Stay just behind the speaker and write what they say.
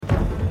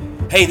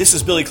Hey, this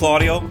is Billy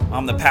Claudio.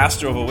 I'm the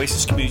pastor of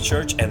Oasis Community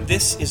Church, and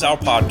this is our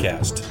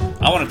podcast.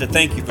 I wanted to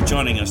thank you for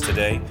joining us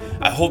today.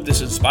 I hope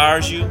this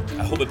inspires you,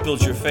 I hope it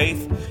builds your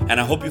faith,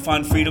 and I hope you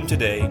find freedom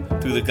today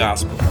through the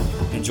gospel.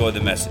 Enjoy the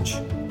message.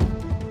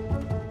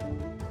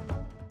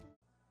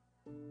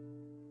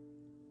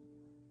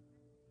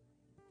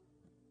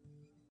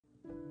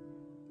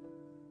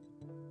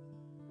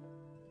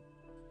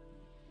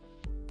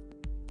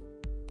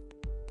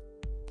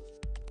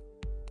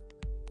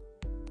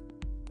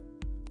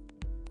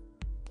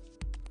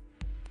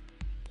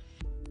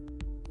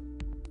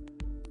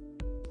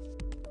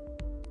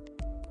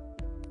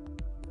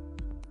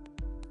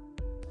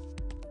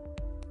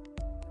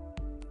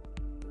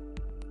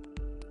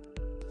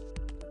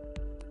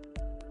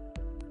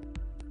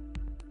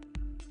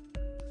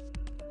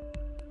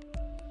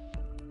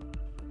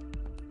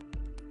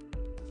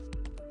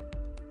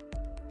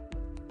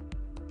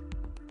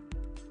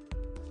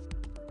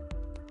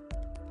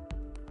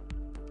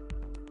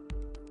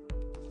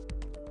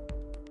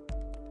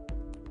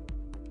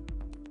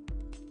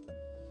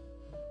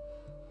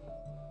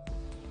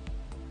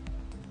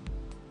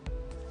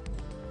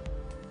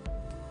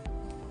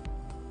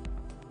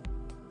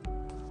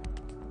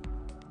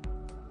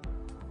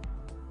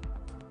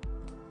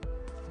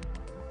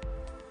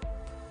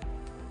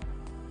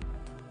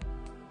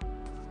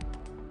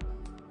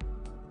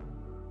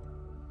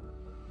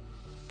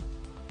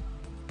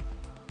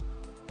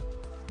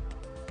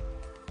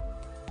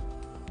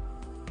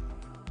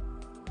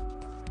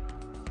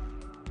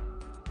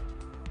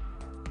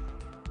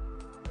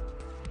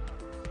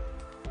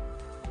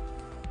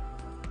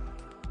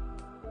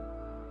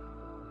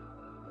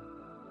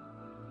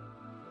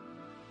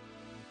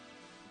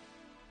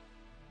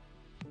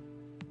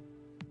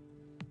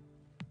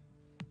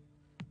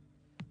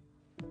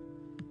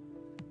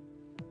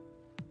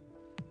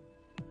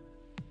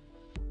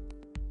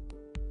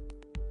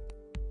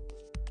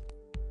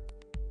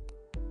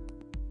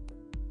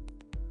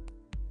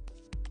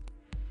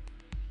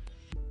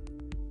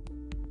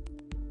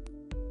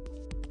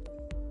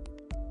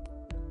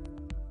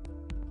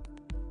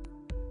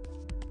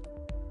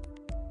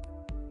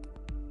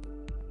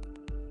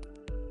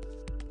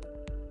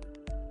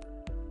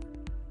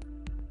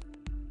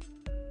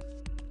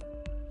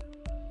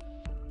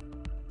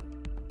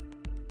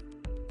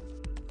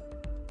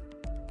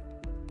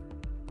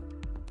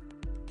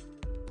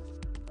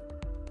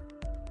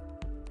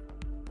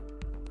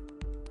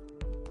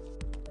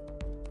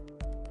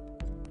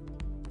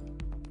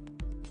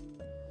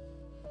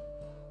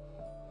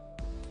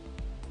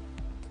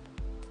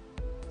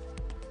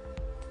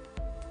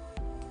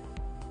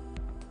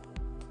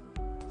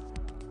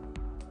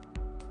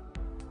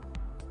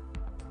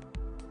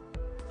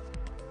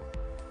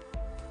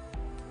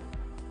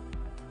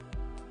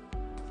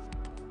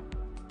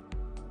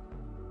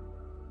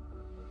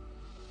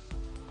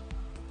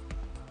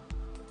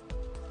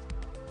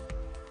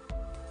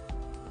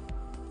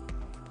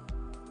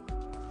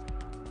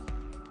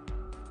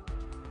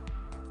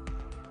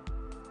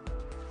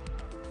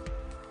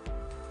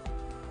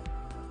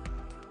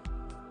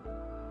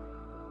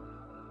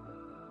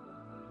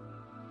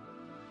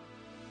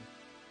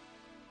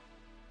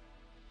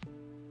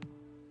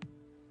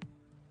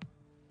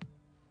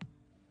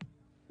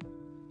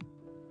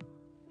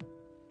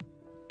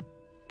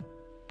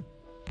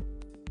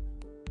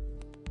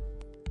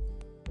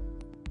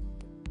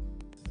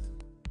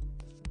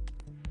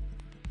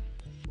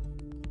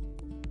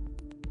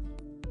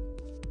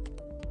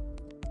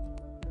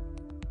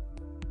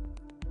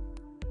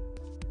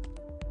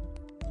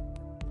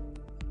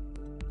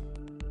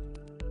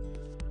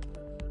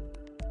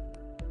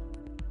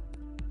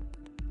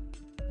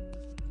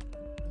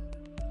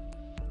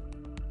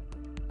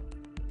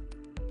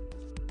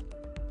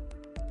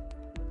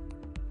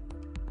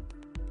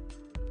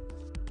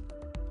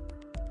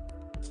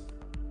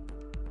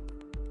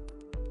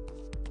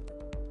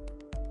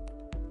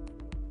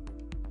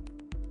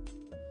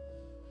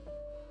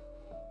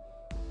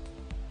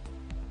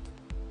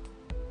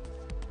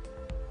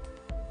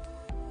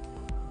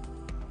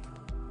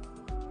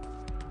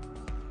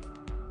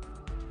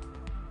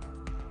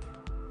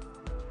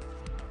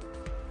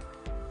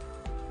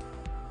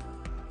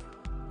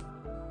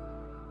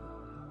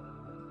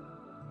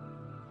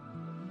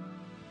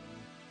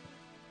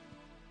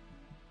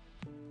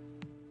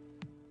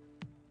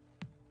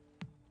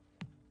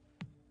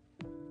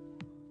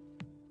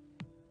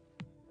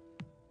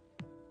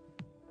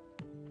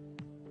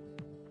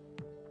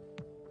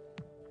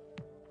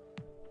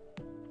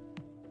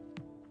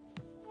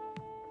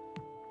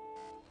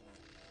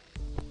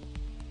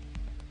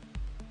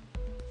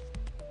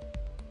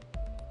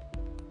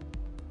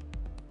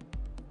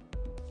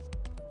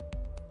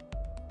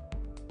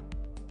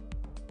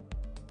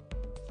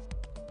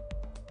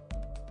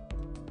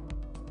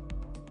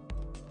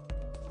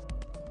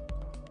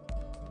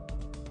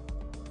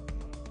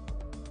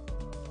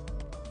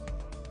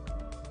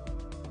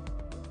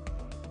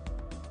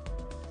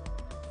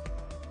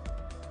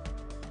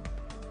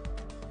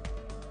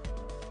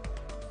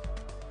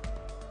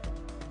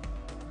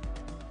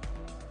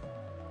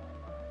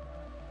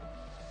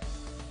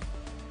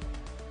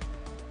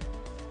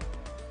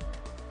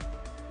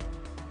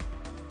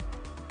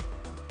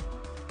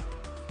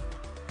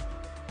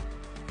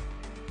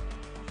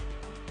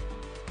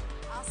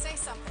 Say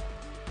something.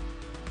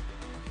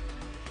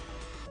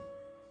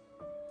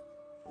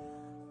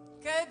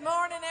 Good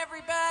morning,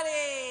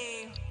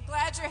 everybody.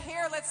 Glad you're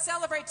here. Let's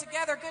celebrate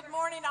together. Good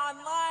morning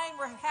online.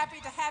 We're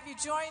happy to have you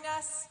join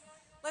us.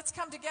 Let's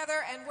come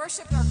together and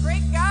worship our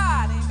great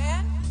God.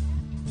 Amen.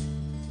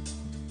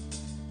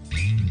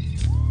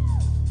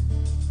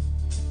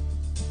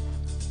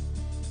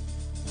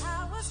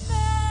 I was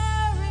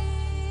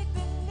buried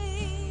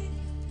beneath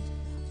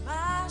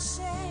my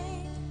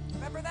shame.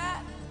 Remember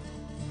that?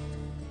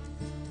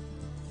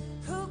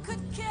 Who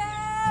could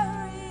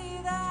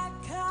carry that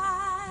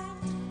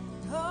kind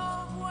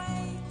of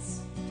weight?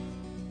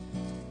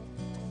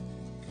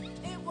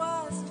 It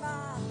was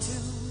my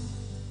tomb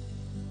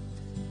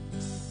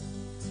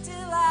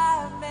till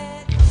I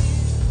met you.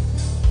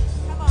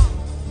 Come on.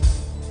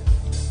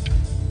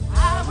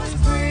 I was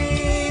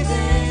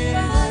breathing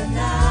but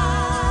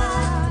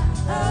not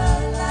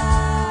alive.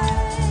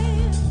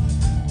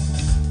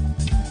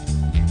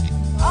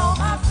 All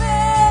my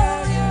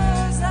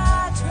failures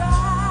I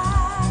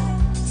tried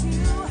to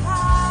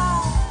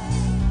hide.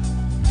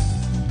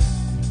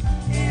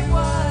 It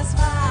was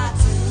my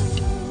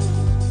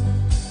tomb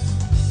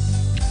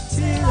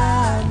till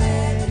I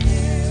met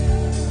you.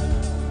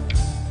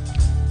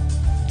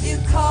 You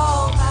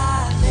called my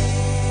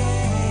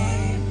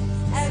name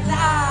and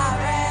I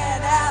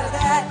ran out of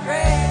that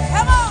grave.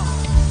 Come on!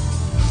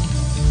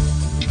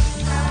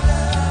 Out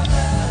of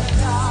the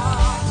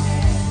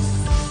darkness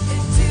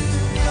into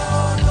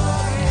your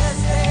glorious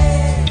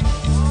day.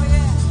 Oh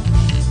yeah.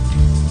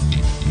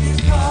 You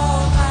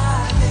called my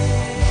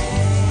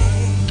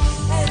name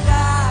and I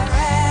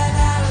ran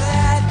out of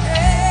that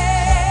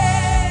grave.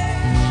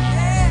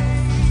 Yeah.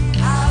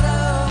 Out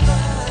of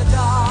the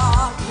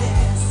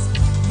darkness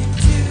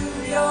into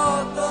your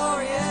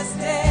glorious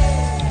day.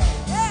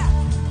 Yeah.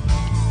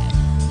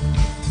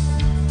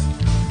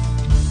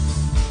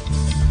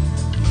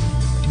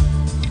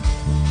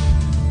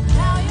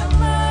 Now your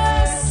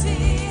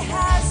mercy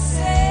has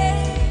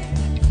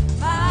saved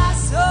my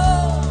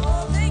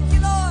soul. Thank you,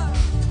 Lord.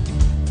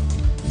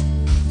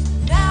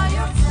 Now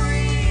your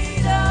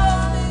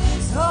freedom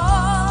is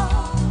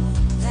all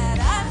that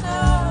I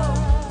know.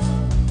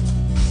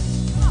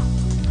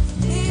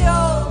 The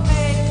old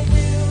made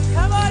new.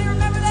 Come on, you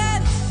remember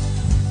that?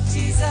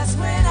 Jesus,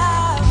 when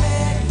I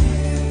met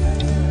you,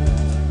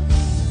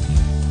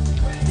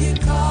 you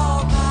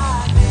called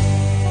my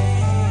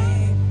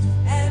name,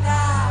 and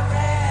I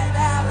ran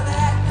out of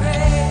that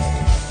grave.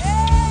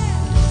 Yeah.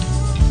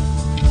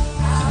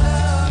 Out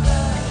of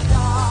the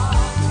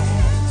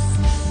darkness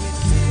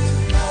into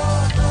your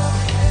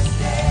glorious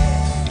day.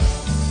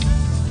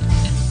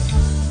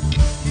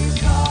 You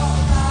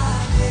called my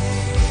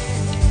name,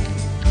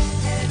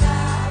 and I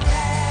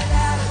ran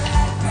out of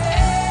that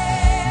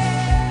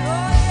grave.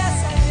 Oh yes,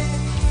 I did.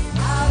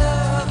 Out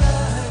of the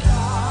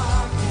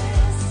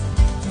darkness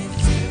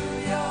into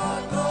your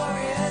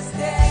glorious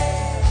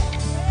day.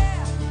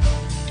 Yeah.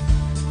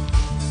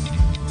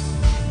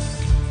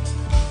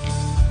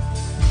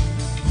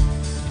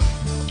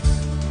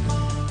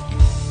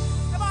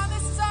 Come on,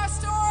 this is our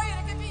story, and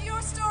it can be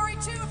your story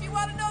too if you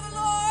want to know the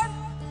Lord.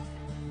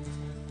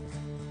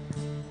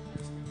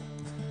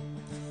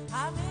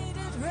 I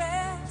needed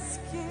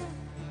rescue,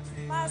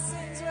 my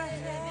sins were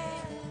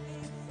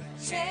heavy,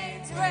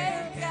 chains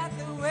break at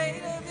the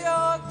weight of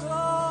your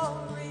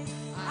glory.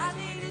 I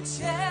needed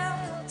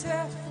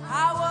shelter,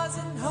 I was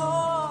an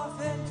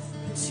orphan,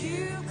 but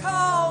you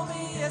called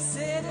me a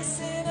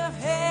citizen of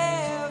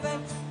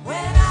heaven.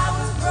 When I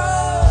was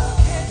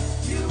broken,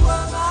 you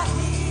were my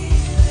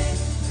healing.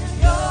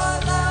 Your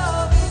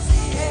love is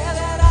the air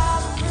that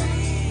I'm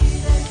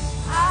breathing.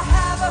 I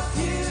have a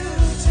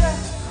future,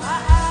 my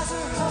eyes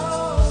are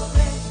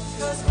open,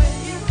 'cause when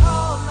you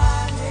called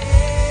my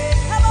name,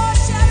 come on,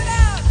 shout it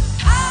out.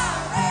 I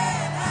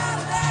ran out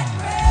of that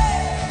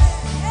grave.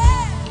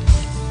 Yeah.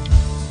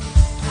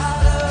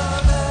 Out of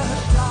the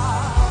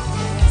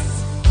darkness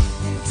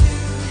into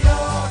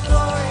your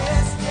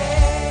glorious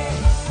day.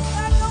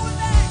 I'm going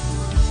back.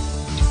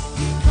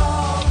 You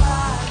called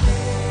my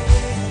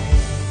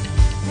name,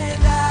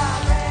 and I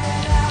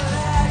ran out of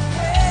that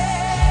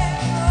grave.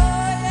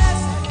 Oh yes,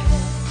 I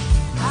did.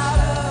 Out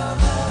of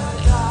the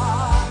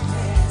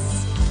darkness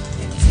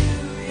into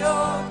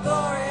your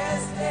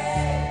glorious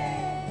day.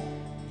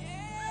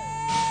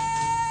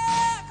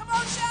 Yeah, come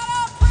on, shout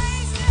out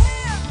praise to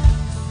Him.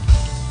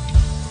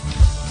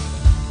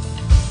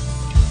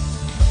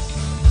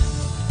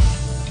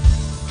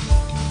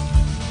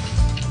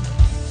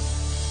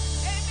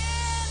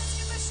 Amen. Let's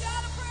give a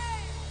shout of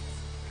praise.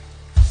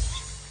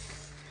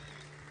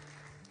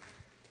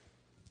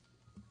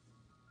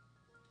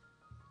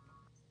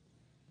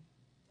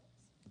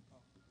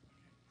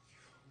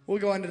 We'll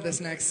go on to this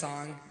next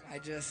song. I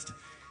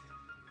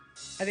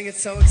think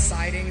it's so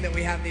exciting that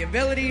we have the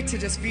ability to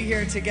just be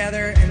here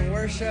together and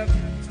worship,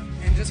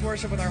 and just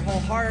worship with our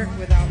whole heart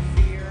without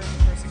fear,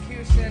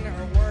 persecution,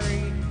 or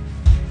worry.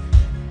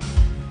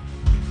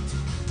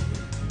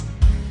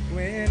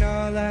 When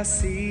all I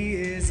see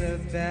is a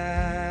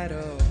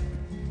battle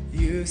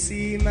You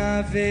see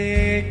my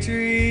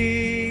victory.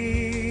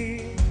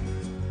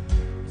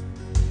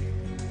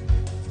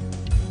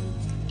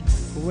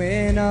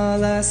 When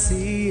all I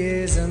see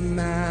is a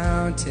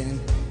mountain,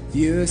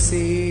 you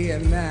see a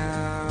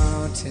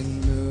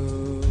mountain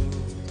move.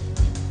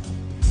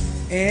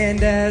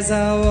 And as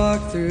I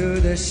walk through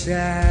the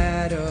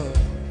shadow,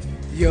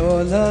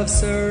 your love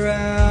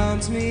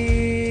surrounds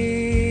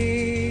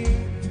me.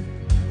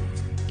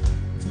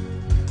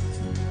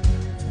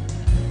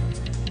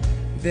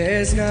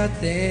 There's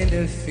nothing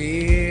to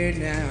fear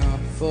now,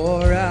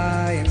 for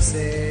I am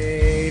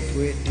safe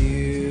with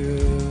you.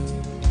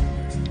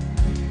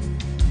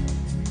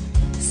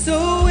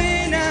 So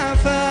when I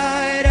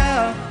fight,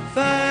 I'll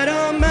fight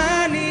on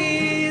my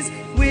knees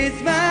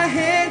with my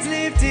hands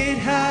lifted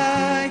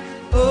high.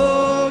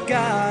 Oh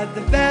God,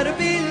 the battle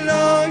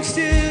belongs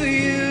to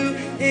you,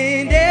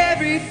 and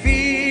every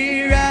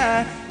fear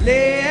I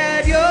lay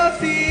at your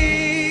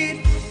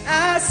feet.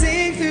 I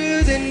sing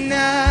through the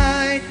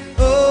night.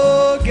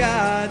 Oh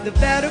God, the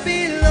battle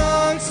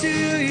belongs to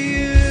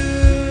you.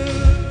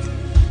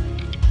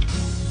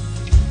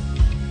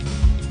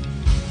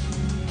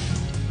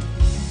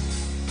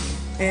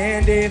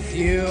 And if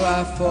you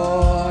are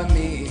for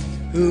me,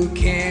 who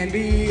can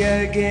be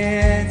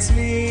against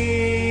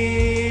me?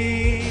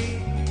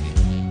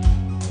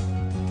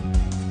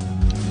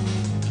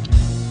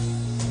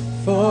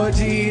 For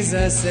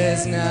Jesus,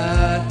 there's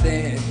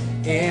nothing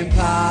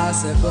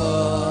impossible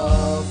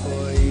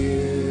for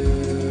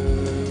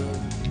you.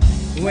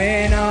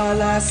 When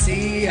all I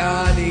see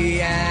are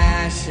the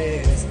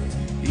ashes,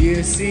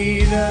 you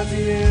see the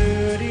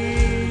beauty.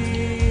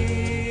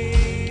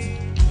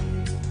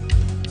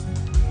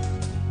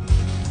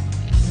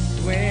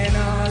 When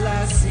all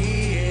I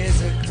see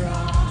is a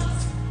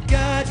cross,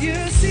 God, you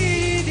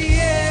see the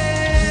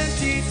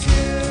empty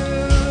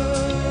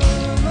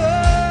tomb.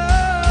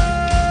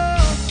 Oh,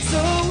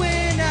 so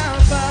when I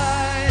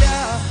fight,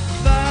 I'll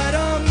fight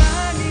on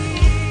my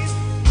knees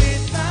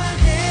with my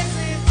hands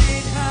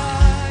lifted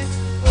high.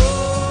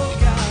 Oh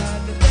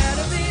God, the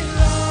battle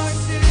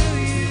belongs to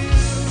you,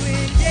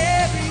 and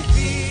every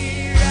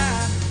fear I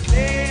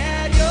lay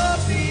at your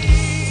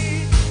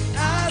feet.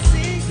 I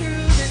sing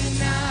through the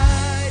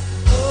night.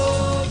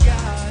 Oh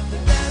God, the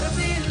battle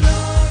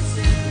belongs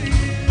to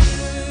you.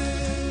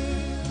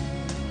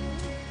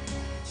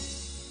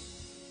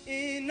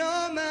 In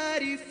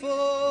almighty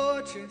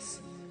fortress,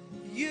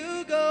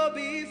 you go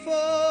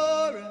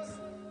before us.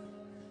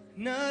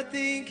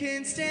 Nothing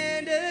can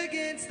stand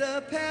against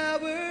the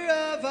power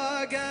of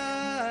our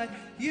God.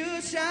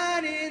 You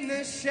shine in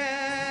the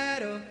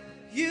shadow,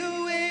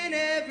 you win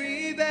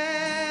every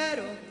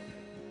battle.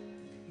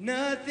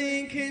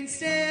 Nothing can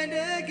stand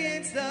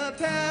against the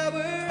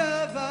power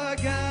of our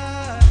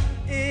God.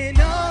 In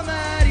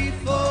almighty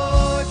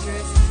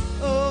fortress,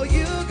 oh,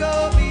 you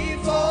go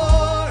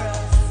before us.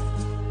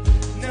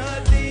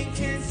 Nothing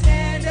can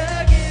stand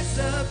against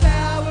the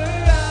power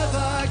of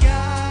our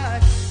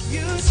God.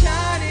 You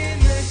shine in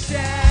the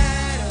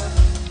shadow,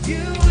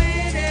 you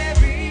win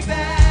every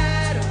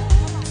battle.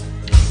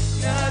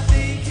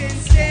 Nothing can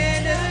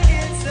stand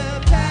against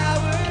the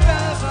power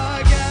of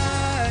our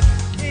God.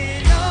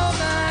 In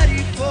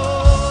almighty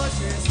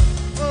fortress,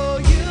 oh,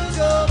 you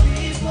go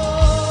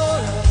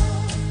before us.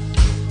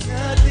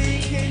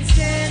 Nothing can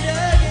stand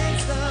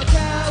against the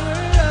power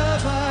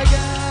of our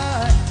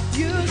God.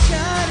 You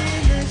shine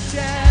in the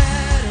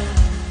shadow,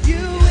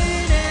 you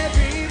win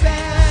every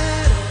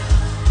battle.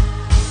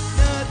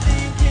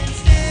 Nothing can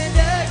stand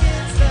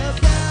against the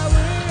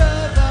power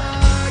of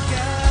our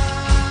God.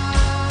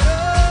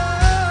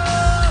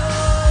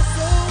 Oh,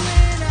 so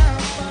when I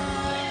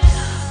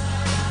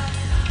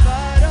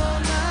fight on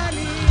my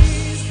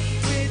knees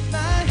with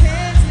my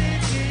hands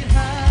lifted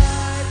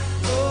high.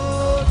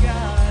 Oh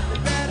God, the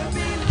battle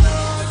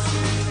belongs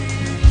to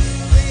you,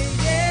 and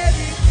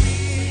every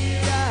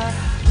fear I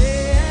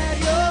lay at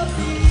your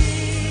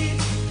feet.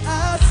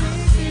 I'll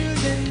sing through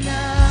the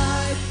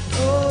night.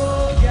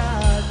 Oh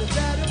God, the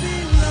battle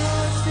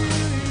belongs to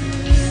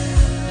you.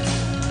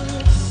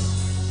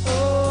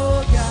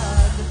 Oh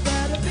God, the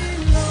battle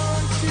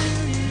belongs to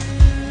you.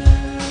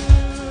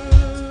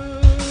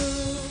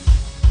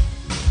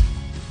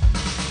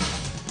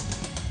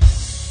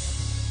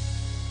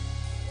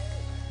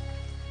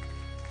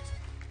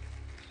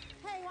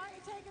 Hey, why don't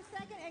you take a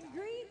second and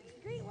greet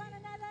one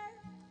another?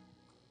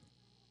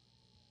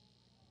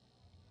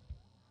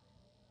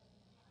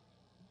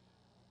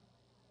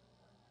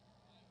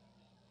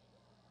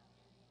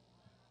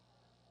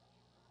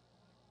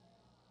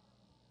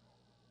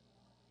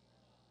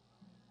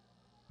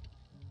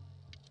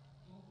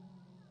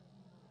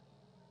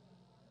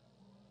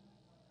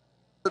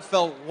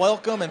 Heartfelt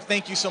welcome and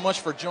thank you so much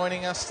for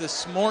joining us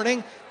this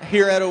morning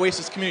here at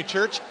Oasis Community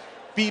Church.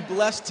 Be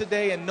blessed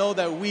today and know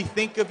that we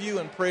think of you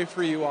and pray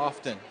for you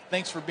often.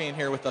 Thanks for being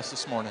here with us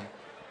this morning.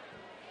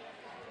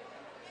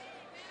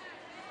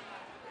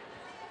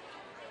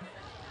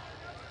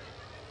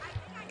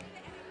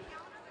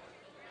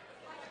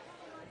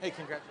 Hey,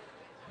 congratulations.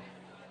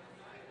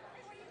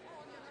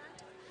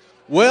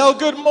 Well,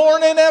 good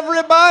morning,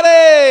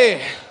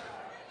 everybody.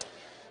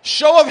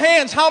 Show of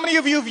hands, how many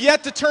of you have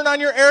yet to turn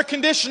on your air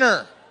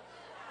conditioner?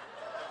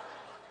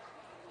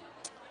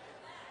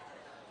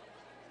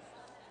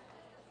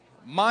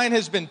 Mine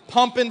has been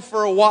pumping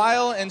for a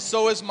while, and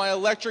so is my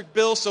electric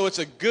bill, so it's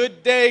a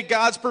good day,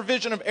 God's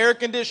provision of air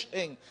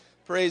conditioning.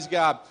 Praise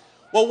God.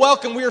 Well,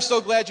 welcome. We are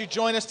so glad you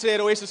joined us today at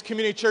Oasis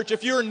Community Church.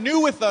 If you're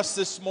new with us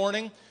this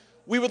morning,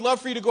 we would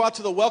love for you to go out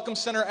to the Welcome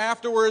Center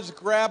afterwards,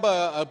 grab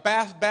a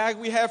bath bag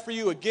we have for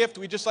you, a gift.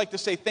 We'd just like to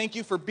say thank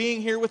you for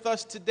being here with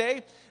us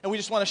today, and we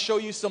just want to show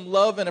you some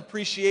love and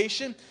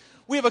appreciation.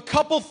 We have a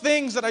couple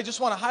things that I just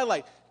want to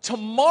highlight.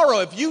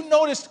 Tomorrow, if you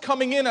noticed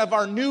coming in of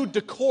our new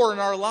decor in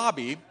our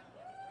lobby,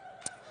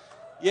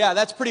 yeah,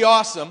 that's pretty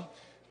awesome.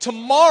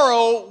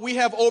 Tomorrow, we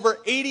have over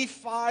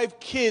 85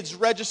 kids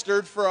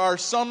registered for our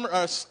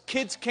summer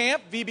kids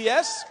camp,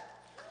 VBS.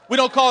 We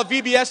don't call it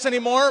VBS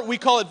anymore. We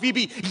call it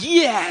VB.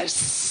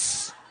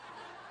 Yes!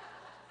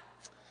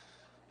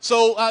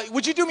 So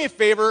would you do me a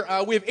favor?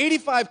 We have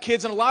 85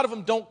 kids, and a lot of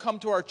them don't come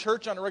to our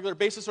church on a regular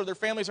basis, or their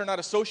families are not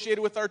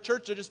associated with our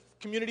church. They're just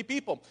community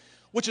people,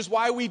 which is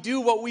why we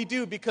do what we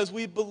do, because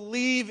we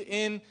believe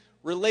in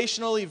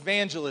relational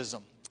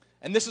evangelism.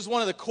 And this is one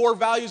of the core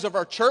values of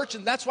our church,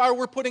 and that's why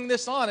we're putting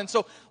this on. And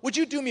so would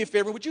you do me a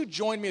favor? Would you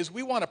join me as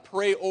we want to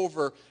pray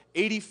over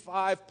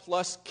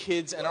 85-plus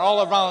kids and all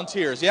our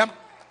volunteers, yeah?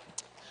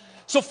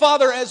 So,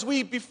 Father,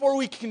 before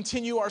we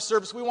continue our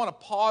service, we want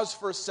to pause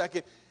for a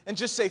second and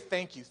just say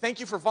thank you. Thank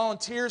you for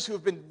volunteers who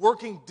have been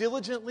working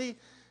diligently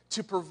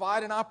to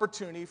provide an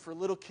opportunity for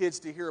little kids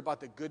to hear about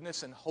the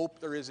goodness and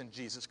hope there is in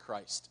Jesus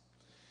Christ.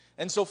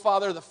 And so,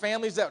 Father, the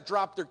families that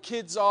drop their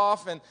kids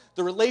off and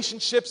the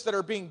relationships that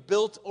are being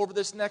built over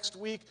this next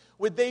week,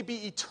 would they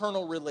be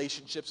eternal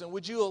relationships? And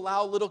would you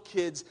allow little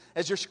kids,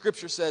 as your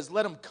scripture says,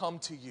 let them come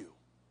to you?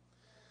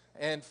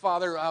 And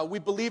Father, we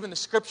believe in the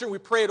scripture. We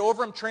pray it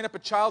over them. Train up a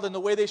child in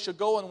the way they should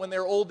go, and when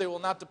they're old, they will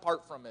not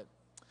depart from it.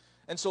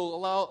 And so,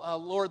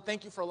 Lord,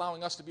 thank you for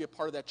allowing us to be a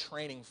part of that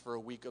training for a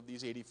week of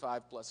these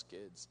 85-plus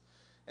kids.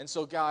 And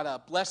so,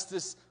 God, bless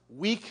this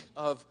week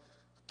of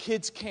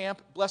kids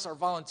camp. Bless our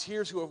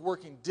volunteers who are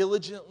working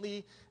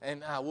diligently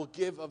and will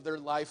give of their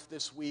life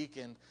this week.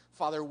 And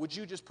Father, would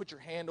you just put your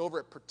hand over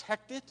it,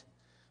 protect it,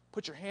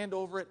 put your hand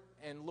over it,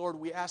 and Lord,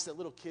 we ask that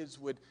little kids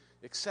would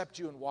accept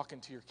you and walk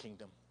into your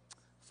kingdom.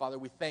 Father,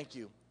 we thank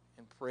you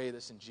and pray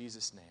this in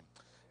Jesus' name.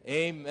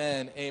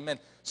 Amen, amen.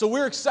 So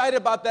we're excited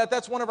about that.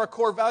 That's one of our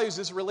core values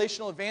is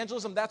relational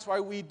evangelism. That's why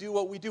we do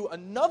what we do.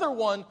 Another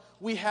one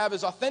we have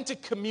is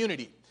authentic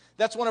community.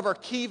 That's one of our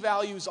key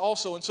values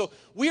also. And so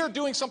we are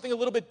doing something a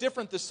little bit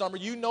different this summer.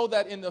 You know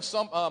that in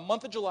the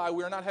month of July,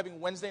 we are not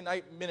having Wednesday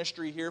night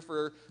ministry here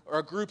for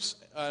our groups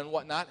and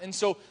whatnot. And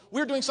so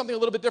we're doing something a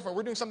little bit different.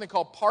 We're doing something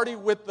called Party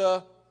with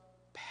the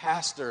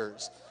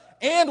Pastors.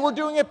 And we're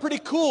doing it pretty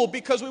cool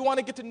because we want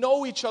to get to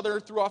know each other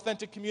through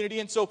authentic community.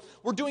 And so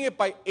we're doing it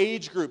by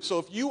age group. So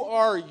if you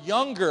are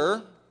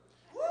younger,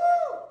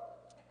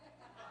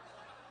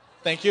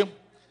 thank you,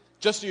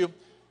 just you,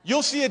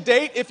 you'll see a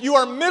date. If you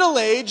are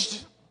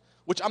middle-aged,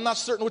 which I'm not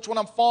certain which one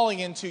I'm falling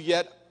into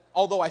yet,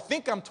 although I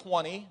think I'm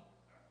 20.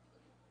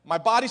 My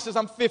body says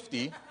I'm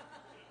 50.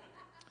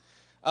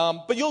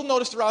 But you'll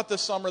notice throughout the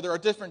summer there are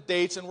different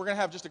dates, and we're going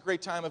to have just a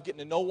great time of getting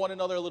to know one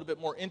another a little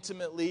bit more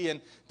intimately and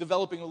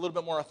developing a little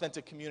bit more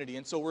authentic community.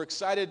 And so we're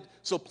excited.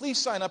 So please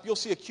sign up. You'll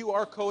see a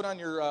QR code on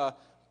your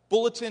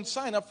bulletin.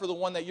 Sign up for the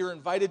one that you're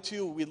invited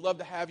to. We'd love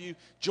to have you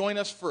join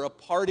us for a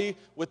party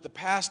with the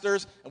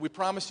pastors, and we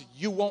promise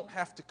you won't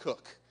have to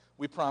cook.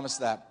 We promise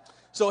that.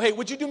 So, hey,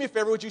 would you do me a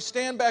favor? Would you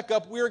stand back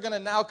up? We're going to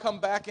now come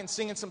back and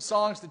singing some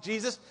songs to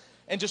Jesus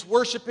and just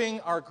worshiping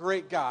our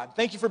great God.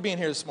 Thank you for being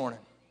here this morning.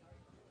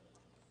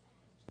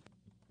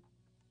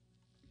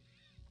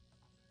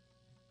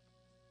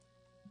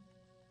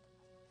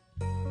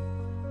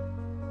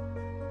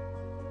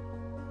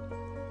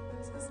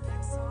 This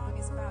next song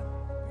is about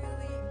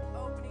really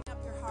opening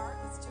up your heart.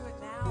 Let's do it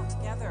now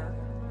together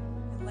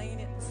and laying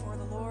it before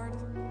the Lord.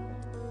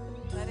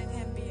 Letting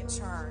Him be in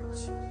charge.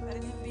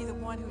 Letting Him be the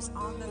one who's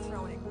on the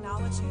throne,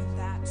 acknowledging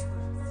that truth.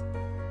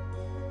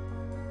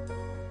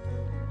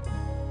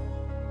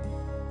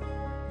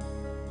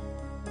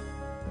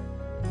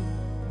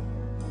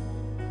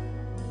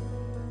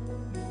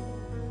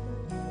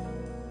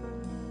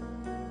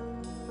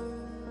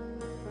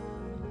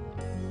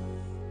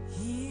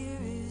 Here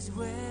is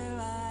where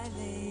I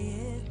lay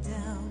it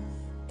down,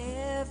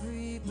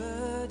 every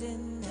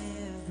burden,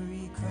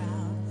 every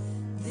crown.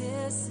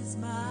 This is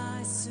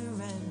my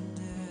surrender.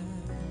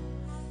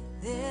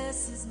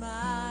 This is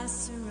my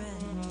surrender.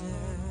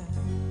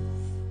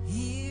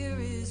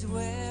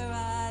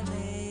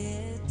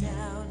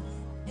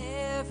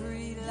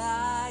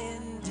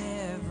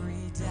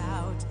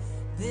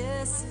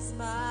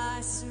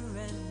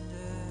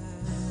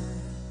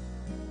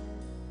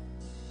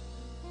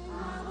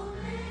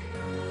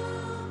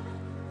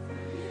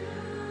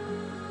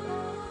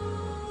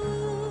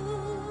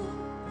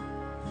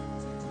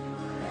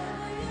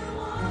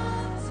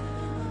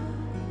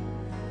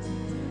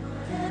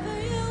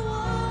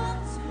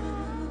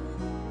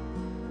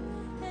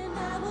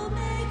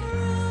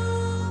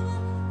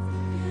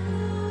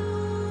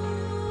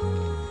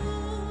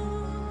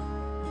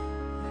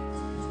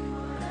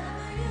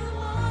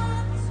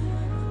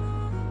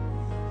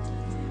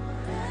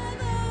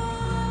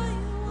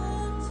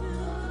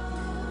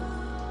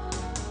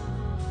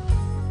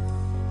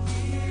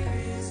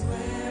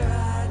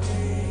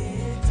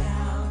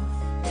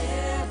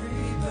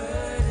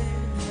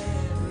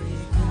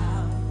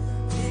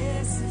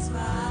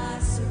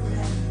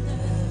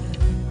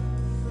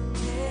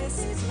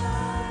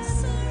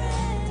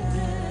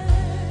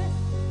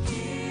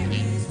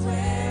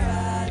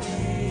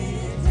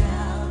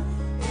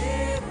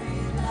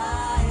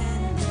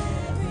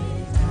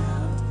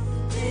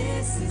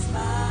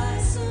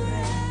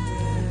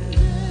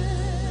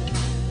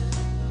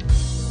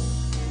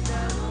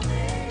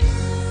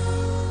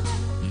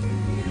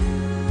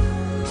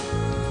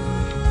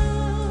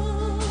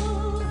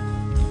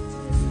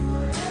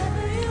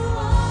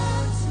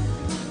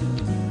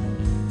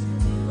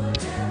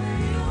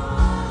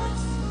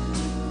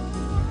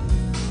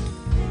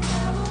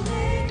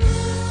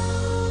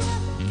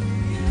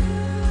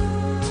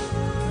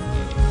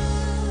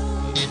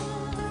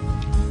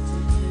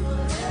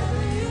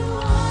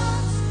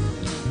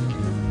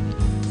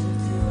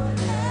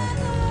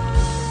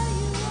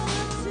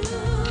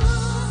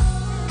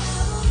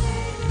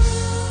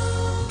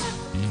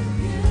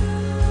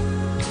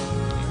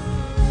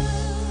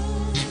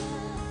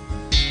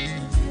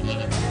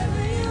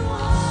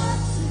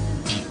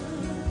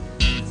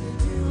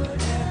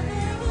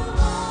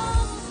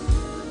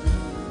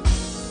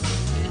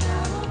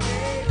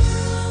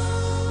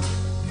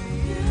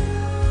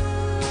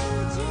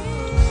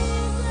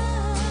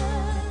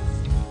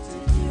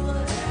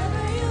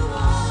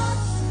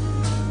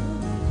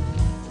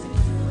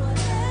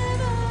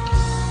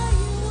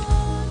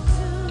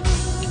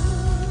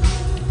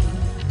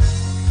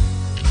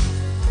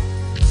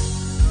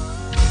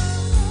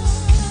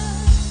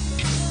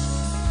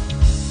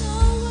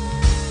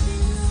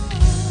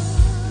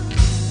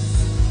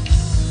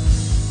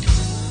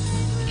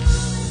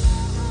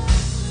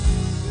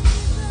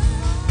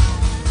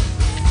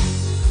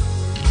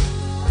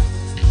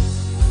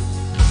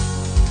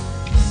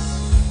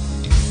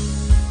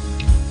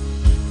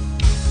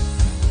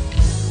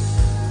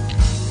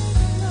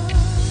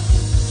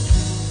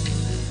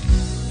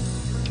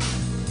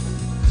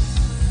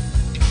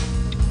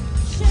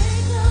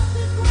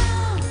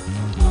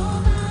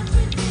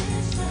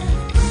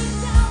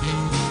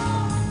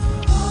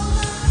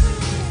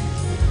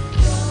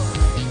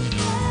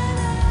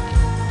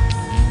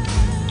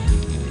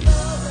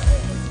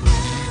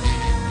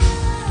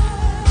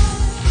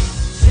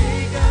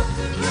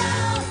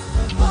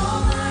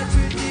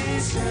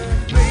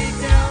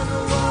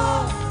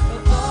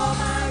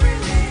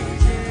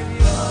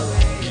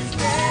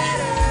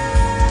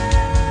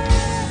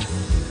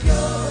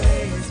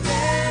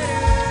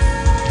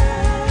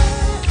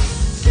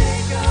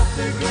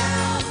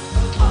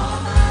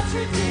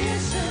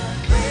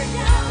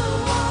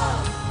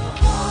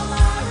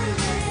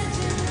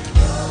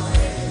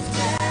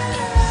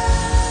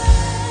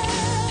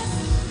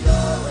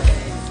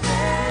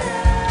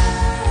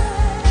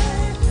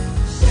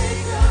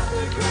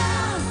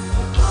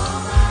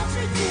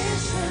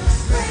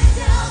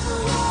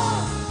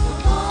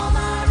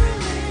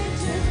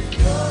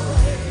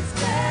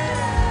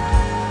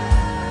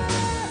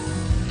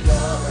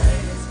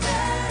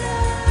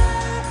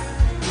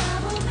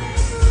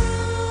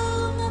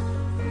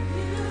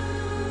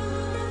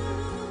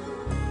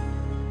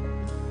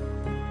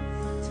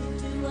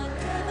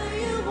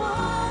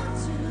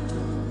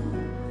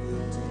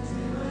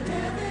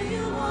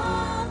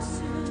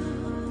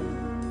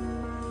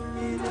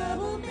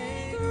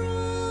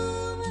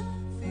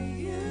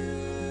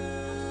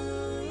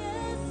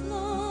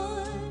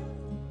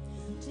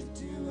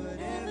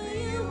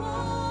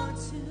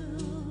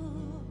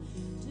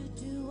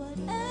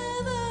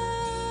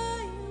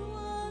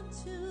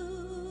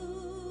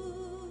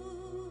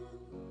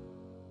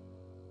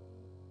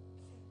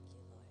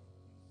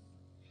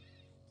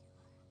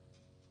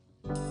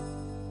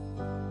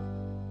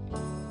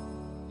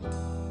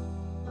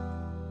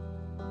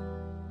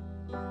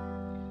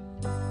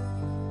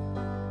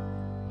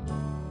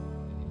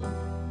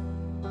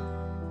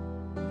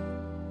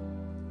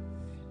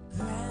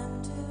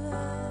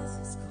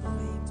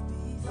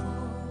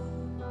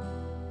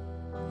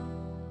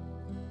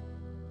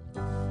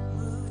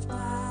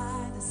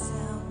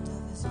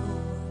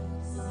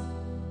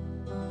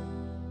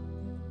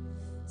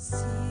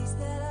 seas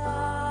that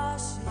are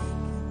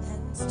shaken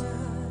and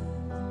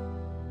stirred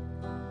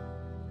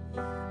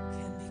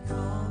can be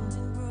calmed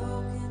and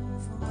broken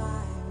for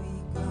my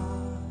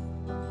regard.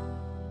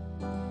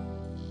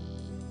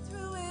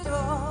 Through it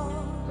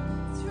all,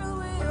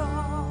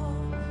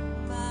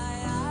 my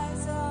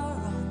eyes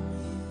are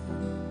on you.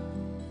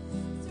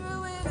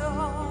 Through it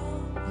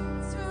all,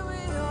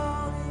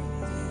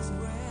 it is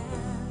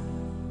well.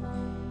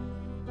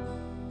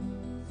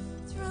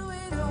 Through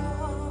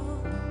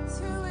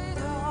it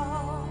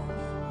all,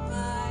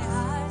 my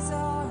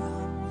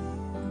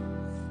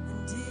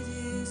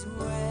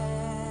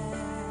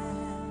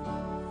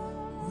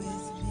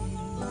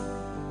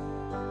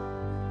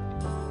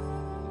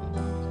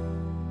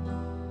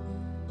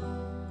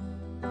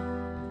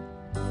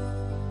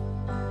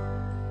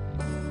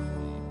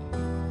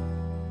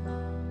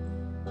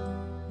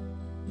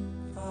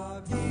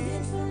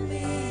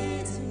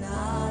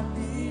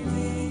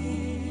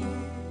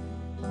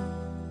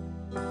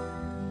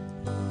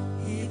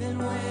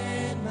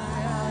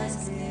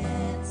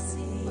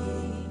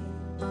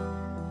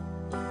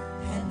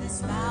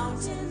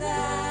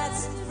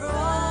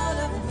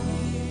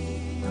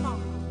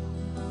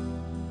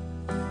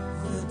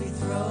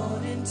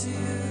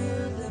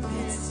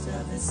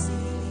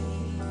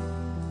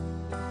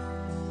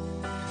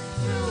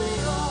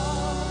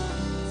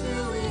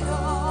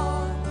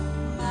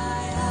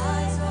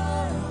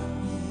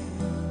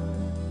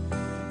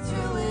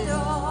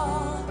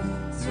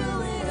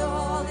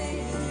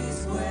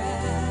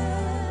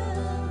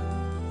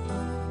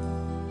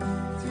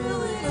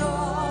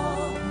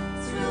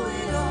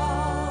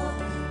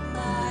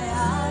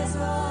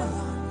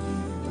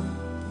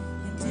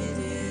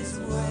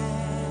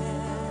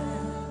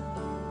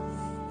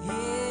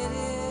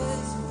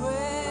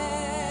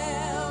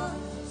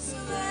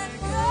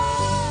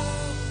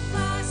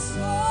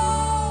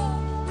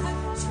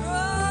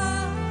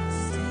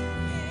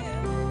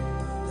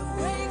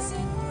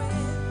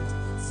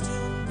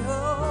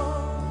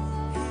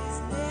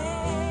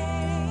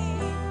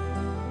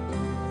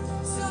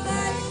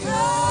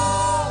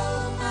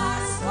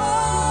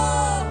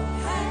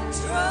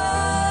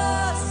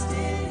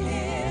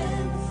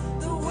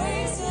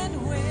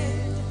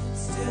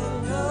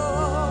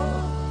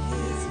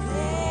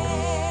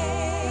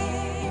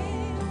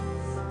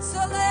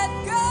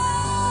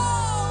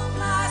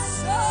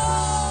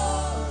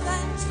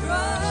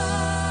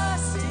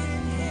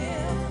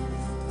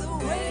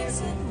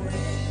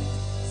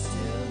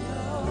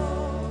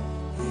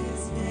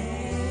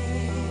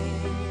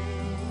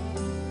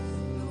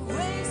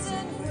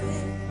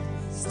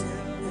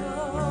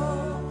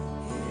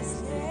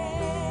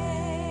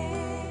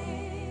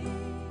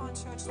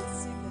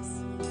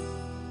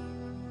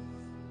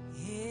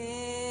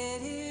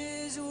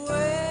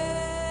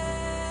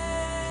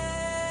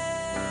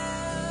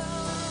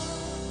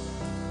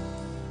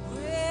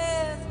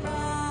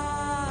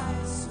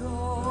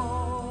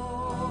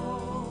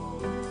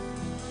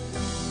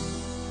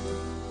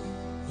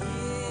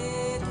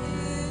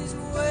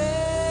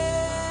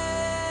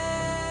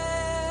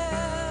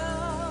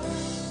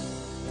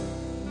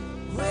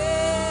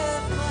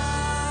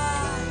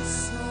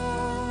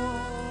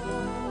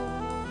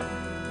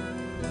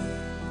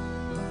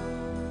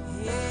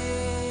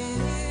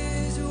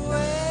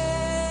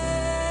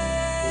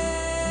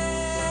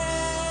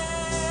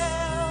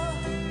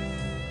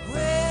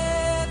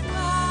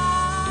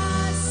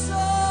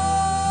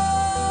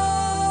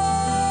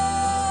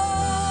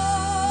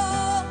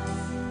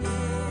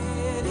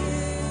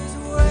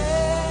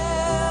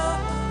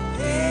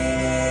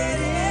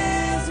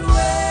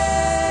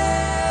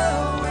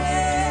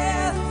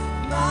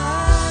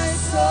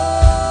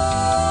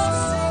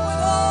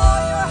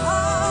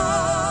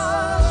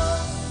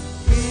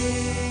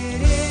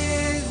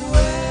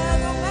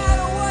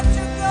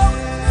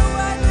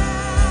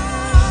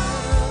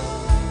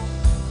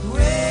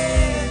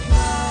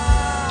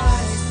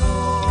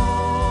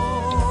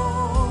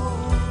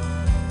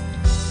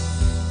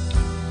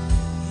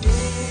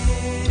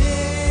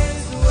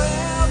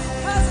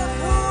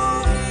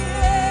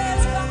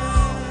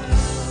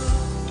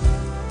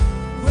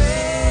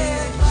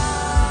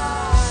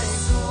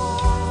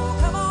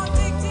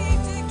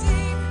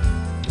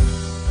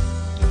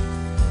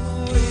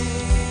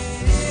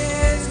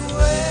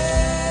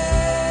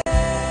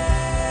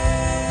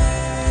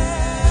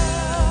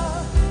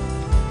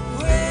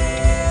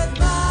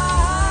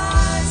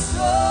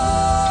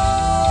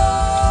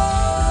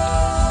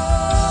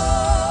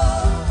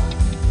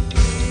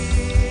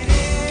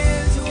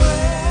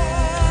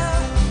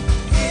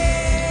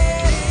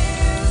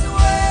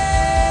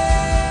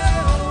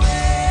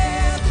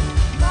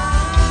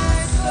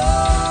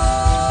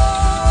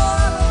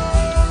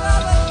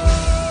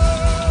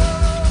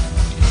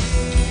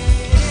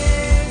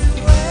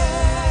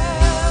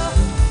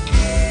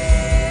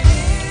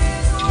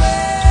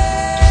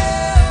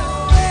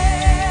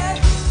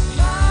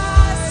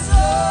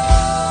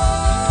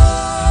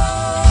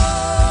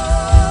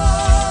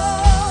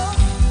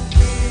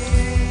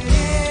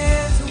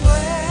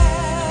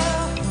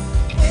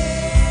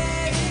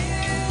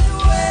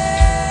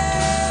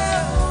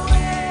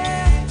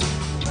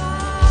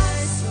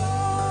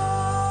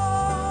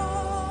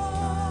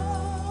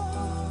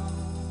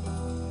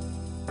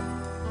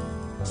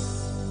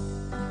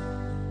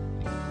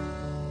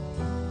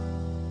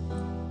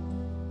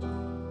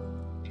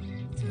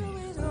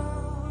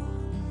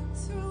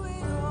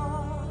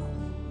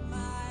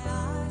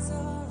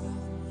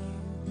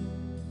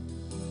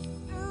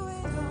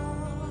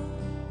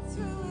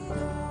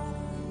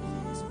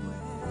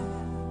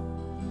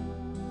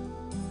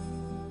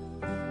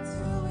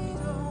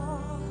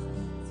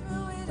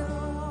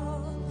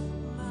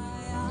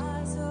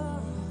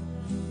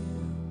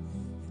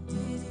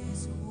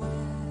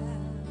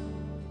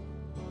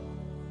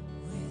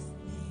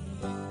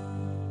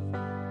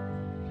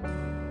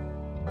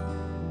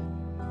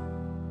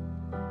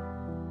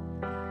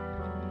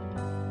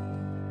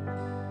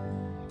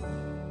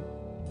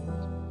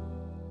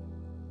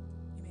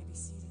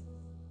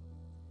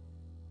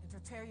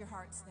prepare your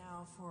hearts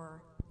now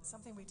for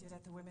something we did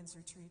at the women's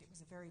retreat. It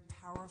was a very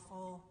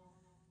powerful,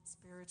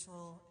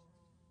 spiritual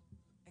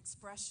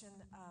expression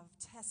of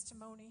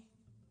testimony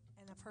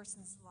in a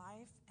person's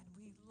life, and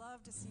we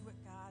love to see what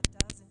God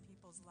does in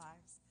people's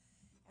lives.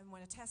 And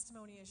when a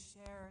testimony is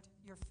shared,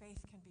 your faith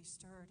can be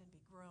stirred and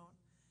be grown.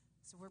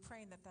 So we're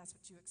praying that that's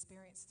what you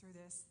experience through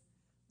this.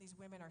 These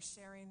women are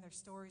sharing their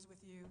stories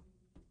with you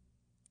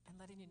and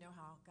letting you know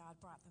how God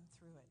brought them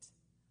through it.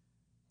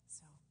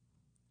 So,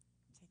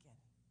 take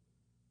in.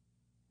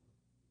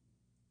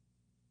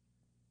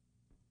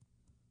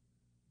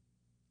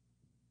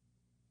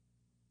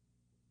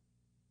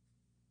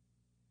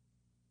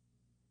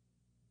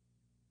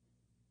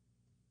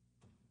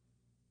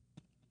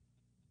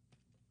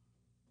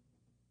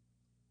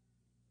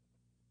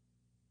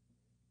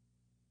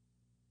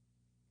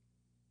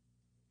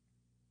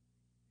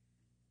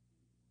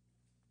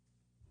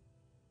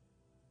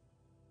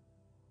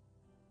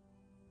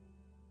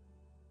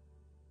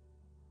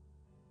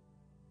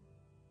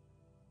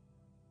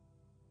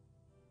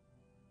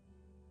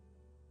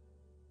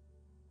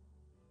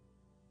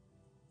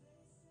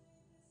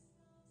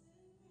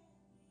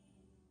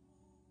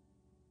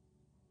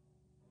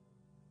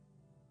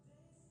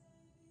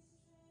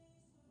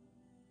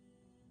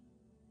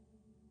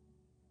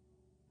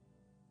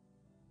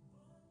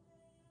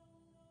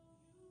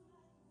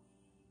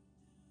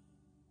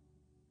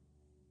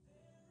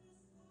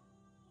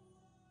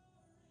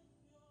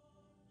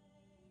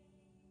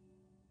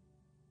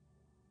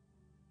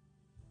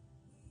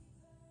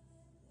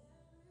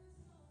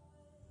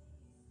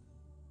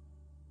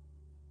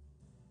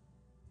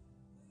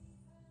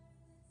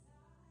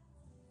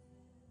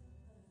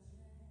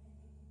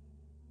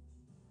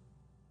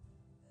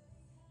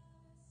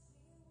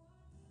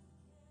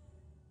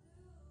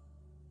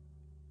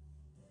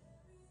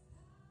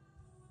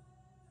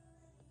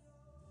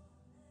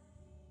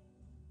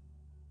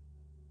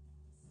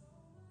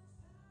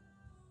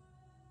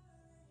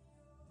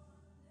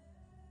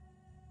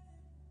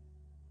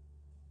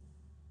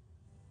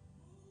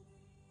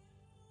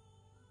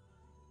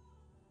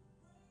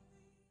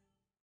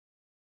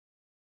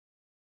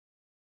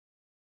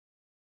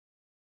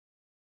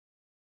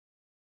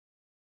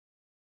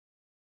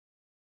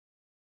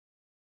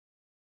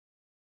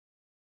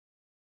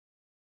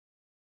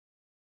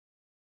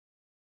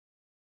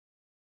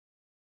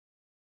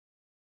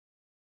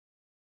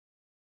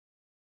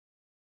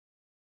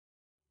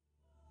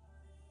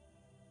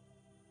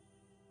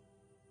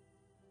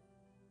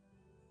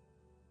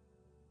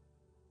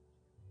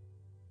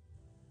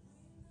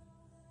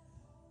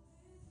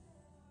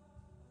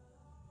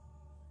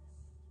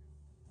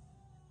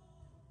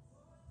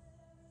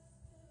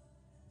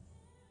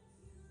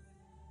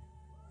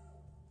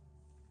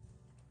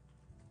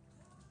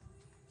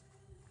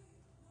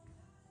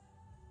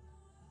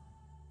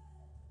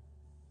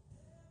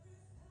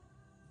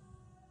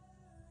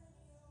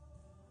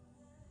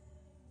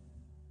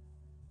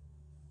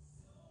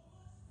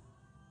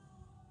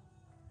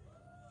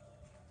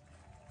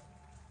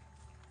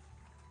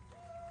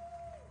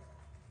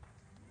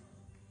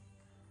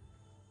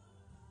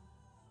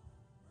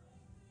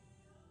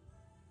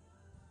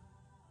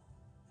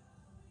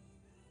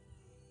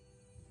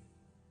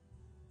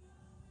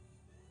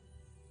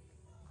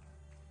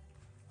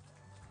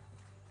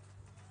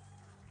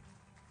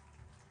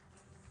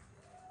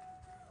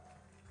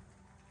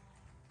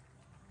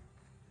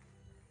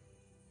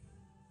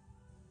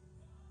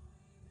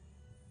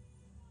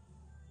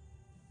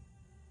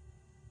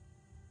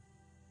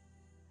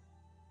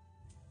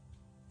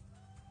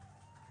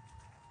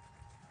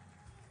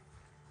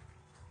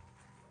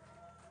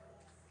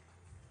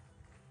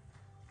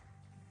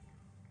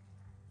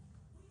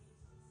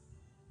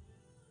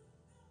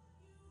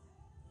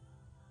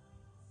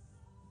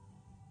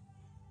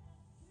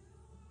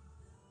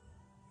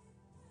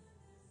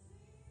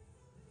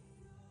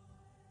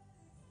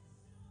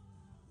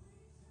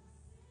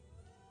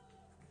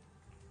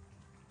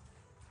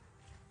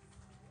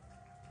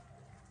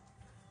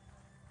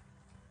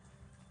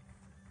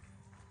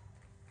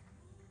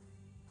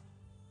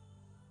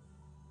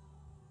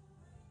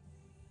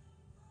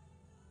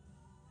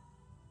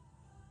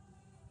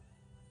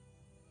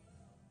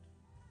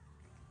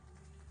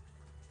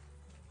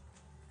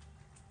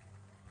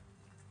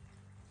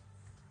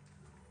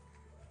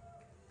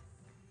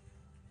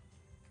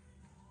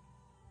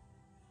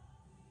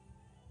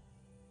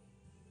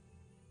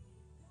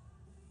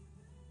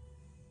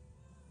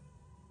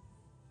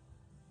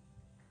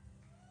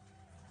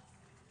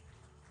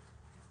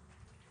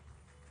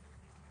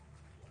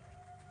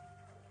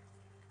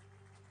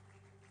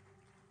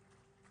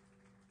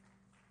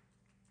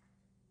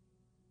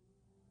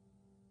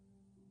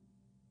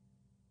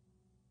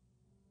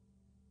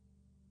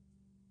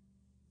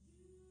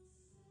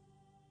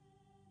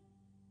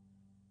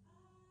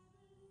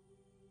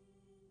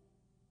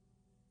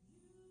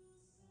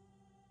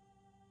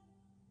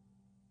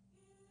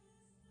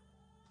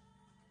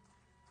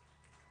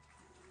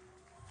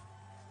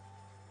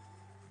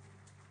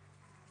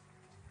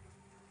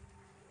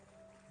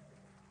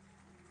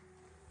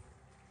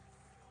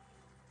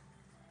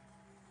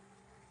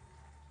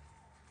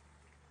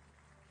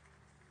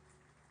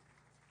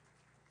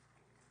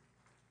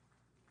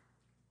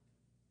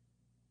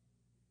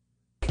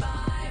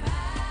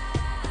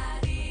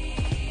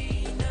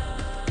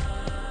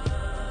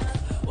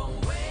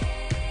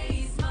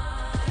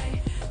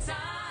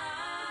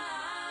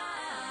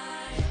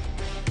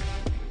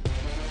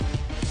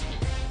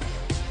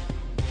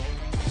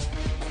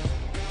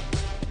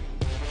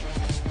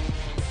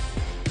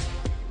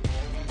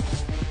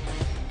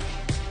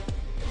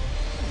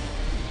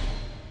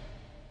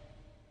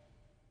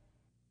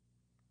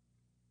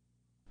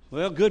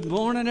 Well, good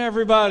morning,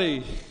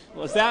 everybody.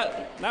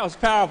 That was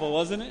powerful,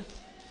 wasn't it?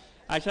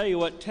 I tell you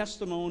what,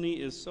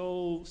 testimony is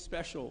so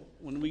special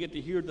when we get to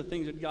hear the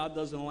things that God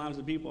does in the lives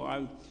of people.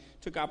 I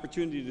took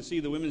opportunity to see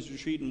the women's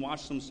retreat and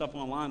watch some stuff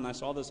online, and I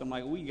saw this. I'm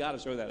like, we got to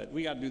show that.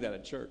 We got to do that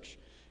at church.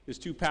 It was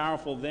too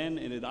powerful then,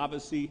 and it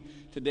obviously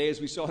today,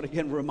 as we saw it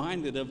again,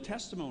 reminded of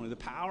testimony, the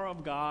power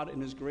of God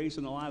and His grace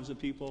in the lives of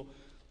people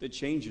that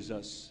changes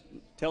us.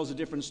 It tells a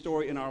different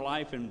story in our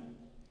life, and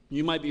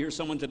you might be here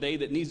someone today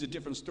that needs a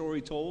different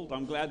story told.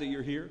 I'm glad that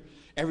you're here.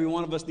 Every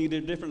one of us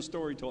needed a different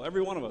story told.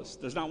 Every one of us.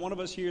 There's not one of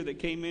us here that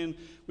came in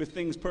with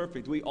things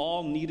perfect. We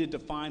all needed to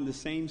find the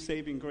same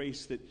saving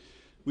grace that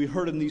we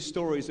heard in these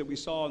stories that we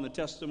saw in the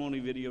testimony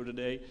video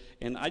today.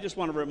 And I just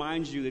want to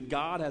remind you that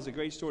God has a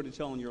great story to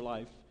tell in your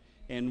life.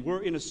 And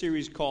we're in a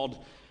series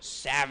called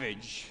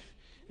Savage.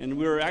 And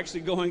we're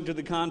actually going to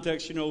the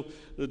context,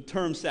 the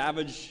term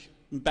savage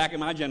back in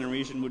my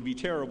generation would be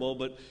terrible,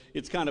 but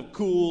it's kind of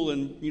cool,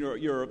 and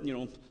you're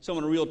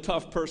someone, a real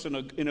tough person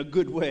in a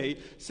good way.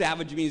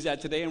 Savage means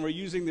that today, and we're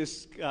using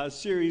this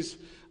series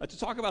to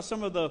talk about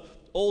some of the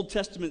Old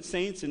Testament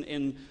saints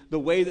and the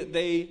way that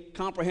they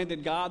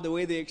comprehended God, the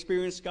way they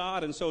experienced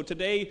God. And so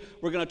today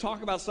we're going to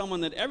talk about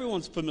someone that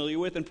everyone's familiar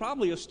with, and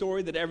probably a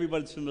story that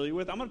everybody's familiar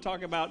with. I'm going to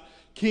talk about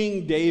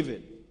King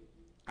David.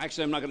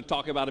 Actually, I'm not going to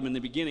talk about him in the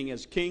beginning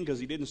as king, because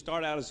he didn't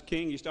start out as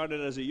king. He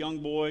started as a young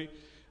boy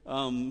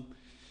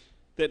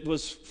that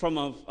was from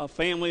a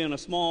family in a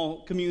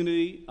small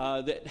community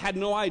that had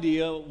no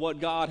idea what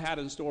God had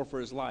in store for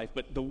his life.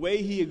 But the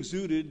way he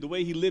exuded, the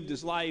way he lived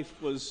his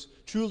life was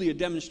truly a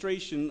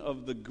demonstration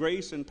of the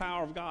grace and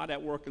power of God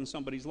at work in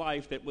somebody's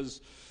life that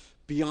was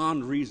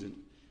beyond reason.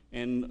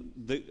 And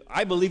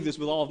I believe this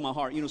with all of my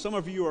heart. Some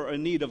of you are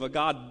in need of a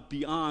God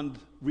beyond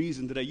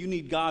reason today. You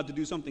need God to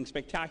do something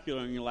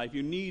spectacular in your life.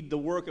 You need the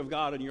work of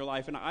God in your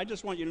life. And I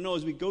just want you to know,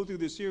 as we go through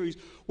this series,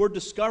 we're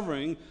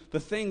discovering the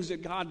things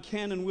that God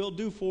can and will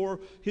do for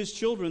His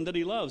children that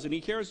He loves and He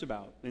cares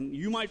about. And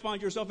you might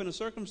find yourself in a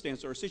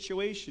circumstance or a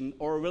situation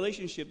or a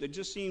relationship that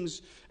just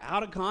seems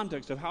out of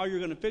context of how you're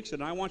going to fix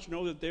it. And I want you to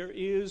know that there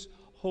is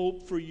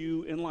hope for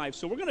you in life.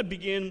 So we're going to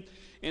begin,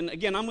 and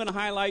again, I'm going to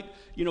highlight,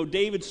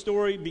 David's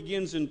story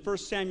begins in 1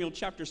 Samuel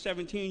chapter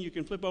 17. You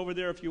can flip over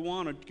there if you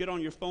want, or get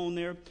on your phone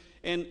there.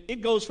 And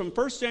it goes from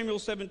 1 Samuel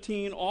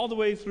 17 all the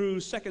way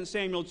through 2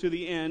 Samuel to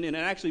the end, and it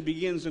actually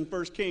begins in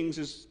 1 Kings.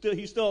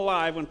 He's still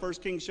alive when 1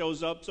 Kings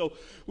shows up, so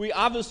we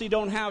obviously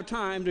don't have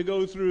time to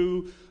go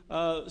through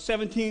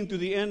 17 through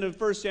the end of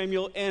 1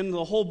 Samuel and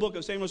the whole book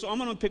of Samuel. So I'm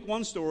going to pick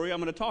one story. I'm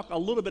going to talk a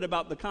little bit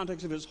about the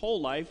context of his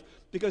whole life,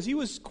 because he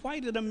was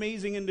quite an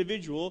amazing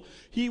individual.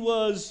 He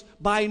was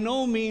by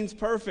no means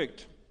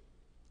perfect.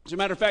 As a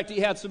matter of fact, he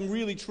had some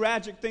really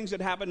tragic things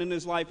that happened in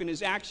his life, in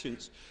his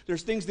actions.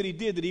 There's things that he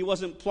did that he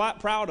wasn't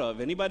proud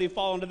of. Anybody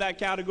fall into that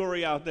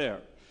category out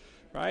there?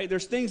 Right?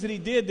 There's things that he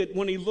did that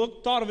when he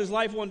thought of his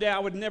life one day, I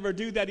would never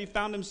do that. He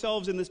found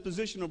himself in this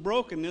position of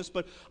brokenness.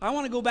 But I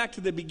want to go back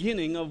to the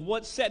beginning of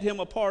what set him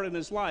apart in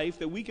his life,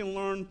 that we can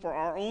learn for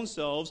our own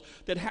selves,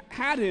 that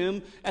had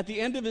him at the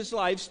end of his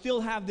life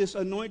still have this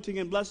anointing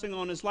and blessing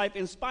on his life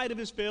in spite of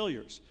his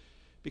failures.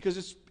 Because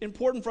it's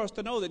important for us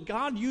to know that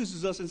God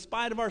uses us in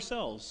spite of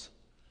ourselves.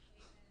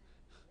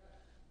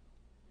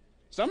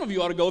 Some of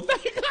you ought to go,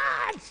 thank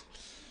God!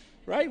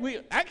 Right?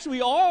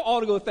 We all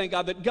ought to go thank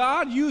God that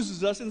God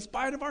uses us in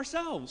spite of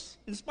ourselves,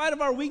 in spite of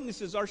our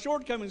weaknesses, our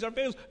shortcomings, our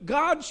failures.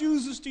 God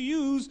chooses to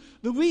use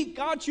the weak.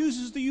 God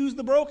chooses to use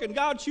the broken.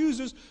 God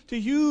chooses to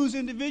use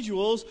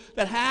individuals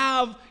that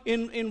have,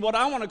 in what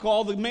I want to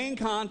call the main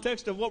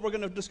context of what we're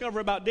going to discover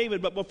about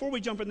David. But before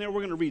we jump in there, we're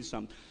going to read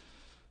some.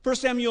 1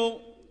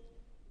 Samuel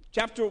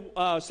Chapter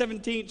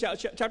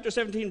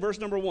 17, verse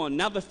number 1.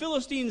 Now the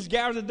Philistines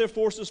gathered their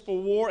forces for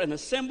war and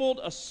assembled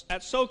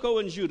at Soko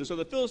in Judah. So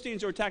the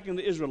Philistines are attacking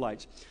the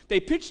Israelites. They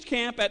pitched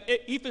camp at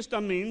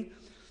Ephes-dammim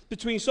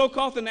between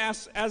Sokoth and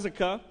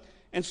Azekah.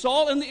 And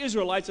Saul and the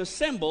Israelites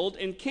assembled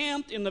and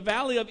camped in the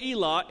valley of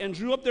Elah and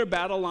drew up their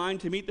battle line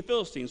to meet the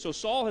Philistines. So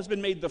Saul has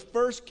been made the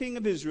first king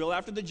of Israel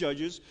after the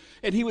judges,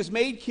 and he was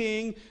made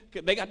king.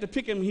 They got to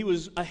pick him. He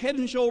was a head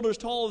and shoulders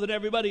taller than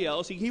everybody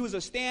else. He was a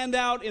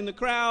standout in the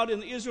crowd, in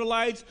the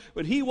Israelites.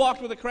 When he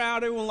walked with the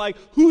crowd, everyone like,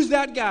 who's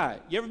that guy?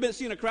 You ever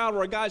seen a crowd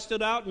where a guy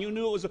stood out and you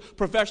knew it was a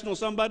professional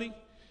somebody?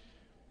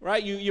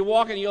 Right? You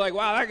walk and you're like,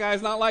 wow, that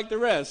guy's not like the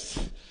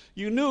rest.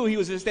 You knew he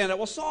was a standout.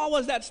 Well, Saul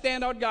was that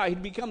standout guy.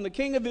 He'd become the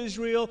king of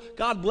Israel.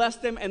 God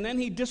blessed him, and then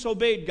he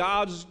disobeyed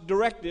God's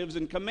directives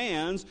and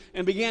commands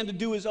and began to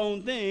do his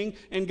own thing,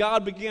 and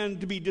God began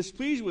to be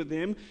displeased with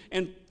him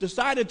and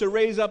decided to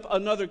raise up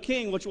another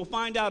king, which we'll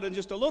find out in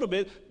just a little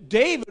bit.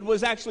 David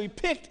was actually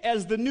picked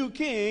as the new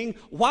king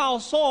while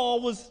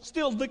Saul was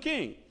still the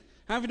king.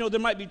 How many of you know there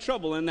might be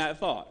trouble in that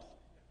thought?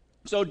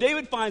 So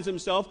David finds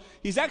himself,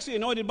 he's actually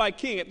anointed by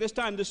king. At this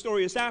time, this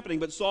story is happening,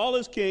 but Saul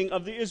is king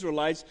of the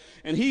Israelites,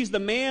 and he's the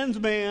man's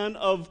man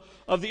of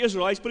the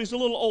Israelites, but he's a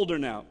little older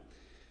now.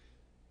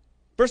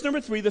 Verse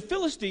number 3, the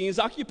Philistines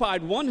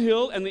occupied one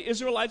hill and the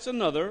Israelites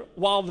another,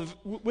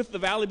 with the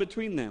valley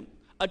between them.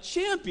 a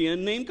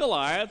champion named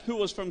Goliath, who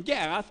was from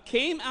Gath,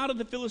 came out of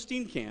the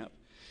Philistine camp.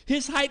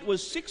 His height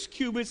was 6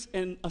 cubits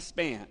and a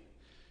span.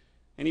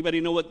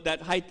 Anybody know what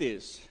that height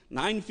is?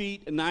 9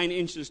 feet and 9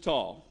 inches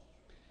tall.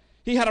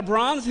 He had a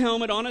bronze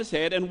helmet on his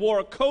head and wore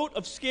a coat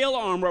of scale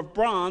armor of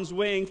bronze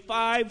weighing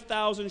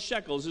 5,000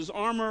 shekels. His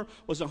armor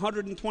was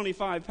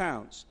 125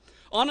 pounds.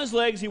 On his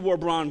legs he wore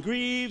bronze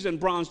greaves, and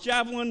bronze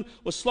javelin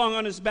was slung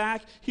on his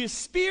back. His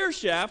spear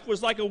shaft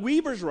was like a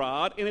weaver's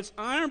rod, and its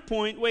iron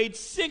point weighed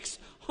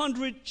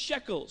 600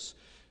 shekels.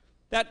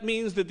 That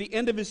means that the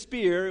end of his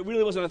spear, it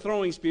really wasn't a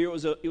throwing spear, it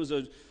was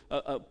a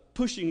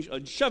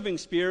shoving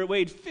spear. It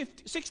weighed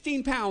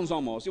 16 pounds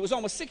almost. It was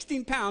almost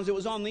 16 pounds. It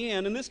was on the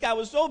end. And this guy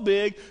was so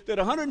big that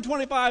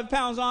 125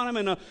 pounds on him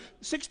and a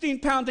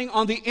 16-pound thing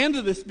on the end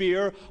of the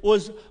spear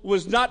was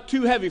not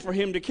too heavy for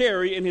him to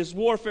carry in his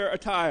warfare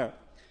attire.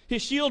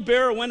 His shield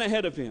bearer went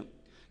ahead of him.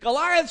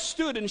 Goliath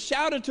stood and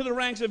shouted to the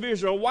ranks of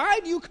Israel, "Why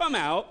do you come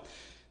out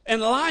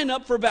and line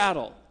up for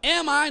battle?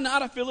 Am I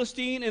not a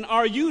Philistine, and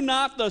are you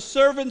not the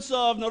servants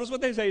of," notice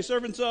what they say,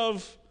 servants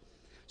of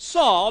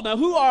Saul. Now,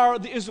 who are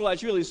the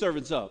Israelites really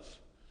servants of?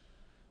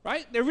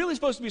 Right? They're really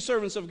supposed to be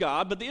servants of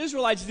God, but the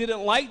Israelites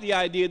didn't like the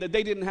idea that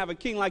they didn't have a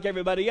king like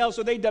everybody else,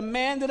 so they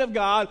demanded of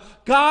God,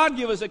 "God,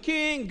 give us a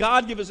king,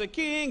 God, give us a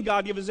king,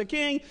 God, give us a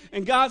king."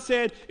 And God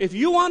said, "If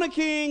you want a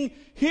king,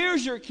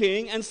 here's your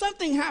king." And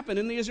something happened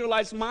in the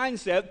Israelites'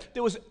 mindset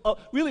that was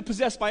really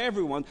possessed by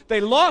everyone. They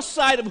lost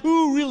sight of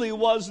who really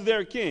was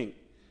their king.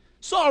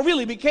 Saul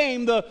really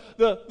became the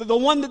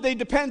one that they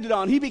depended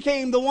on. He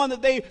became the one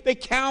that they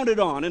counted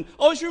on. And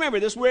always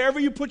remember this, wherever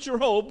you put your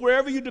hope,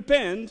 wherever you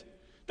depend,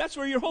 that's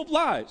where your hope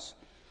lies.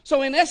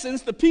 So in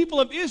essence, the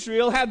people of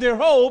Israel had their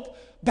hope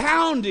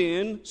bound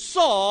in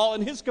Saul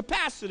and his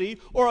capacity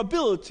or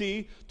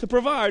ability to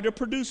provide or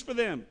produce for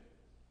them.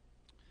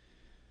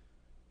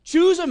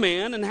 "Choose a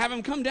man and have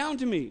him come down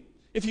to me.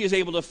 If he is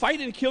able to fight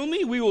and kill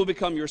me, we will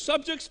become your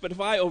subjects. But if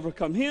I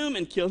overcome him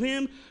and kill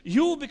him,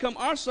 you will become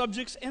our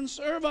subjects and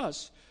serve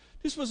us."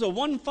 This was a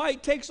one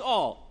fight takes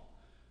all.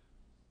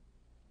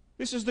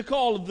 This is the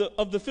call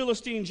of the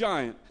Philistine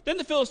giant. Then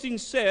the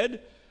Philistines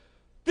said,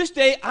 "This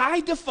day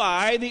I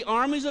defy the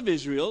armies of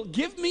Israel.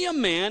 Give me a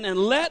man and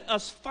let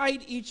us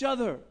fight each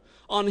other."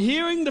 On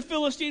hearing the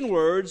Philistine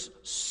words,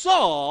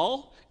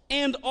 Saul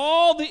and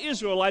all the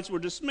Israelites were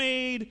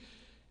dismayed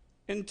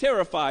and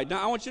terrified.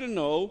 Now I want you to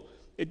know,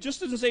 it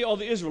just doesn't say all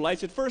the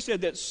Israelites. It first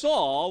said that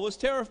Saul was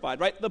terrified,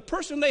 right? The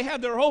person they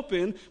had their hope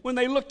in, when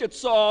they looked at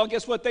Saul,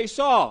 guess what they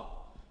saw?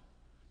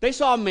 They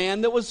saw a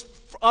man that was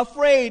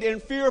afraid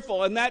and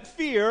fearful, and that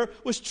fear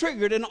was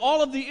triggered in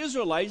all of the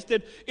Israelites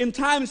that in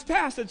times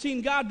past had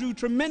seen God do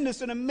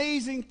tremendous and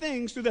amazing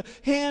things through the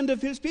hand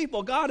of his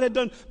people. God had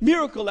done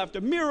miracle after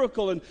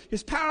miracle, and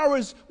his power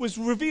was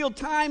revealed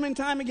time and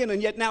time again.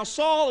 And yet now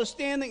Saul is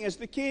standing as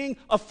the king,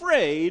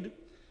 afraid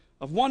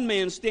of one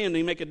man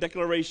standing, make a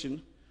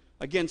declaration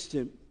against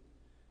him.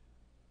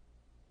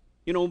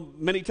 You know,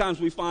 many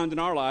times we find in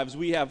our lives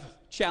we have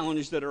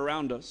challenges that are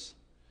around us,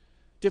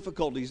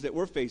 difficulties that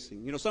we're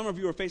facing. You know, some of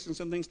you are facing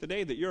some things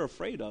today that you're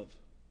afraid of,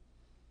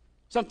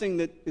 something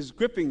that is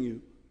gripping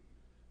you,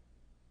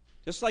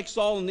 just like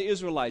Saul and the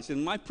Israelites.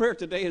 And my prayer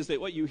today is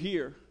that what you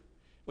hear,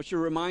 what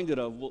you're reminded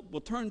of,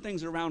 will turn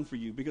things around for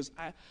you, because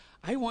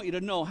I want you to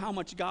know how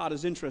much God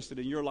is interested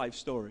in your life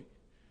story.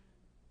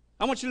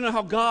 I want you to know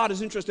how God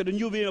is interested in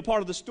you being a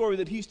part of the story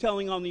that he's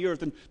telling on the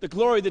earth and the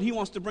glory that he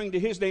wants to bring to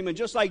his name. And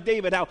just like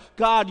David, how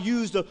God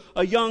used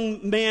a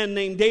young man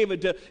named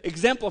David to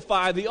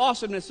exemplify the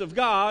awesomeness of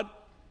God,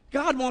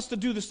 God wants to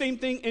do the same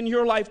thing in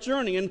your life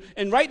journey.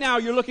 And right now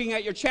you're looking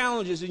at your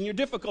challenges and your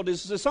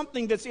difficulties. There's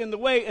something that's in the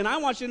way, and I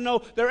want you to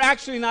know they're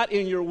actually not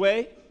in your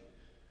way.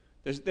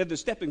 They're the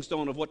stepping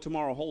stone of what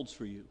tomorrow holds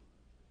for you.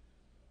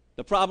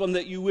 The problem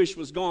that you wish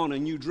was gone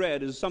and you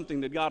dread is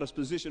something that God has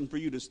positioned for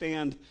you to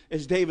stand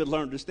as David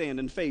learned to stand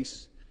and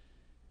face.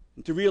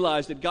 And to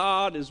realize that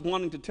God is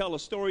wanting to tell a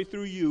story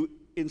through you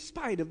in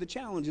spite of the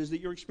challenges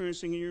that you're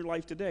experiencing in your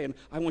life today. And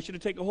I want you to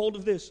take a hold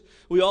of this.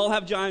 We all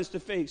have giants to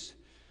face.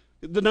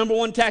 The number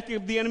one tactic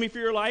of the enemy for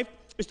your life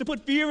is to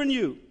put fear in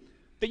you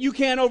that you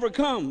can't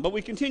overcome. But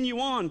we continue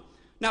on.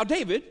 Now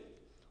David,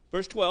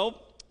 verse 12,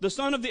 the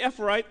son of the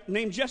Ephraite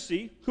named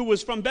Jesse, who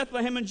was from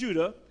Bethlehem in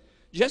Judah.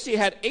 Jesse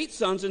had 8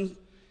 sons, and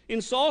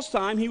in Saul's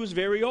time he was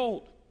very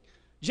old.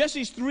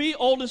 Jesse's 3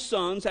 oldest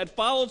sons had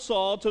followed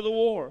Saul to the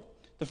war.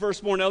 The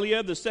firstborn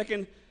Eliab, the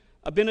second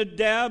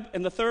Abinadab,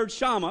 and the third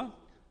Shammah.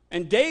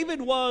 And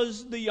David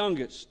was the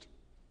youngest.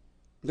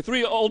 The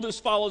 3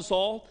 oldest followed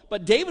Saul,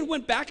 but David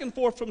went back and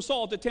forth from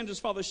Saul to tend his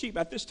father's sheep.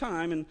 At this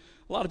time, and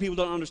a lot of people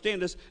don't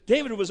understand this,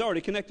 David was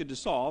already connected to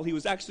Saul. He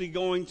was actually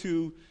going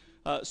to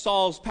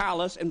Saul's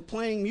palace and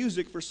playing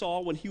music for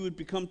Saul when he would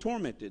become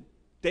tormented.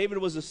 David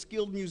was a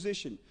skilled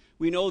musician.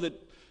 We know that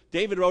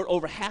David wrote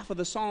over half of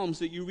the Psalms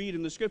that you read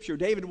in the Scripture.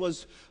 David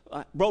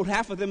wrote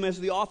half of them as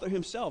the author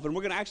himself. And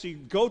we're going to actually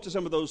go to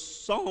some of those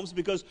Psalms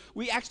because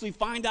we actually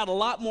find out a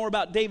lot more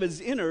about David's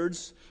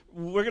innards.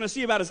 We're going to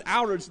see about his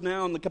outwards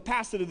now and the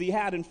capacity that he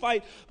had in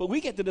fight. But we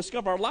get to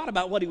discover a lot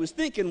about what he was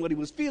thinking, what he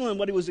was feeling,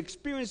 what he was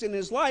experiencing in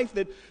his life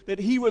that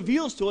he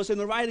reveals to us in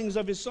the writings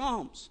of his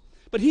Psalms.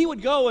 But he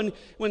would go, and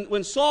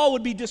when Saul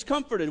would be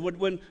discomforted,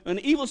 when an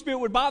evil spirit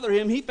would bother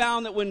him, he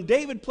found that when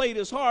David played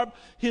his harp,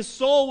 his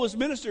soul was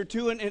ministered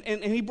to,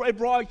 and he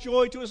brought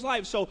joy to his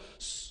life. So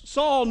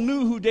Saul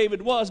knew who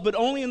David was, but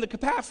only in the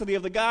capacity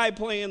of the guy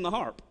playing the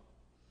harp.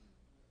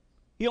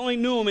 He only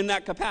knew him in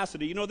that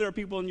capacity. You know, there are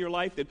people in your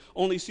life that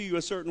only see you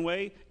a certain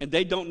way, and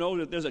they don't know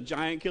that there's a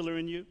giant killer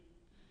in you.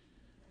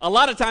 A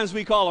lot of times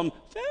we call them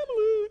family.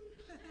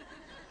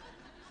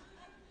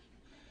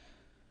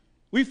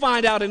 We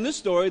find out in this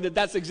story that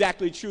that's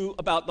exactly true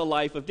about the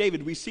life of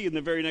David. We see in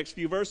the very next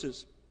few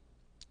verses.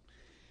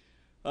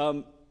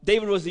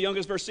 David was the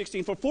youngest, verse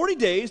 16. For 40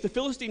 days the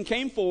Philistine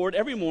came forward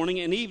every morning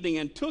and evening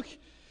and took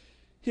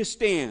his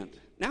stand.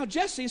 Now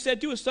Jesse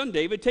said to his son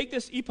David, take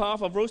this ephah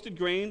of roasted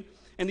grain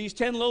and these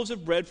 10 loaves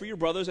of bread for your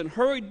brothers, and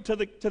hurry to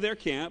their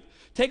camp.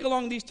 Take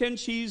along these 10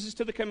 cheeses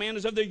to the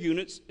commanders of their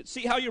units.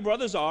 See how your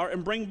brothers are,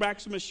 and bring back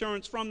some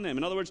assurance from them.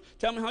 In other words,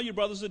 tell me how your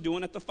brothers are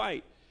doing at the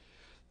fight.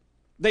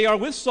 They are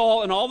with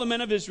Saul and all the men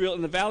of Israel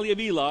in the valley of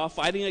Elah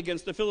fighting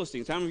against the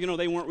Philistines. How many of you know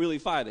they weren't really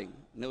fighting?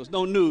 And there was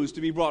no news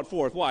to be brought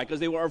forth. Why? Because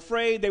they were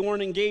afraid, they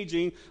weren't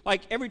engaging.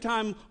 Like every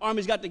time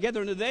armies got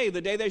together in the day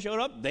they showed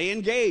up, they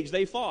engaged,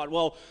 they fought.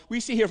 Well, we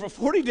see here for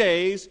 40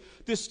 days,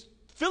 this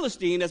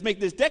Philistine has made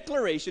this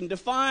declaration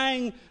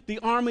defying the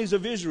armies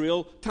of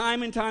Israel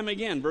time and time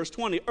again. Verse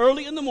 20,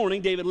 early in the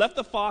morning, David left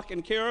the flock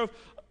in care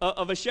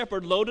of a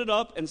shepherd, loaded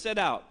up, and set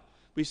out.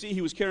 We see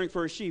he was caring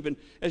for his sheep, and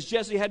as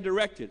Jesse had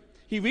directed.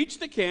 He reached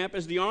the camp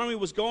as the army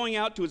was going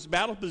out to its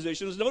battle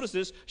positions, notice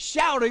this,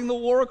 shouting the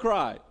war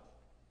cry.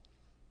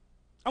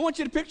 I want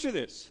you to picture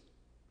this.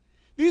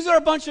 These are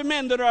a bunch of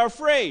men that are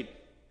afraid,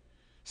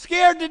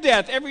 scared to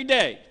death every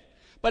day.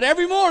 But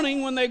every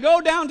morning when they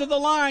go down to the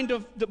line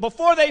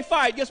before they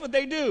fight, guess what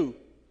they do?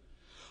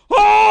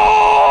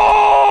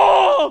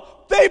 Oh!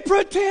 They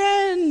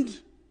pretend.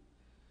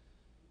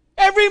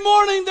 Every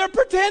morning they're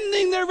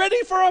pretending they're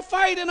ready for a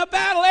fight and a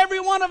battle. Every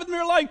one of them,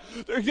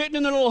 they're getting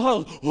in their little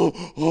huddle.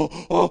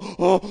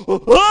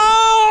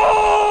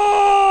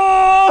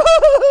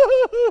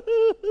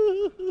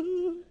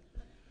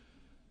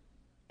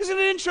 Isn't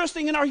it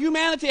interesting in our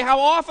humanity how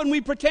often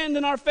we pretend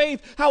in our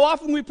faith, how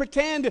often we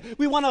pretend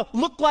we want to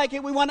look like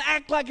it, we want to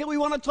act like it, we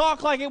want to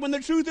talk like it, when the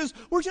truth is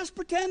we're just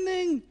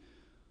pretending.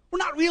 We're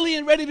not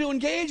really ready to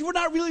engage. We're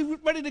not really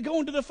ready to go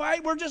into the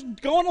fight. We're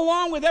just going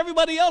along with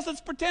everybody else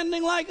that's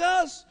pretending like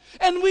us.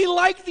 And we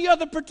like the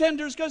other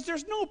pretenders because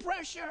there's no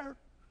pressure.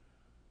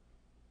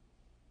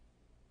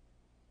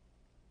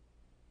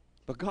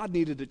 But God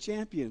needed a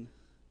champion.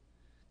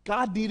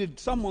 God needed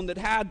someone that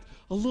had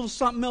a little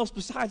something else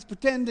besides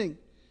pretending.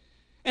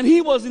 And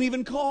he wasn't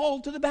even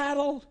called to the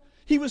battle.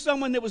 He was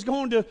someone that was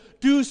going to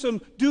do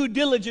some due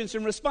diligence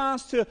in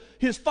response to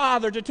his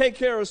father to take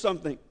care of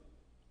something.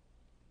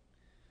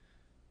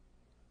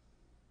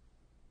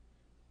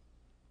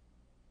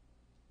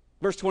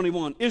 Verse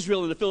 21,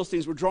 Israel and the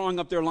Philistines were drawing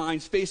up their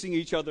lines, facing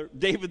each other.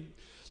 David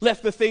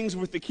left the things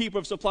with the keeper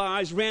of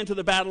supplies, ran to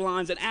the battle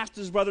lines, and asked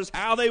his brothers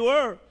how they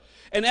were.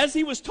 And as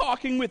he was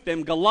talking with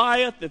them,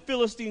 Goliath, the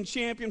Philistine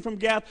champion from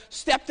Gath,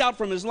 stepped out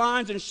from his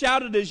lines and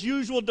shouted his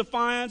usual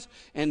defiance,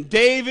 and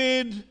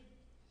David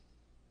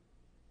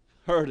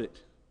heard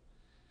it.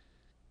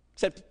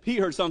 Except he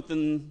heard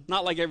something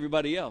not like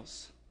everybody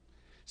else.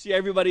 See,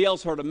 everybody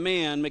else heard a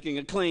man making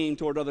a claim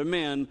toward other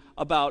men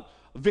about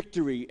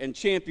victory and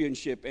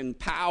championship and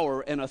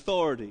power and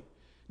authority.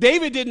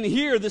 David didn't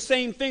hear the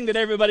same thing that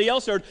everybody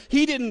else heard.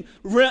 He didn't,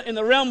 in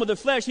the realm of the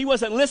flesh, he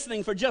wasn't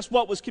listening for just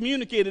what was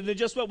communicated and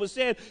just what was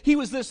said. He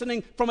was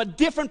listening from a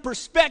different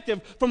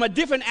perspective, from a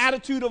different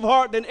attitude of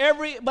heart than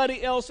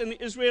everybody else in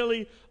the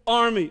Israeli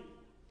army.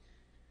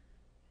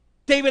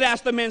 David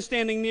asked the men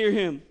standing near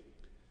him.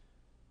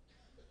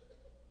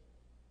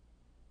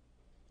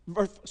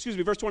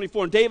 Verse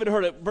 24, and David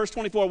heard it, verse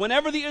 24,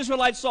 whenever the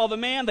Israelites saw the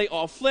man, they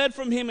all fled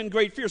from him in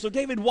great fear. So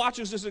David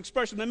watches this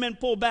expression, the men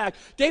pull back.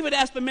 David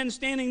asked the men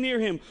standing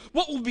near him,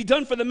 what will be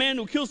done for the man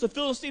who kills the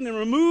Philistine and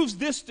removes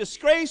this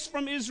disgrace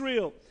from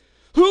Israel?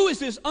 Who is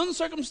this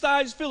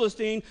uncircumcised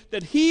Philistine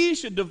that he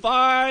should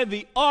divide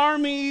the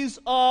armies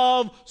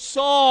of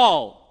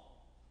Saul?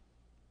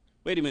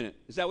 Wait a minute,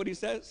 is that what he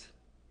says?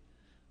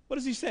 What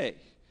does he say?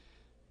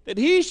 That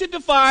he should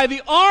defy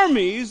the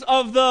armies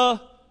of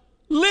the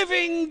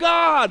living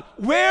God.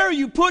 Where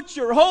you put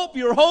your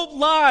hope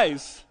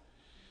lies.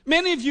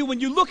 Many of you, when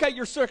you look at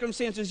your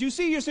circumstances, you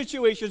see your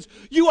situations,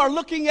 you are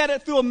looking at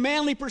it through a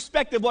manly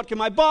perspective. What can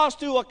my boss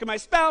do? What can my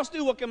spouse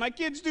do? What can my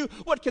kids do?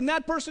 What can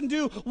that person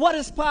do? What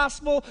is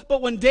possible?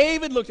 But when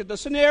David looked at the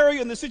scenario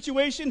and the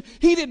situation,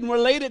 he didn't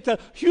relate it to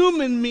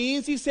human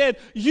means. He said,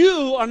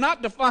 you are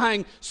not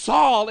defying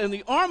Saul and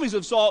the armies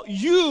of Saul.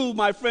 You,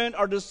 my friend,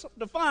 are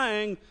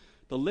defying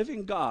the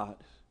living God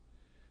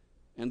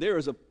And there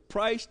is a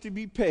price to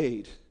be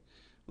paid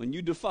when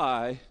you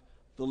defy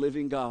the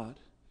living God.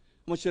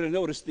 I want you to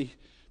notice the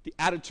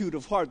attitude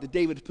of heart that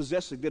David is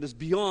possessing that is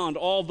beyond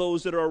all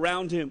those that are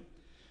around him.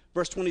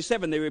 Verse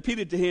 27, they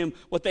repeated to him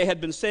what they had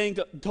been saying,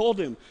 told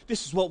him,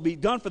 this is what will be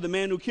done for the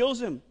man who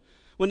kills him.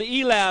 When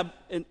the Eliab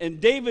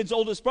and David's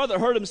oldest brother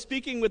heard him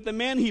speaking with the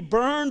men, he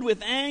burned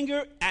with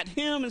anger at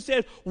him and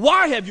said,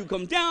 why have you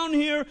come down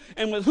here?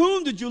 And with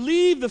whom did you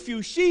leave the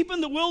few sheep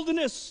in the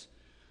wilderness?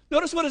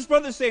 Notice what his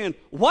brother's saying.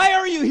 Why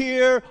are you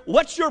here?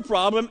 What's your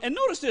problem? And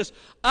notice this.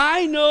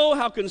 I know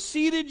how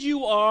conceited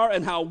you are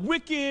and how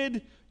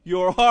wicked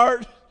your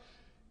heart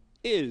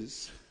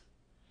is.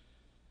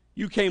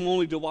 You came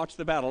only to watch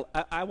the battle.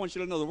 I want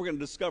you to know that we're going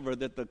to discover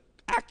that the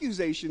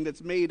accusation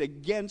that's made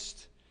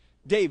against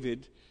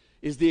David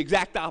is the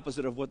exact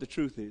opposite of what the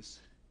truth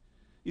is.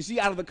 You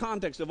see, out of the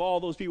context of all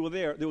those people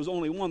there was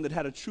only one that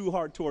had a true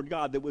heart toward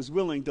God, that was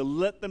willing to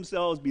let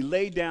themselves be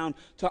laid down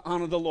to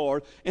honor the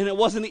Lord. And it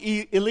wasn't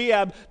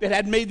Eliab that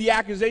had made the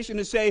accusation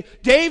to say,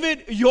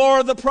 David,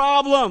 you're the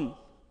problem.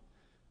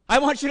 I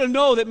want you to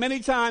know that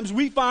many times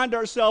we find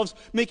ourselves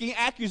making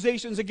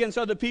accusations against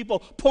other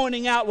people,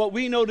 pointing out what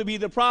we know to be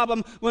the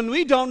problem when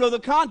we don't know the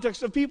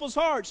context of people's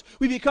hearts.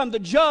 We become the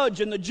judge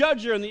and the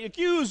judger and the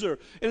accuser.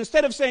 And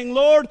instead of saying,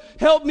 Lord,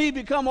 help me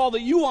become all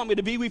that you want me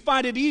to be, we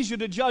find it easier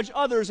to judge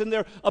others and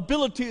their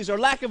abilities or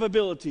lack of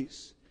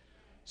abilities.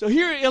 So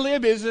here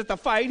Eliab is at the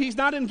fight. He's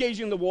not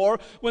engaging the war.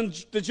 When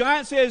the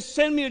giant says,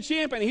 send me a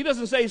champion, he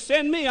doesn't say,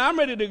 send me, I'm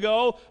ready to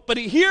go. But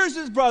he hears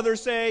his brother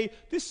say,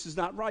 this is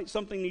not right.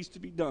 Something needs to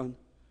be done.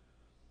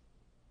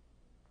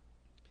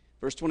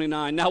 Verse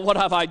 29, now what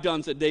have I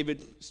done, said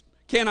David.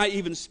 Can I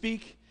even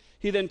speak?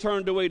 He then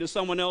turned away to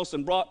someone else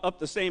and brought up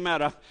the same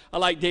matter. I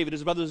like David,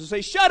 his brothers, to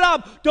say, shut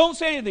up, don't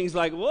say anything. He's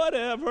like,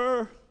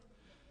 whatever.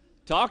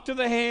 Talk to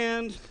the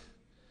hand.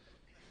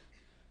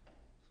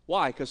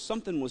 Why? Because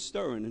something was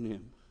stirring in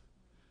him.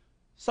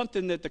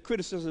 Something that the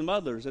criticism of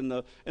others and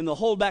the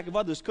holdback of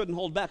others couldn't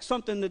hold back.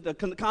 Something that the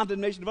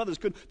condemnation of others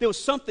couldn't. There was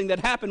something that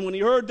happened when he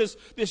heard this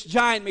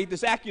giant make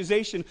this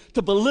accusation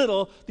to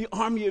belittle the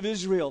army of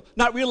Israel.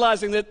 Not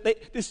realizing that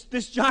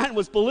this giant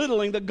was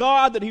belittling the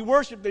God that he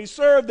worshiped, that he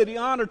served, that he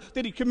honored,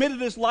 that he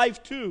committed his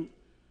life to.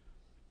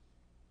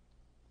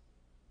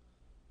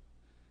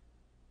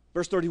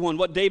 Verse 31,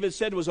 what David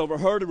said was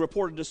overheard and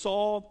reported to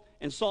Saul,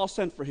 and Saul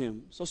sent for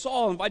him. So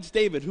Saul invites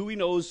David, who he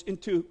knows,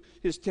 into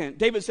his tent.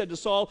 David said to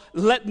Saul,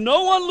 let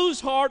no one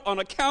lose heart on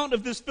account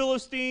of this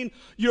Philistine.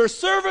 Your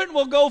servant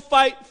will go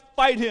fight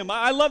him.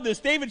 I love this.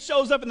 David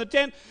shows up in the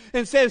tent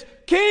and says,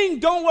 King,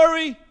 don't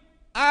worry,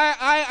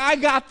 I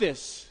got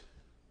this.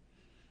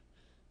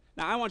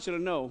 Now I want you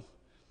to know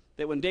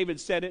that when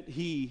David said it,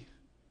 he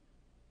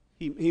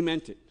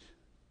meant it.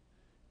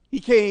 He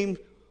came,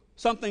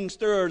 something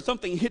stirred,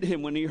 something hit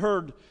him when he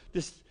heard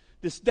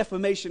this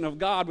defamation of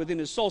God within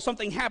his soul.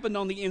 Something happened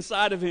on the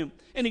inside of him.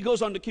 And he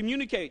goes on to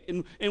communicate.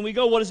 And we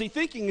go, what is he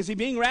thinking? Is he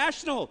being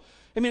rational?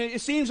 I mean,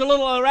 it seems a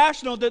little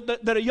irrational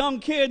that a young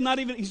kid,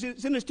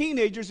 he's in his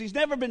teenagers, he's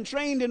never been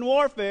trained in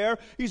warfare.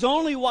 He's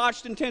only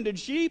watched and tended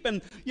sheep.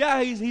 And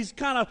yeah,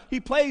 he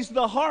plays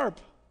the harp.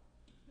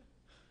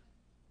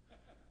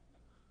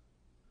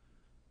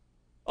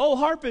 Oh,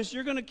 harpist,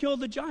 you're going to kill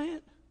the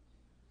giant?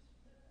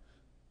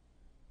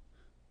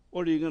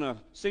 Or are you going to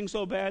sing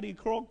so bad he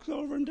croaks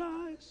over and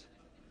dies?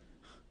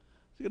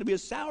 Is it going to be a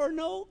sour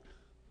note?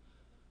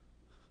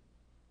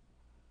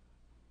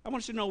 I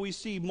want you to know we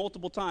see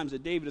multiple times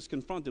that David is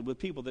confronted with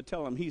people that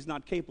tell him he's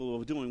not capable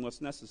of doing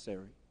what's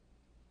necessary.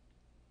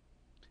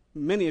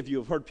 Many of you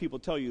have heard people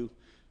tell you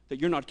that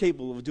you're not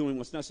capable of doing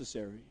what's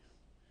necessary.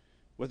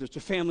 Whether it's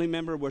a family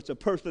member, whether it's a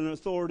person in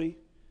authority,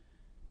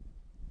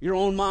 your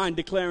own mind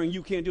declaring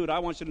you can't do it. I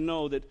want you to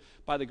know that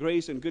by the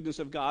grace and goodness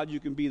of God, you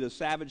can be the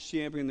savage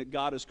champion that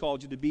God has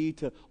called you to be,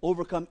 to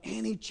overcome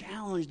any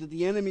challenge that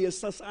the enemy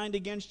has assigned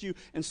against you,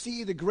 and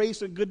see the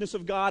grace and goodness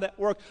of God at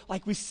work,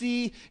 like we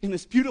see in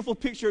this beautiful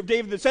picture of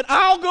David that said,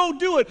 I'll go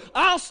do it.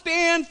 I'll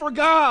stand for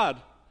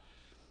God.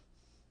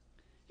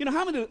 You know,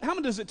 how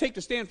many does it take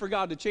to stand for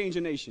God to change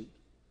a nation?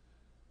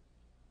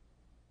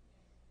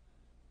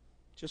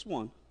 Just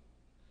one.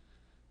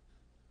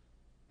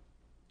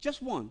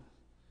 Just one.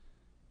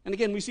 And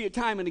again, we see it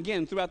time and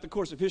again throughout the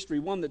course of history,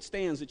 one that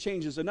stands, that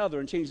changes another,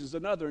 and changes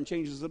another, and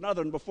changes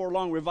another, and before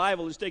long,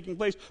 revival is taking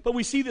place. But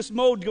we see this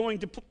mode going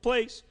to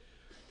place.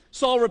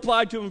 Saul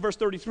replied to him in verse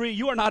 33,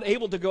 you are not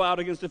able to go out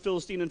against the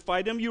Philistine and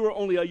fight him. You are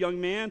only a young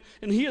man,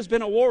 and he has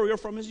been a warrior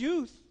from his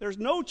youth. There's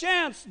no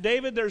chance,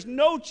 David, there's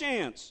no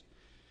chance.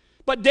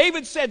 But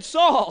David said,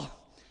 Saul,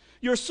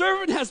 your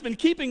servant has been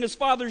keeping his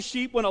father's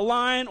sheep when a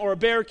lion or a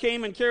bear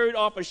came and carried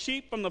off a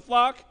sheep from the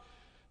flock.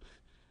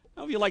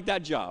 How do you like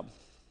that job?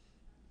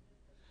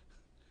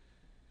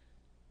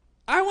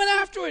 I went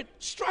after it,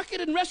 struck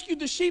it, and rescued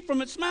the sheep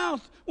from its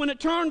mouth. When it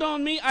turned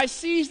on me, I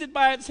seized it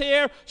by its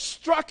hair,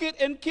 struck it,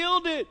 and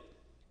killed it.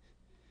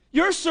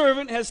 Your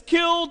servant has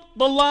killed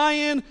the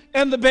lion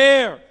and the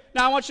bear.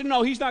 Now, I want you to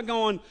know, he's not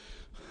going,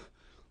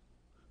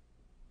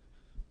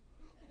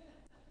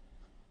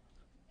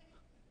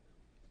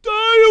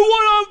 tell you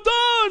what I've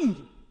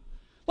done.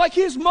 Like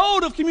his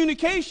mode of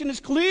communication is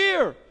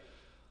clear.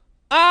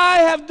 I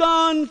have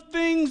done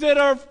things that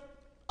are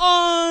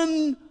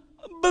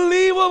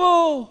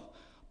unbelievable.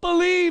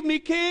 Believe me,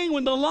 King,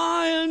 when the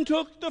lion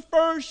took the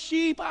first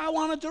sheep, I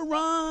wanted to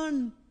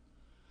run.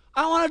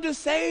 I wanted to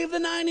save the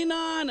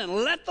 99 and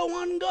let the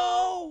one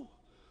go.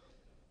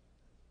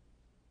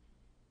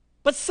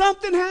 But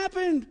something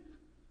happened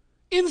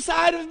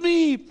inside of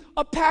me,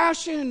 a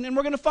passion, and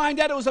we're going to find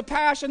out it was a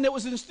passion that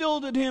was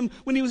instilled in him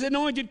when he was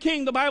anointed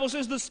king. The Bible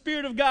says the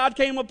Spirit of God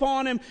came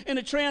upon him and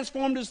it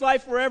transformed his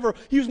life forever.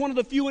 He was one of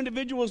the few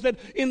individuals that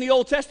in the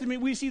Old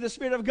Testament we see the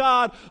Spirit of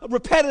God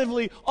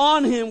repetitively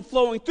on him,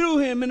 flowing through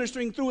him,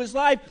 ministering through his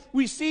life.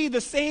 We see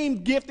the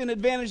same gift and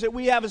advantage that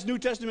we have as New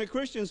Testament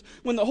Christians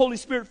when the Holy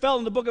Spirit fell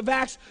in the book of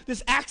Acts,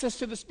 this access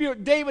to the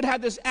Spirit. David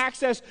had this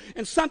access,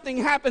 and something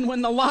happened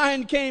when the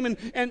lion came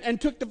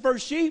and took the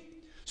first sheep.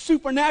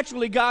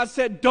 Supernaturally, God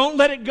said, don't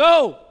let it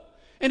go.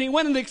 And he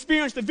went and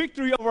experienced the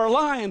victory over a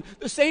lion.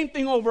 The same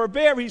thing over a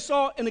bear. He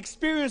saw an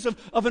experience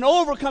of an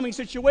overcoming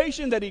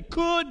situation that he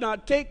could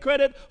not take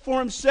credit for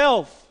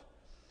himself.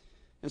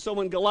 And so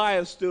when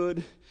Goliath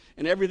stood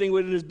and everything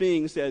within his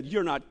being said,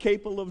 you're not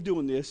capable of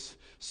doing this,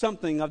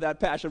 something of that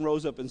passion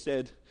rose up and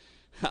said,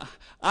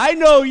 I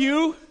know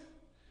you.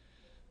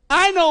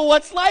 I know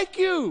what's like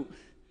you.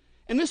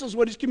 And this is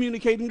what he's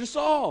communicating to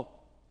Saul.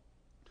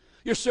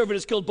 Your servant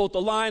has killed both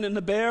the lion and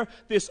the bear.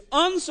 This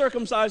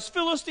uncircumcised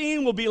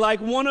Philistine will be like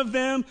one of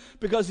them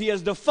because he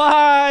has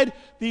defied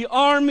the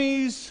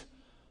armies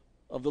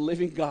of the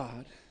living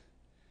God.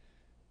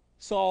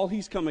 Saul,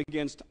 he's come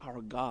against our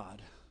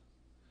God.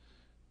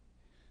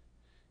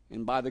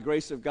 And by the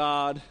grace of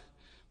God,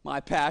 my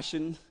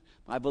passion,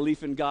 my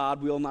belief in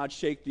God will not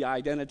shake the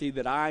identity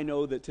that I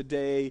know that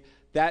today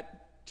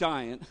that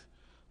giant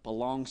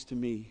belongs to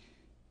me.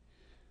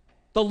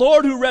 The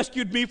Lord who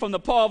rescued me from the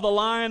paw of the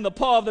lion, the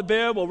paw of the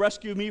bear, will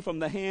rescue me from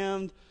the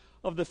hand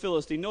of the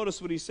Philistine.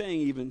 Notice what he's saying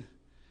even.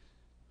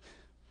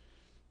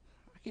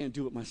 I can't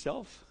do it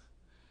myself.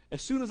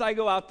 As soon as I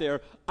go out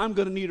there, I'm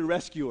going to need a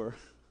rescuer.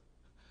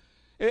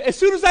 As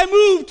soon as I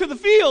move to the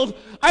field,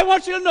 I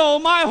want you to know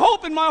my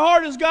hope in my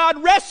heart is,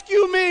 God,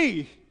 rescue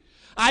me.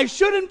 I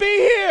shouldn't be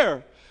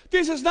here.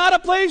 This is not a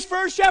place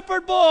for a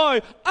shepherd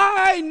boy.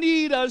 I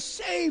need a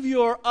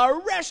Savior, a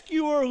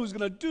rescuer who's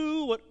going to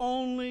do what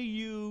only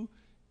you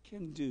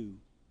can do.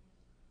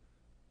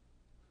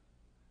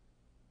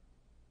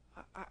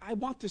 I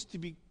want this to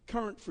be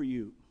current for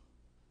you.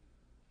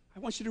 I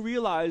want you to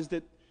realize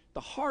that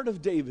the heart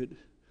of David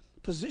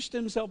positioned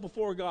himself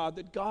before God,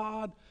 that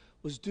God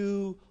was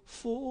due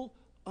full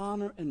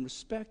honor and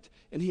respect,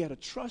 and he had a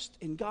trust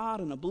in God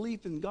and a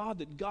belief in God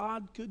that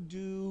God could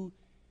do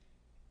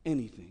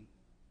anything.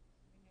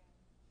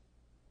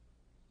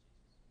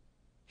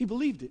 He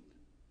believed it.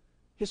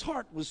 His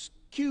heart was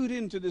cued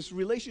into this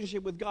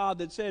relationship with God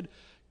that said,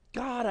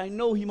 God, I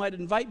know he might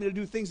invite me to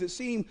do things that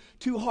seem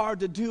too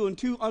hard to do and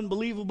too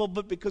unbelievable,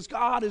 but because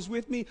God is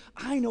with me,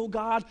 I know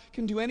God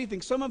can do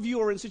anything. Some of you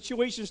are in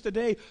situations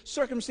today,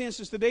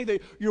 circumstances today,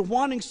 that you're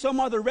wanting some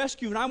other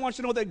rescue, and I want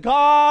you to know that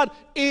God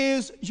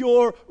is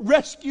your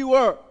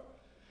rescuer.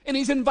 And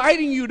he's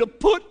inviting you to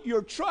put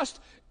your trust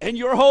and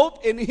your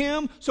hope in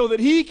him so that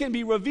he can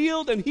be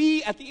revealed, and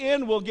he, at the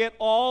end, will get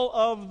all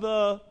of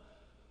the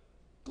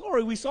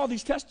glory. We saw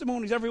these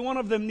testimonies. Every one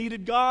of them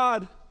needed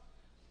God.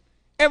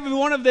 Every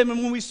one of them,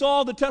 and when we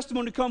saw the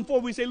testimony come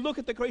forward, we say, look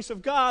at the grace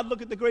of God,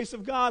 look at the grace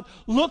of God,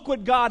 look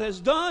what God has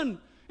done.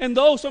 And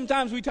though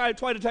sometimes we try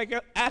to take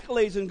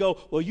accolades and go,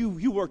 well,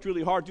 you worked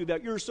really hard to do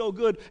that, you're so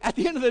good. At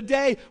the end of the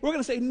day, we're going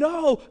to say,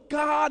 no,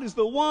 God is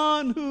the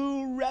one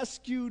who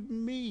rescued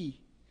me.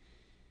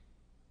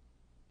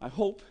 My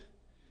hope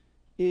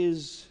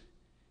is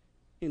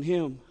in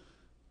him.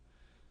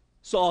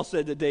 Saul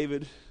said to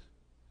David,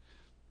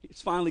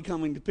 it's finally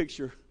coming to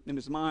picture in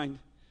his mind,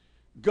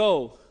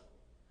 go,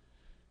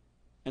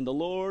 and the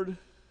Lord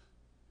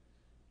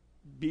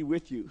be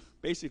with you.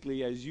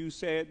 Basically, as you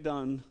say it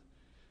done,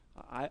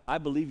 I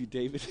believe you,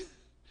 David.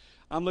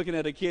 I'm looking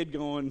at a kid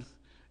going,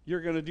 you're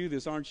going to do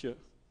this, aren't you?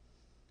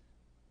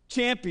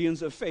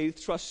 Champions of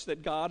faith trust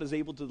that God is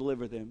able to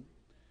deliver them.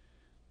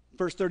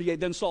 Verse 38,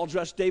 then Saul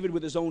dressed David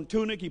with his own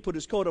tunic. He put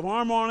his coat of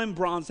armor on him,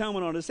 bronze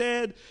helmet on his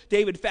head.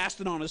 David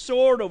fastened on his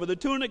sword over the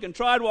tunic and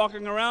tried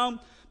walking around.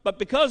 But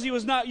because he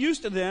was not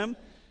used to them,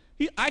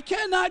 I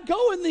cannot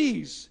go in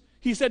these.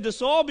 He said to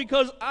Saul,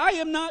 because I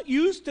am not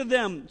used to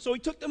them. So he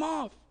took them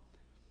off.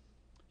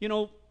 You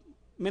know,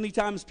 many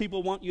times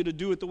people want you to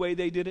do it the way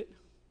they did it.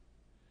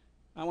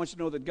 I want you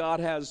to know that God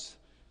has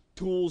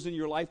tools in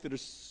your life that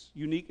are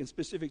unique and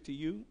specific to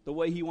you, the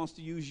way he wants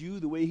to use you,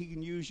 the way he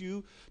can use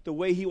you, the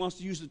way he wants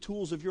to use the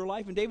tools of your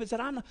life. And David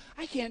said,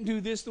 I can't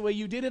do this the way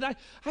you did it.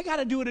 I got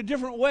to do it a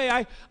different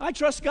way. I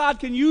trust God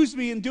can use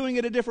me in doing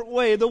it a different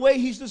way, the way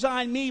he's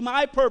designed me,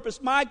 my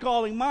purpose, my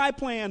calling, my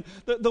plan,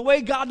 the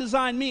way God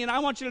designed me. And I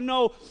want you to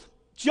know,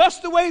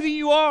 just the way that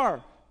you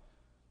are,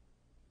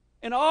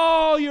 and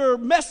all your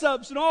mess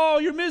ups and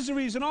all your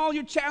miseries and all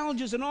your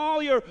challenges and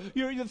all your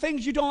the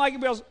things you don't like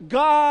about else,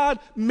 God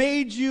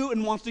made you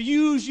and wants to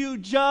use you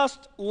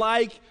just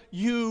like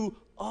you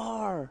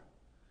are.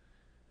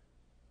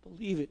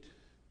 Believe it.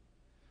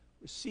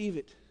 Receive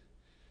it.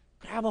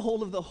 Grab a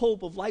hold of the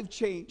hope of life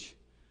change.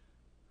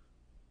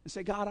 And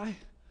say, God, I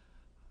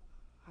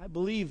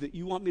believe that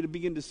you want me to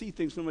begin to see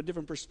things from a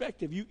different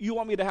perspective. You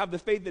want me to have the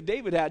faith that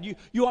David had.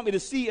 You want me to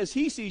see as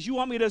he sees. You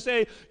want me to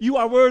say, you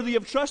are worthy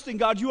of trusting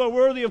God. You are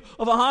worthy of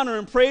honor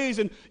and praise.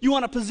 And you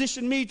want to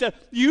position me to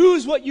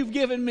use what you've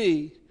given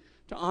me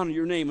to honor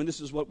your name. And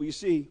this is what we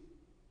see.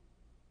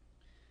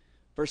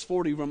 Verse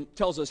 40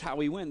 tells us how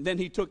he went. Then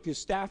he took his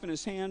staff in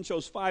his hand,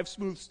 chose 5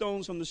 smooth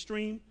stones from the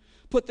stream,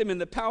 put them in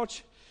the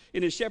pouch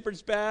in his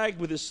shepherd's bag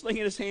with his sling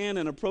in his hand,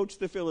 and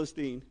approached the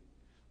Philistine.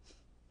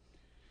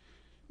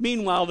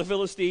 Meanwhile, the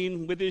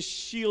Philistine, with his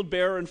shield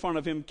bearer in front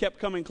of him, kept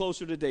coming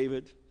closer to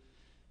David.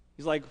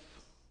 He's like,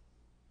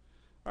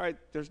 all right,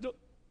 this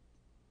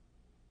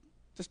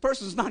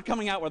person's not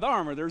coming out with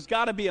armor. There's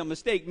got to be a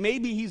mistake.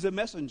 Maybe he's a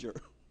messenger.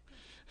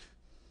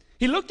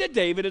 He looked at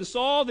David and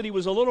saw that he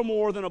was a little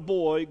more than a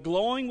boy,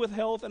 glowing with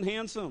health and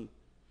handsome.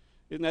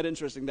 Isn't that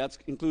interesting? That's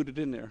included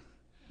in there.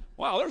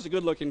 Wow, there's a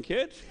good-looking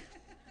kid.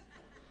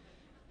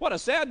 What a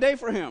sad day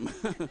for him.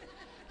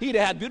 He'd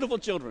had beautiful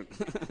children.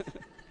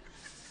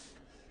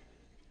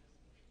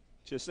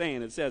 Just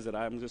saying, it says it.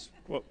 I'm just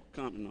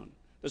commenting on it.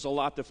 There's a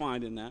lot to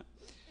find in that.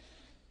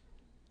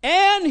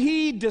 And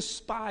he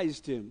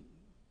despised him.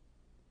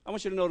 I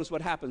want you to notice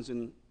what happens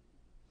in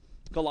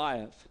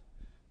Goliath.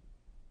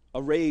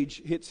 A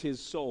rage hits his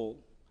soul.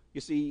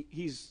 You see,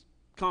 he's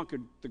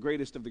conquered the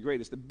greatest of the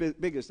greatest, the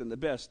biggest and the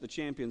best, the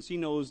champions. He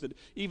knows that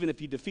even if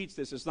he defeats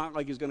this, it's not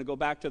like he's going to go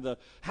back to the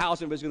house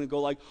and everybody's going to go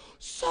like,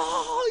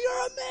 Saul,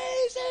 you're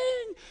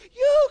amazing.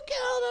 You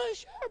killed a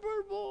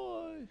shepherd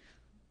boy.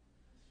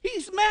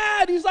 He's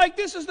mad. He's like,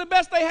 this is the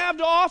best they have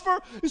to offer.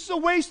 This is a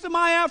waste of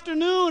my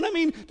afternoon. I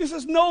mean, this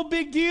is no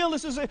big deal.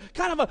 This is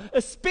kind of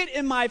a spit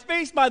in my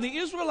face by the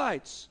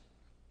Israelites.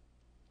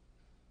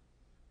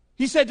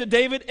 He said to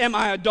David, am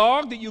I a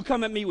dog that you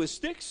come at me with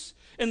sticks?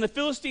 And the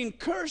Philistine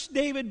cursed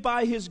David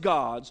by his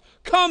gods.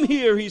 Come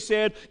here, he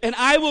said, and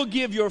I will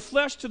give your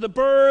flesh to the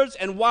birds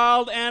and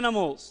wild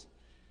animals.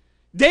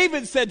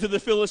 David said to the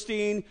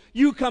Philistine,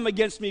 you come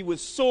against me with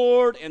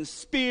sword and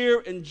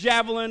spear and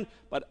javelin,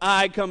 but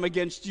I come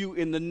against you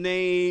in the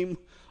name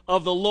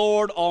of the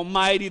Lord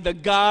Almighty, the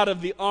God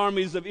of the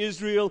armies of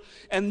Israel,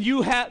 and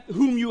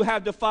whom you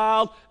have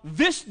defiled.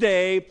 This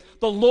day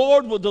the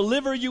Lord will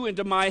deliver you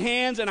into my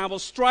hands, and I will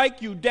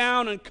strike you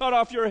down and cut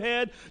off your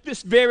head.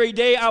 This very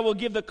day I will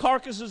give the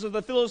carcasses of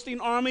the Philistine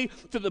army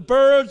to the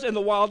birds and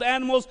the wild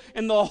animals,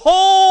 and the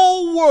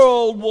whole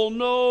world will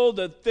know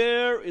that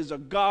there is a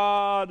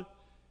God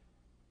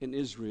in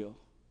Israel.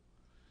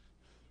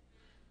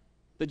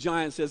 The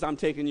giant says, I'm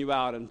taking you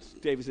out. And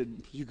David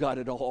said, you got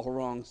it all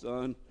wrong,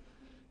 son.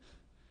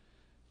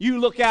 You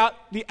look out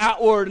the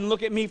outward and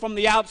look at me from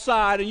the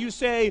outside and you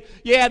say,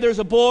 yeah, there's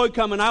a boy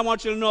coming. I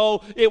want you to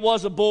know it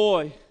was a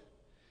boy.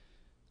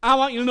 I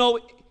want you to know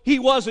he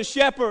was a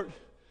shepherd.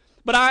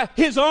 But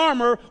his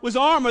armor was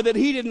armor that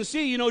he didn't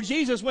see. You know,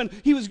 Jesus, when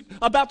he was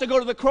about to go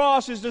to the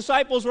cross, his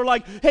disciples were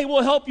like, hey,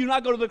 we'll help you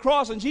not go to the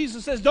cross. And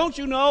Jesus says, don't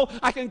you know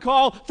I can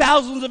call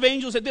thousands of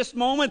angels at this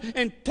moment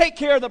and take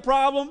care of the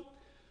problem?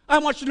 I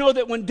want you to know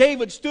that when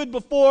David stood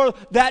before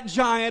that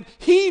giant,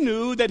 he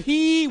knew that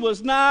he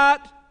was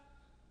not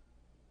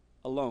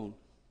alone.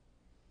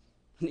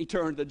 And he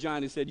turned to the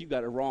giant and said, you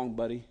got it wrong,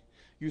 buddy.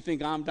 You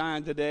think I'm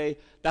dying today?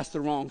 That's the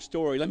wrong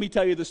story. Let me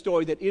tell you the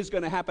story that is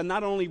going to happen.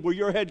 Not only will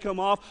your head come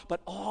off,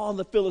 but all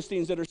the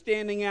Philistines that are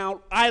standing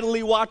out,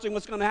 idly watching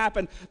what's going to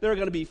happen, they're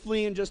going to be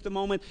fleeing in just a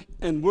moment,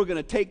 and we're going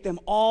to take them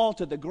all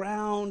to the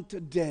ground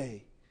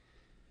today.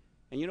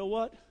 And you know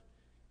what?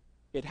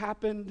 It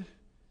happened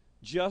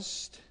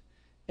just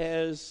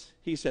as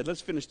he said.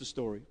 Let's finish the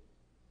story.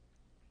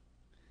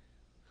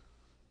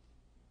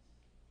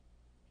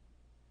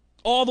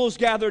 All those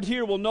gathered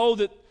here will know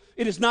that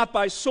it is not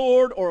by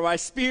sword or by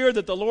spear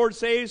that the Lord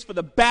saves, for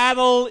the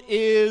battle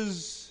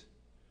is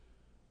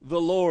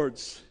the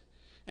Lord's,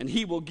 and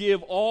he will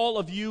give all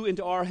of you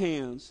into our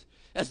hands.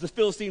 As the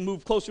Philistine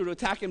moved closer to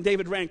attack him,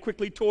 David ran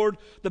quickly toward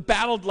the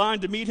battle line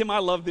to meet him. I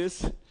love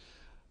this.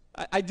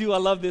 I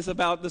love this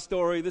about the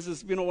story. This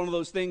is, one of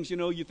those things,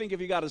 you think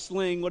if you got a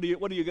sling, what are you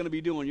going to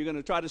be doing? You're going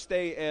to try to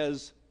stay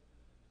as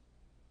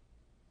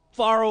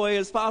far away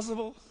as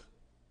possible?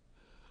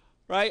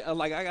 Right?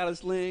 Like, I got a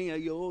sling.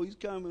 He's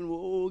coming.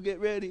 Whoa, get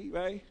ready,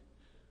 right?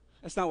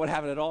 That's not what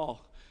happened at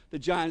all. The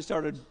giant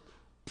started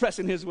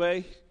pressing his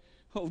way.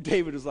 Oh,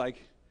 David was like,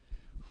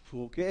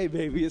 okay,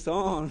 baby, it's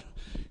on.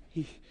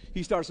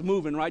 He starts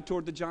moving right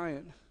toward the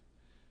giant.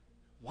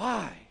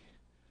 Why?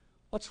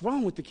 What's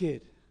wrong with the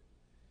kid?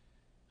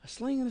 A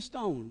sling and a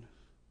stone.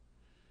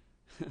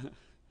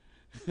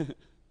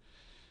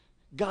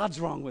 God's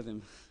wrong with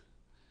him.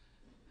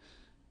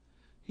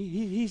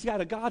 He's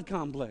got a God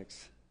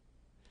complex.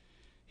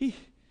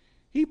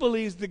 He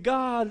believes the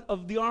God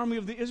of the army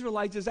of the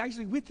Israelites is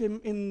actually with him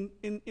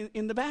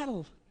in the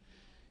battle.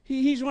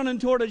 He's running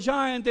toward a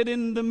giant that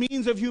in the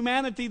means of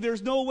humanity,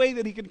 there's no way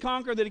that he can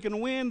conquer, that he can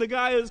win. The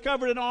guy is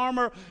covered in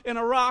armor and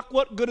a rock.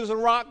 What good is a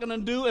rock going to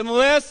do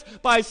unless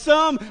by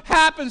some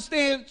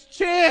happenstance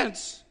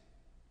chance?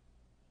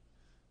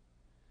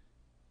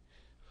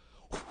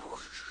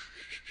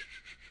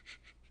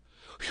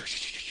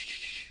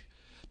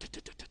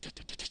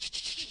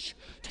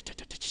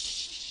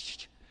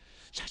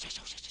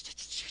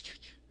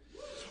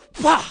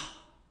 Bah!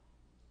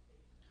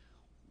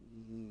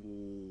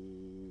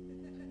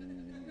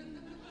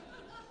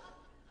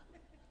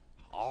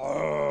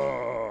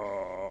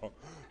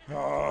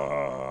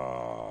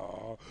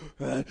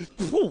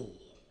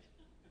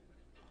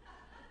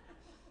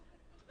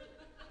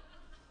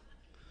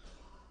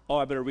 Oh,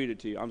 I better read it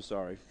to you. I'm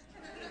sorry.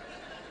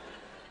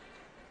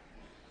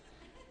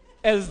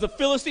 As the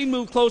Philistine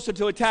moved closer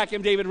to attack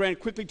him, David ran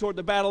quickly toward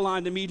the battle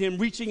line to meet him.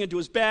 Reaching into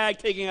his bag,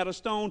 taking out a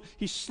stone,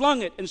 he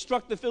slung it and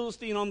struck the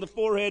Philistine on the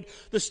forehead.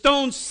 The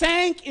stone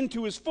sank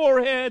into his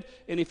forehead,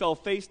 and he fell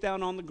face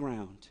down on the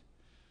ground.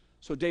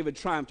 So David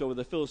triumphed over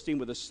the Philistine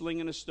with a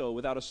sling and a stone.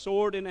 Without a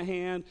sword in a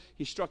hand,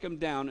 he struck him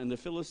down, and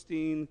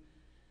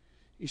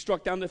he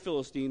struck down the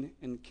Philistine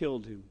and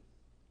killed him.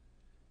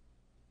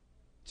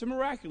 It's a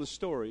miraculous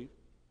story.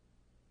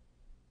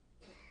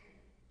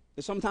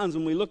 And sometimes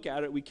when we look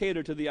at it, we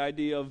cater to the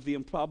idea of the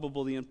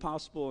improbable, the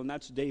impossible, and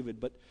that's David.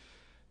 But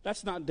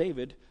that's not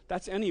David.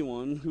 That's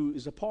anyone who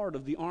is a part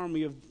of the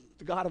army of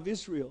the God of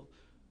Israel.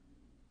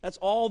 That's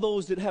all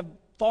those that have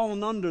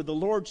fallen under the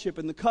lordship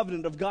and the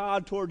covenant of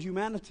God toward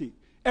humanity.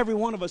 Every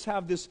one of us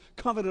have this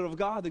covenant of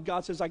God that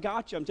God says, I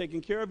got you, I'm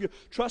taking care of you.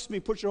 Trust me,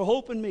 put your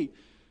hope in me.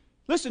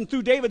 Listen,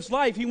 through David's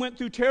life, he went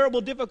through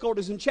terrible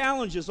difficulties and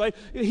challenges. Like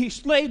he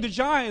slayed the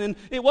giant, and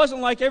it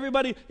wasn't like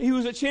everybody, he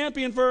was a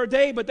champion for a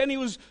day, but then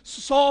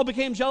Saul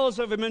became jealous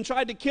of him and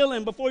tried to kill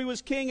him before he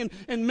was king,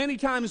 and many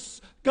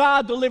times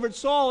God delivered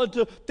Saul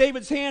into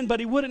David's hand, but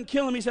he wouldn't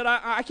kill him. He said,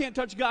 I can't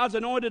touch God's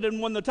anointed,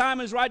 and when the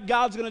time is right,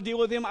 God's going to deal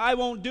with him. I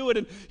won't do it.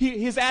 And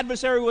his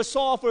adversary was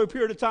Saul for a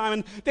period of time,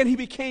 and then he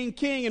became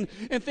king,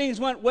 and things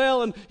went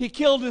well, and he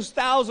killed his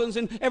thousands,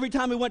 and every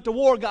time he went to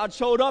war, God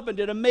showed up and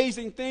did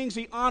amazing things.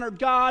 He honored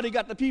God. He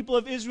got the people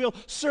of Israel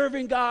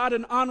serving God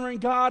and honoring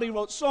God. He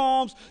wrote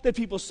psalms that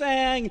people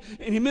sang,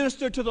 and he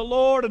ministered to the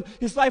Lord, and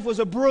his life was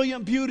a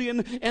brilliant beauty.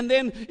 And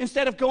then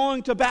instead of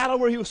going to battle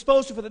where he was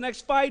supposed to for the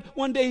next fight,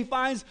 one day he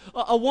finds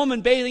a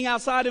woman bathing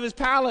outside of his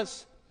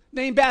palace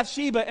named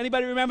Bathsheba.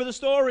 Anybody remember the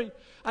story?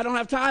 I don't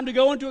have time to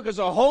go into it because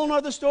it's a whole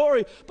other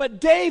story. But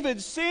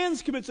David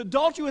sins, commits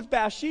adultery with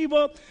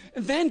Bathsheba,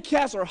 and then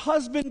has her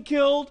husband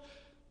killed.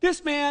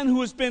 This man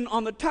who has been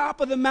on the top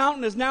of the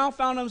mountain has now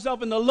found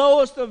himself in the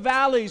lowest of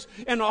valleys,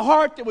 and a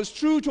heart that was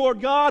true toward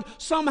God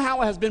somehow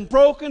has been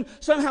broken,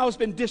 somehow has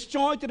been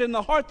disjointed, and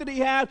the heart that he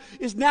had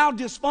is now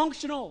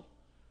dysfunctional.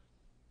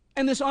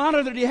 And this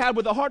honor that he had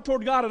with the heart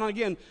toward God, and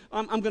again,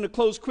 I'm going to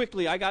close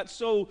quickly. I got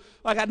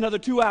another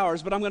 2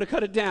 hours, but I'm going to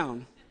cut it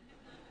down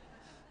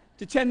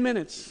to 10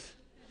 minutes.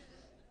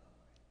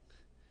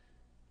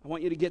 I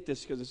want you to get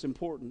this because it's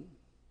important.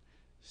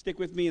 Stick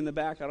with me in the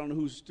back. I don't know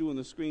who's doing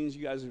the screens.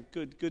 You guys are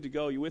good to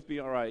go. You with me?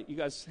 All right. You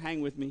guys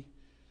hang with me.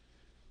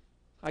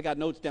 I got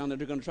notes down that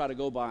they're going to try to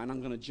go by, and I'm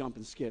going to jump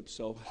and skip.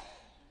 So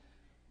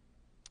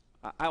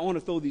I want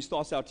to throw these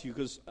thoughts out to you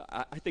because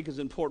I think it's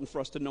important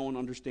for us to know and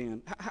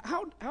understand.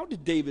 How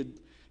did David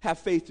have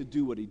faith to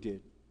do what he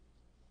did?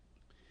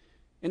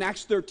 In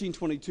Acts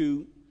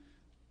 13:22,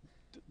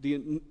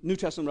 the New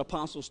Testament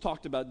apostles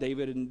talked about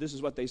David, and this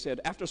is what they said.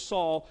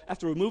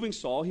 After removing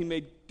Saul, he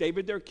made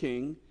David their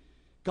king.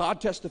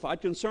 God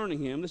testified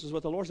concerning him. This is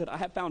what the Lord said. I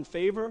have found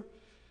favor.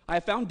 I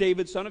have found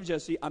David, son of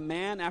Jesse, a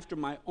man after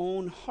my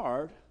own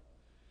heart.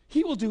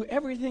 He will do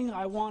everything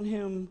I want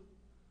him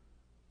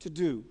to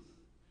do.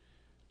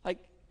 Like,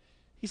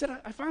 he said,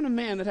 I found a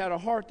man that had a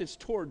heart that's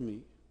toward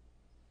me.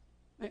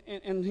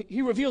 And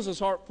he reveals his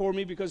heart for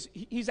me because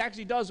he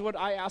actually does what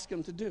I ask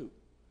him to do.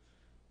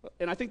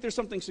 And I think there's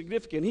something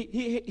significant.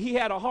 He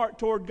had a heart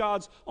toward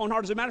God's own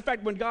heart. As a matter of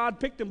fact, when God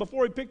picked him,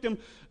 before he picked him,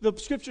 the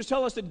scriptures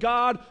tell us that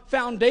God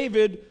found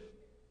David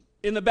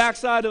in the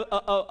backside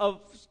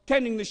of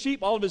tending the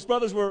sheep. All of his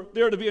brothers were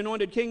there to be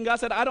anointed king. God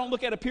said, I don't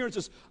look at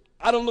appearances.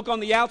 I don't look on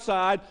the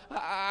outside.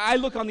 I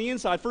look on the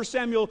inside. 1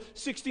 Samuel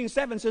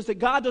 16:7 says that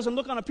God doesn't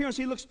look on appearance.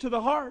 He looks to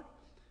the heart.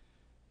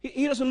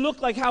 He doesn't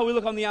look like how we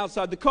look on the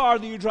outside. The car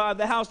that you drive,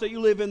 the house that you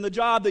live in, the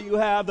job that you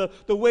have,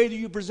 the way that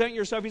you present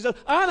yourself. He says,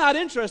 I'm not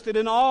interested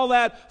in all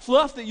that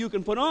fluff that you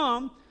can put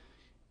on.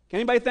 Can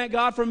anybody thank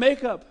God for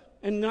makeup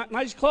and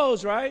nice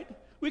clothes, right?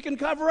 We can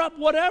cover up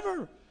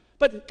whatever.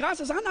 But God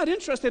says, I'm not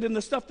interested in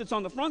the stuff that's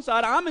on the front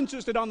side. I'm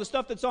interested on the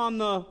stuff that's on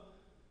the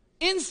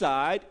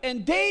inside.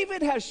 And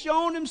David has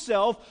shown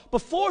himself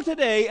before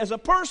today as a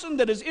person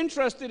that is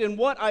interested in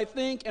what I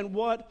think and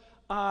what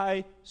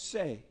I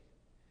say.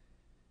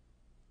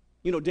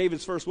 You know,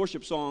 David's first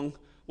worship song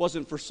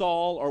wasn't for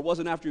Saul or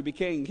wasn't after he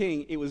became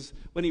king. It was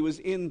when he was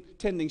in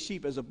tending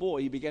sheep as a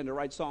boy, he began to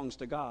write songs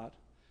to God.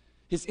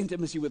 his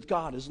intimacy with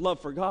God, his love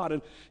for God,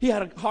 and he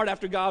had a heart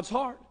after God's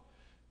heart.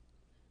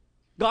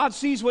 God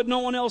sees what no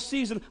one else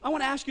sees, and I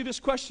want to ask you this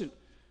question.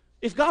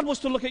 If God was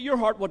to look at your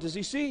heart, what does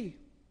he see?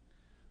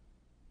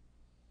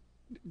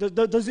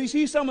 Does he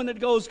see someone that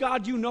goes,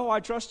 God, you know I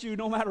trust you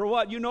no matter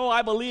what. You know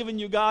I believe in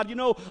you, God. You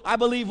know I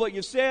believe what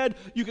you said.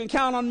 You can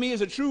count on me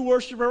as a true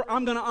worshiper.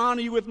 I'm going to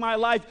honor you with my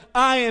life.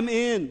 I am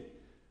in.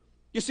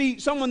 You see,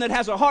 someone that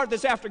has a heart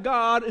that's after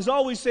God is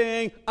always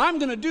saying, I'm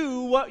going to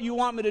do what you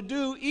want me to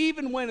do,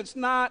 even when it's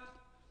not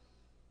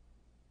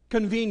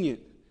convenient.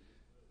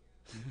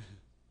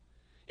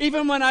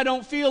 Even when I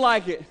don't feel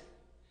like it.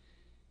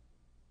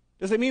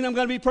 Does it mean I'm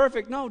going to be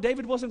perfect? No,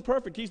 David wasn't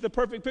perfect. He's the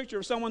perfect picture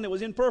of someone that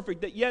was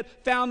imperfect, that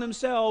yet found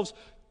themselves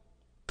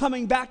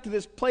coming back to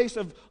this place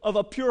of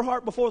a pure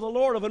heart before the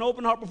Lord, of an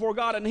open heart before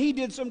God. And he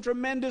did some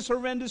tremendous,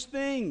 horrendous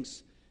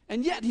things.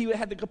 And yet he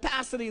had the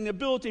capacity and the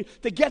ability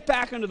to get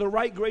back into the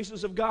right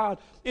graces of God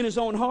in his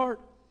own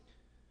heart.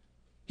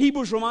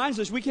 Hebrews reminds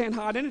us we can't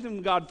hide anything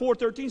from God.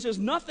 4:13 says,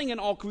 nothing in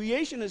all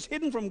creation is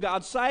hidden from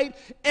God's sight.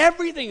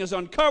 Everything is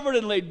uncovered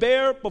and laid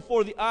bare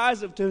before the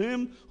eyes of to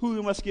him who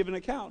we must give an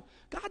account.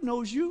 God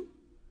knows you.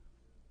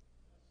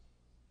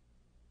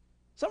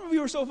 Some of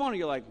you are so funny,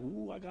 you're like,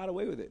 ooh, I got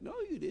away with it. No,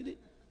 you didn't.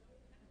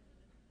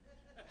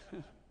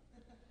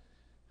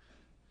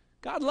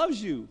 God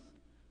loves you,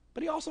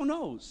 but he also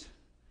knows.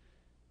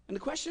 And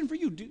the question for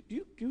you, do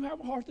you have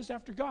a heart that's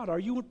after God? Are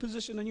you in a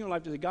position in your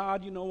life to say,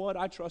 God, you know what,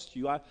 I trust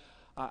you.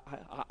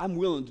 I'm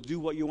willing to do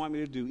what you want me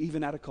to do,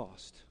 even at a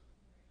cost.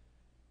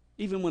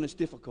 Even when it's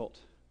difficult.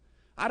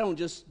 I don't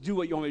just do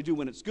what you want me to do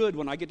when it's good,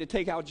 when I get to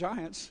take out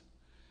giants.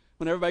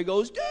 When everybody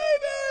goes,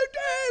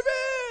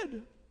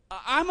 David!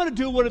 I'm going to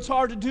do what it's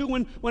hard to do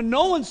when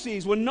no one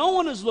sees, when no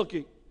one is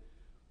looking.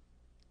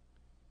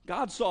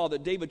 God saw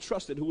that David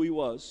trusted who he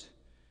was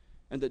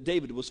and that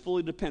David was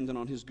fully dependent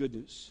on his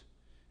goodness.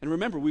 And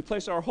remember, we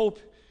place our hope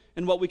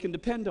in what we can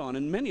depend on.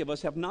 And many of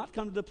us have not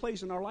come to the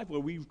place in our life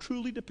where we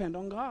truly depend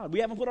on God. We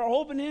haven't put our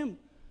hope in him.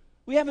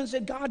 We haven't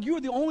said, God,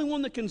 you're the only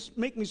one that can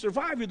make me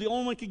survive. You're the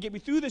only one that can get me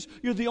through this.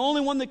 You're the only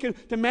one that can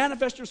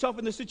manifest yourself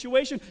in this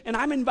situation. And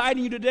I'm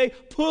inviting you today,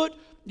 put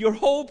your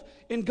hope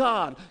in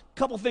God. A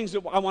couple things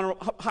that I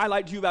want to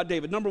highlight to you about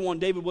David. Number one,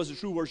 David was a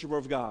true worshiper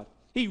of God.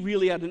 He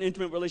really had an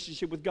intimate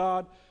relationship with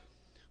God.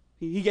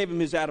 He gave him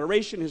his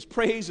adoration, his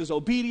praise, his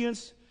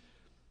obedience.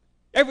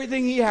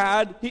 Everything he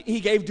had, he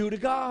gave due to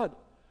God.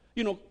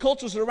 You know,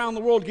 cultures around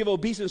the world give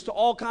obeisance to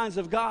all kinds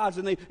of gods,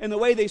 and the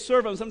way they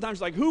serve them, sometimes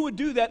like, who would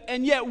do that?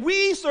 And yet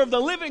we serve the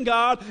living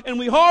God, and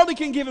we hardly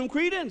can give him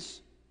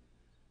credence.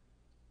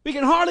 We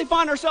can hardly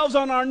find ourselves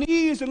on our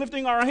knees and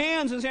lifting our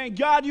hands and saying,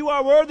 God, you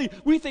are worthy.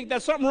 We think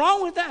there's something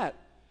wrong with that.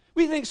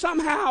 We think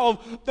somehow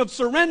of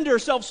surrender,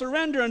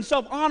 self-surrender, and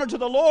self-honor to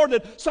the Lord,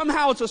 that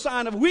somehow it's a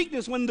sign of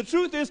weakness, when the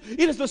truth is,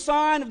 it is the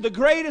sign of the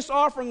greatest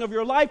offering of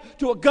your life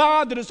to a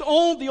God that is the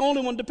only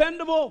one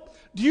dependable.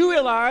 Do you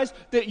realize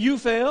that you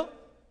fail?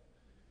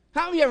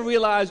 How have you ever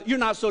realized you're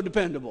not so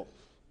dependable?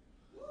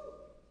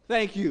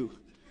 Thank you.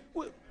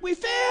 We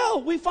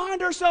fail. We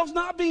find ourselves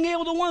not being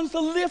able to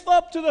live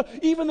up to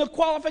even the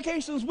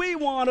qualifications we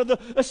want or the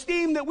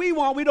esteem that we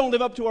want. We don't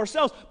live up to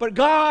ourselves, but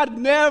God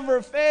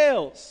never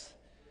fails.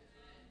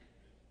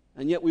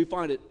 And yet we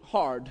find it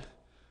hard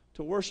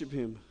to worship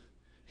him.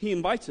 He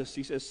invites us.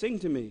 He says, sing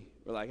to me.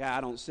 We're like,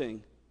 I don't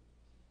sing.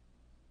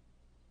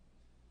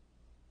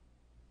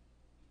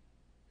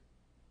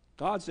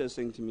 God says,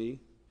 sing to me.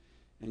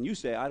 And you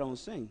say, I don't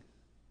sing.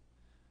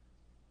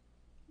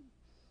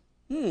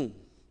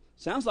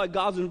 Sounds like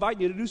God's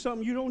inviting you to do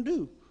something you don't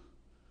do.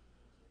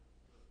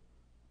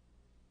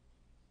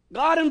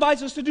 God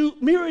invites us to do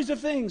myriads of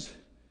things.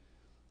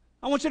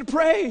 I want you to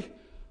pray.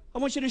 I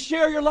want you to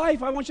share your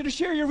life. I want you to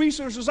share your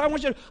resources. I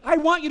want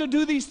you to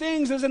do these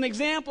things as an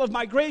example of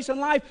my grace and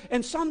life.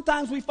 And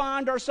sometimes we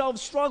find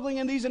ourselves struggling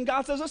in these, and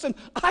God says, listen,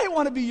 I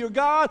want to be your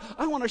God.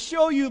 I want to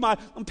show you my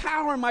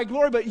power and my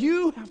glory, but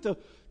you have to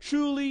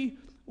truly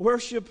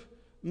worship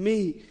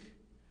me.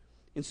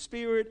 In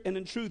spirit and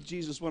in truth,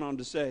 Jesus went on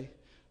to say.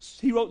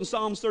 He wrote in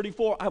Psalms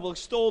 34, I will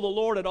extol the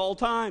Lord at all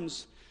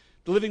times.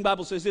 The Living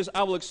Bible says this,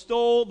 I will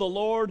extol the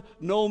Lord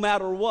no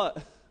matter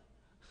what.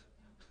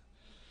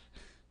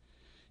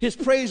 His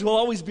praise will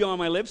always be on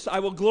my lips. I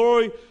will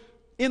glory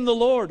in the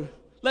Lord.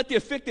 Let the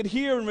afflicted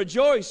hear and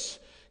rejoice.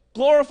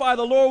 Glorify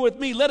the Lord with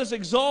me. Let us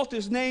exalt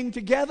his name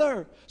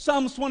together.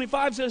 Psalms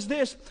 25 says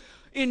this,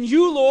 in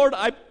you, Lord,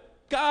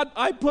 God,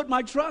 I put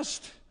my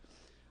trust.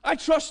 I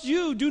trust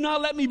you. Do not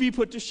let me be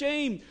put to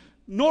shame,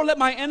 nor let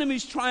my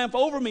enemies triumph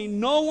over me.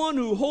 No one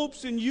who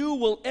hopes in you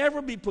will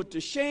ever be put to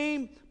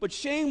shame, but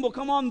shame will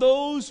come on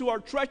those who are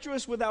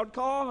treacherous without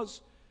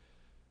cause.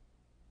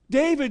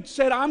 David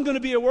said, I'm going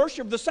to be a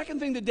worshiper. The second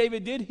thing that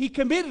David did, he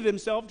committed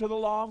himself to the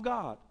law of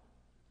God.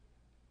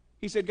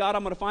 He said, God,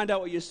 I'm going to find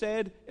out what you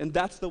said, and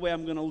that's the way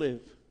I'm going to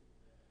live.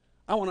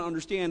 I want to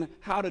understand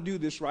how to do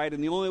this right,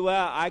 and the only way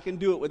I can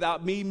do it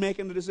without me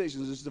making the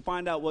decisions is to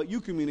find out what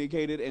you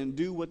communicated and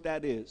do what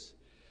that is.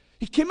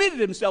 He committed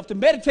himself to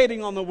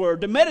meditating on the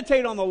Word, to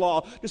meditate on the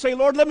law, to say,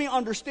 Lord, let me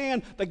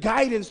understand the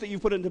guidance that you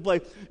put into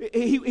play.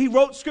 He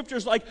wrote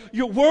scriptures like,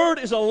 your Word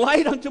is a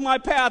light unto my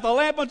path, a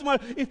lamp unto my...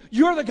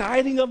 You're the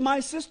guiding of my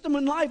system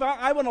in life.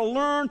 I want to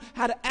learn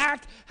how to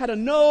act, how to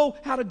know,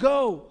 how to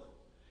go.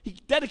 He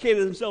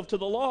dedicated himself to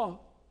the law.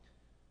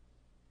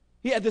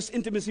 He had this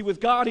intimacy with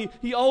God.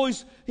 He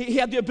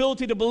had the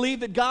ability to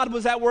believe that God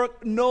was at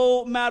work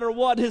no matter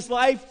what. His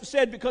life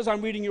said, because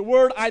I'm reading your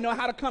word, I know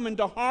how to come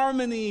into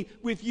harmony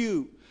with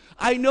you.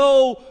 I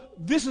know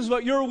this is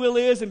what your will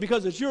is, and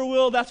because it's your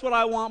will, that's what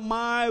I want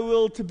my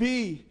will to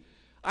be.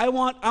 I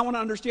want to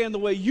understand the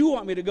way you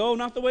want me to go,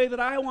 not the way that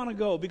I want to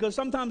go, because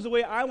sometimes the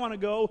way I want to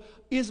go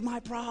is my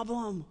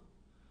problem.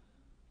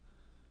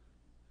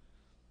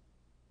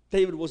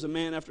 David was a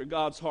man after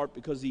God's heart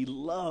because he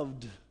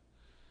loved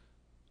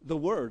the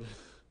Word.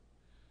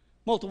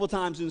 Multiple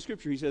times in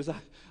Scripture he says,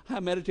 I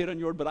meditate on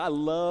your word, but I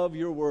love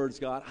your words,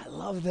 God. I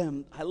love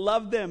them. I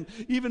love them.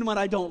 Even when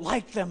I don't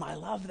like them, I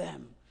love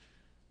them.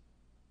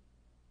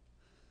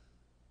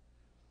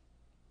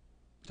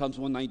 Psalms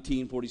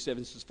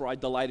 119:47 says, for I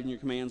delight in your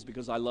commands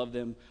because I love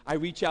them. I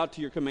reach out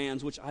to your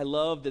commands, which I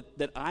love,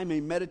 that I may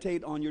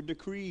meditate on your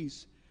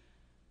decrees.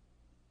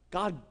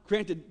 God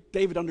granted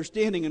David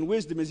understanding and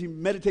wisdom as he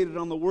meditated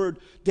on the Word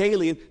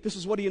daily. And this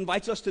is what he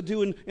invites us to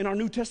do in our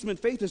New Testament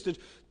faith, is to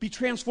be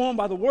transformed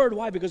by the Word.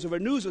 Why? Because it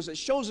renews us. It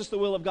shows us the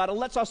will of God. It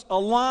lets us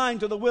align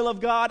to the will of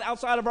God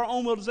outside of our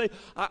own will, to say,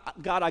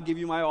 God, I give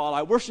you my all.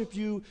 I worship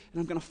you, and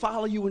I'm going to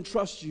follow you and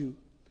trust you.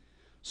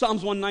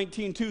 Psalms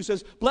 119:2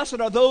 says, blessed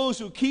are those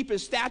who keep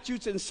his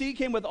statutes and seek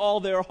him with all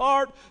their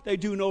heart. They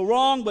do no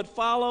wrong, but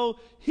follow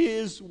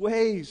his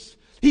ways.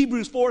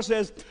 Hebrews 4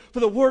 says, for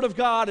the word of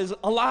God is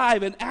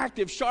alive and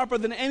active, sharper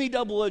than any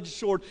double-edged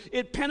sword.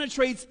 It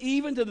penetrates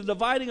even to the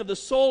dividing of the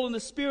soul and the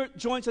spirit,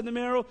 joints and the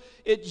marrow.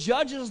 It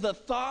judges the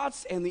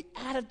thoughts and the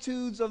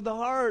attitudes of the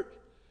heart.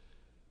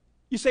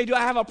 You say, do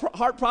I have a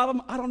heart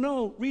problem? I don't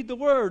know. Read the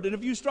Word. And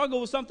if you struggle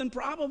with something,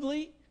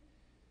 probably.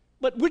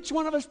 But which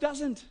one of us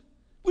doesn't?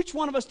 Which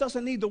one of us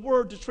doesn't need the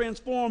Word to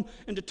transform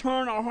and to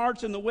turn our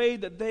hearts in the way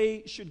that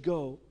they should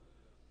go?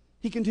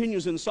 He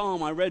continues in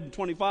Psalm, I read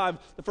 25,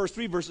 the first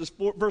three verses.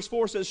 Verse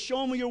 4 says,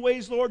 show me your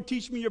ways, Lord,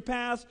 teach me your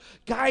paths,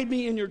 guide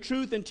me in your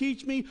truth and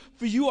teach me,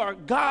 for you are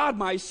God,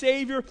 my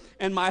Savior,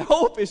 and my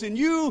hope is in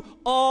you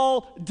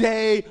all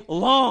day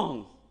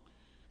long.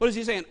 What is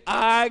he saying?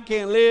 I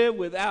can't live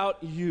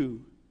without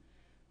you.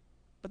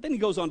 But then he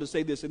goes on to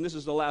say this, and this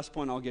is the last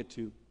point I'll get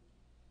to.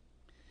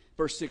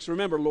 Verse 6,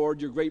 remember,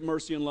 Lord, your great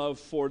mercy and love,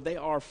 for they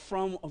are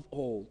from of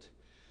old.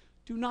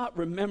 Do not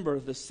remember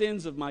the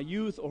sins of my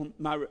youth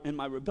and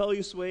my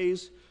rebellious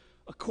ways.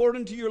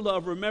 According to your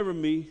love, remember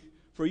me,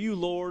 for you,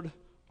 Lord,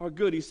 are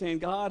good. He's saying,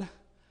 God,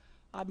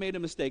 I've made a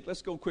mistake.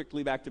 Let's go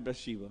quickly back to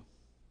Bathsheba.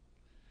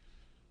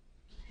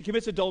 He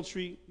commits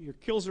adultery. He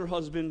kills her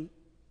husband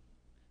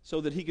so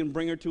that he can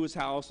bring her to his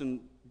house and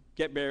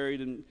get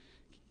married and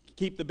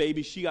keep the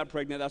baby. She got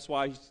pregnant. That's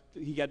why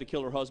he had to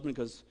kill her husband,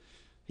 because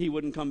he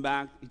wouldn't come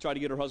back. He tried to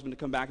get her husband to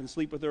come back and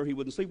sleep with her. He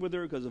wouldn't sleep with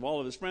her because of all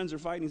of his friends are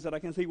fighting. He said, I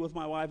can't sleep with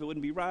my wife. It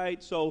wouldn't be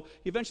right. So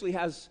he eventually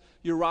has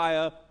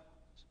Uriah,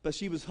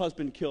 Bathsheba's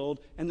husband,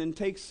 killed, and then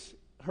takes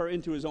her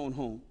into his own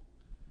home.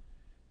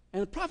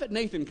 And the prophet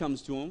Nathan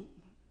comes to him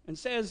and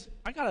says,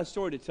 I got a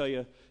story to tell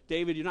you,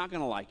 David. You're not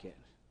going to like it.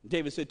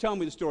 David said, tell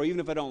me the story, even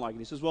if I don't like it.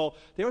 He says, well,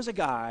 there was a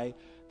guy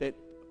that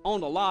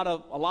owned a lot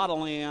of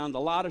land, a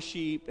lot of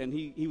sheep, and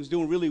he was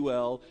doing really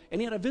well.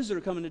 And he had a visitor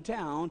come into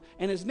town,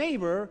 and his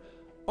neighbor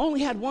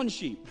only had one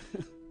sheep.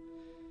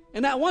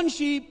 And that one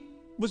sheep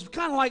was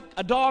kind of like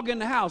a dog in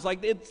the house.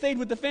 Like, it stayed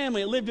with the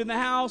family. It lived in the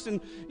house, and,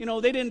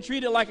 they didn't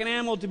treat it like an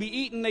animal to be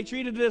eaten. They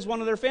treated it as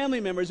one of their family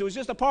members. It was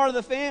just a part of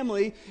the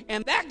family.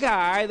 And that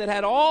guy that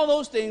had all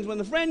those things, when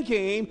the friend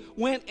came,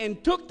 went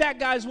and took that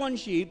guy's one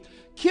sheep,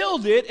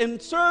 killed it,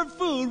 and served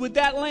food with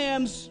that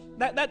lamb's,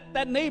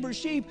 that neighbor's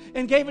sheep,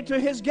 and gave it to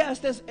his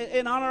guest as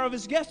in honor of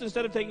his guest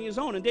instead of taking his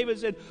own. And David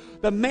said,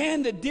 the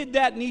man that did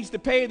that needs to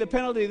pay the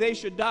penalty. They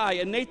should die.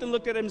 And Nathan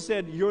looked at him and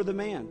said, you're the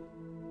man.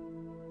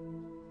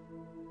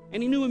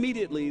 And he knew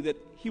immediately that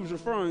he was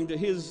referring to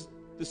his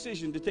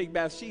decision to take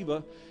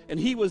Bathsheba, and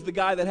he was the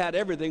guy that had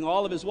everything,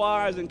 all of his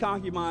wives and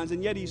concubines,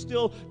 and yet he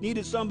still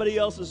needed somebody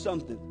else's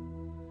something.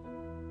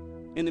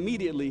 And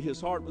immediately his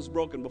heart was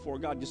broken before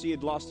God. You see, he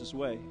had lost his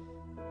way.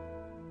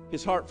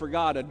 His heart for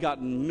God had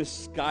gotten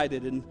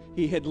misguided, and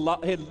he had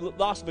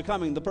lost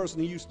becoming the person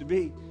he used to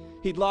be.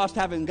 He'd lost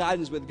having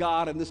guidance with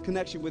God and this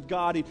connection with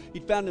God.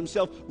 He'd found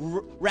himself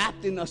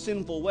wrapped in a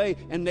sinful way,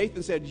 and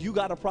Nathan said, you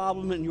got a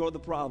problem, and you're the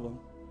problem.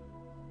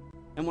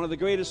 And one of the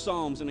greatest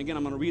Psalms, and again,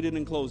 I'm going to read it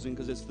in closing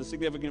because it's the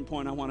significant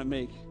point I want to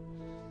make.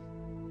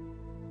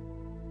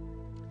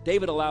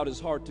 David allowed his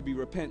heart to be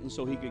repentant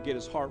so he could get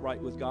his heart right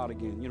with God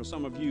again.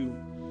 Some of you,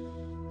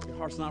 your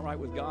heart's not right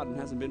with God and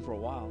hasn't been for a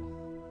while.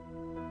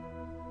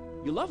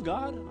 You love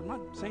God. I'm not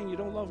saying you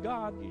don't love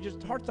God. Your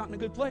heart's not in a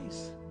good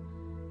place.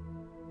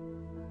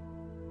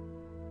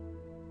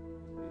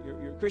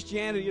 Your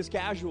Christianity is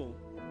casual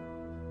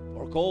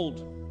or cold.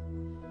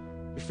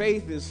 Your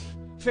faith is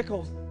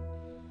fickle.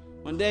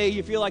 One day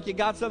you feel like you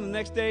got something, the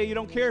next day you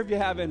don't care if you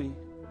have any.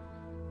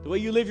 The way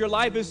you live your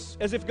life is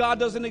as if God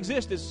doesn't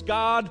exist. It's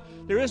God.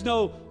 There is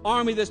no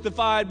army that's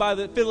defied by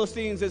the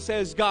Philistines that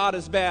says God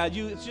is bad.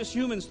 It's just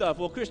human stuff.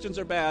 Well, Christians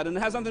are bad. And it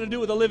has nothing to do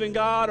with a living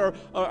God or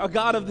a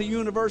God of the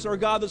universe or a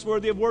God that's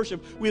worthy of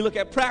worship. We look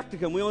at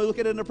practicum. We only look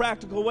at it in a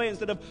practical way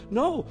instead of,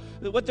 no,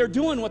 what they're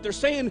doing, what they're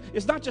saying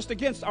is not just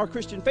against our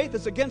Christian faith.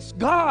 It's against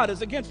God.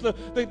 It's against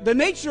the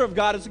nature of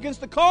God. It's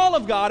against the call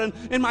of God.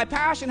 And my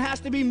passion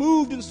has to be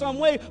moved in some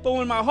way. But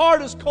when my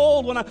heart is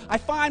cold, when I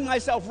find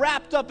myself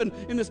wrapped up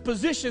in this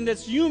position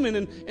that's human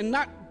and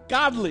not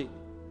godly,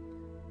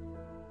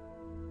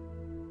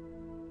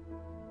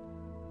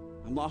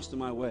 I'm lost in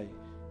my way.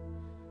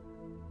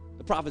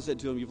 The prophet said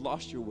to him, you've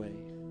lost your way.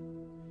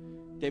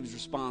 David's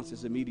response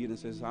is immediate and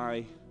says,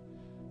 I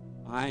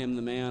am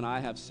the man, I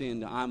have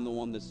sinned, I'm the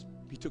one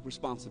he took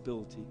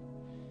responsibility.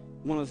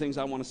 One of the things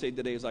I want to say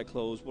today as I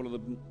close, one of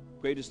the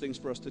greatest things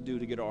for us to do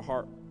to get our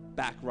heart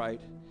back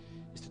right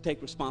is to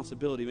take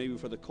responsibility maybe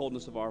for the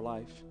coldness of our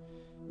life.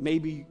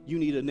 Maybe you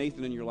need a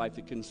Nathan in your life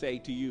that can say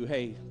to you,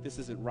 hey, this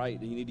isn't right,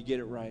 and you need to get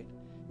it right.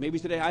 Maybe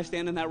today I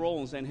stand in that role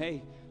and saying,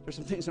 hey, there's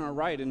some things that aren't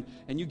right, and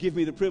you give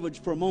me the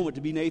privilege for a moment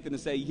to be Nathan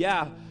and say,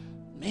 yeah,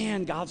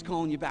 man, God's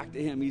calling you back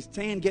to him. He's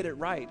saying get it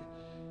right.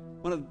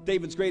 One of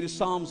David's greatest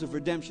psalms of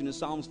redemption is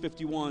Psalms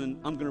 51, and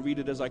I'm going to read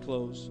it as I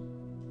close.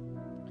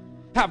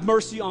 Have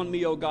mercy on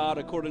me, O God,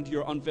 according to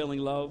your unfailing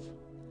love.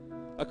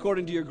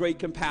 According to your great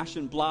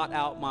compassion, blot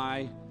out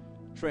my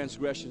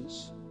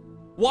transgressions.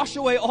 Wash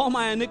away all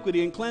my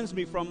iniquity and cleanse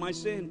me from my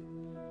sin.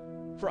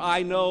 For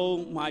I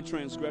know my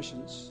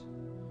transgressions,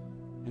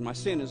 and my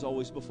sin is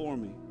always before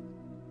me.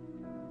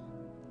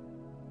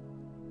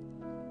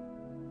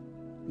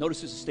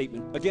 Notice this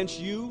statement. Against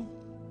you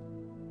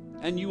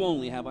and you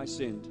only have I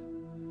sinned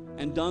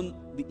and done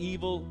the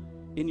evil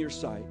in your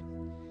sight.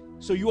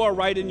 So you are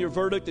right in your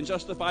verdict and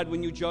justified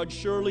when you judge.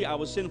 Surely I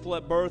was sinful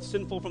at birth,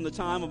 sinful from the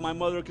time of my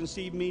mother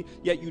conceived me,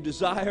 yet you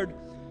desired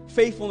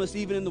faithfulness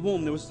even in the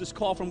womb. There was this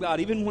call from God.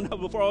 Even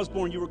before I was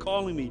born, you were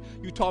calling me.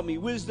 You taught me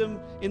wisdom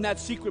in that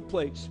secret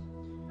place.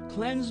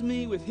 Cleanse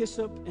me with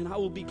hyssop, and I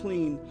will be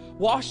clean.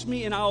 Wash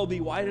me, and I will be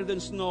whiter than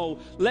snow.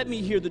 Let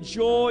me hear the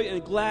joy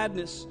and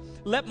gladness.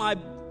 Let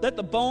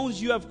the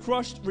bones you have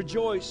crushed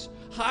rejoice.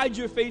 Hide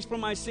your face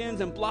from my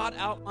sins and blot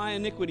out my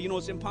iniquity. You know,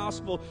 it's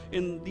impossible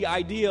in the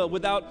idea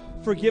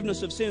without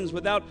forgiveness of sins,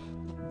 without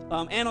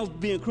animals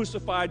being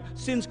crucified,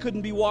 sins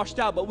couldn't be washed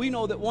out. But we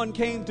know that one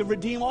came to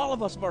redeem all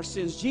of us of our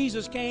sins.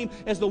 Jesus came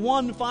as the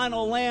one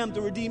final lamb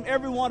to redeem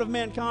every one of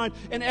mankind.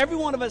 And every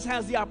one of us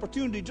has the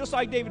opportunity, just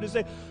like David, to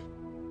say,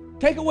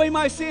 take away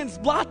my sins,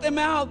 blot them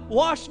out,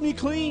 wash me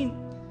clean.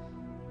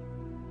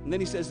 And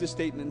then he says this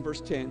statement in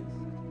verse 10.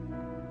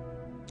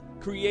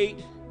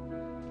 Create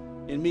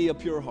in me a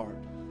pure heart,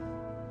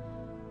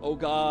 O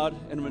God,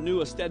 and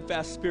renew a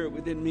steadfast spirit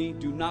within me.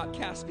 Do not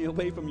cast me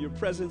away from your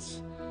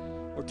presence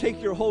or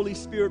take your Holy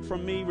Spirit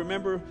from me.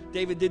 Remember,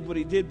 David did what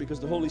he did because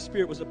the Holy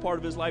Spirit was a part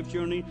of his life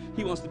journey.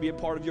 He wants to be a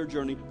part of your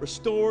journey.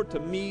 Restore to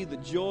me the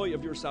joy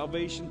of your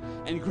salvation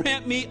and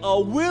grant me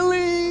a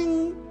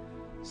willing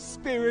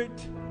spirit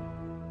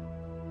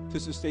to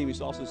sustain me.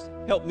 So also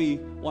help me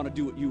want to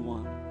do what you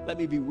want. Let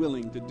me be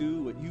willing to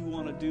do what you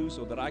want to do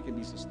so that I can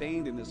be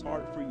sustained in this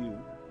heart for you.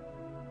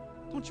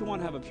 Don't you want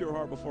to have a pure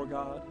heart before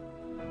God?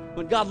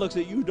 When God looks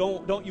at you,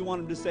 don't you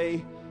want him to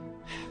say,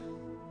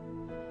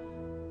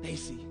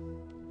 Macy,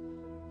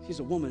 she's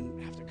a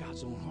woman after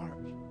God's own heart.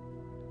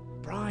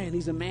 Brian,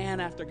 he's a man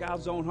after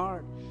God's own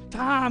heart.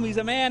 Tom, he's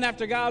a man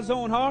after God's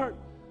own heart.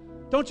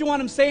 Don't you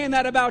want him saying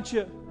that about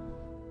you?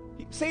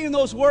 Saying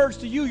those words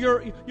to you,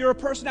 you're a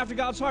person after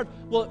God's heart.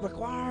 Well, it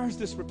requires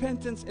this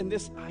repentance and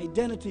this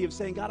identity of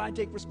saying, God, I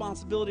take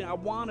responsibility and I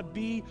want to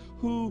be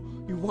who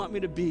you want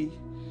me to be.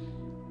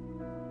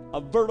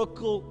 A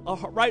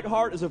right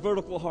heart is a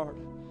vertical heart.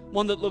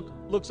 One that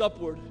looks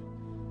upward.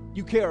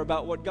 You care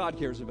about what God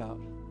cares about.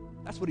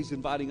 That's what he's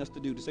inviting us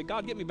to do, to say,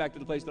 God, get me back to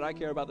the place that I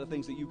care about the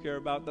things that you care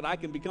about, that I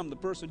can become the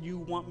person you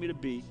want me to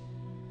be.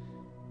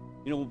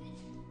 You know,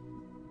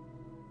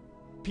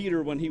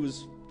 Peter, when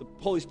the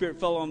Holy Spirit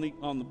fell on the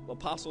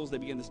apostles, they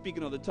began to speak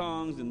in other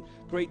tongues, and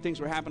great things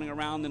were happening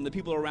around them. The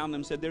people around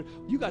them said,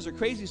 you guys are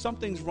crazy,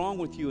 something's wrong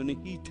with you. And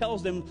he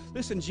tells them,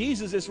 listen,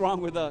 Jesus is wrong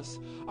with us.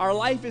 Our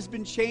life has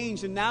been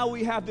changed, and now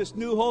we have this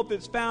new hope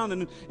that's found.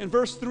 And in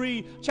verse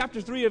 3,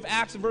 chapter 3 of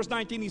Acts, in verse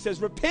 19, he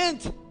says,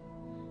 repent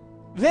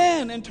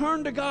then and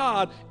turn to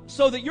God,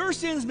 so that your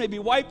sins may be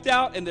wiped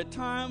out and that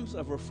times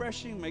of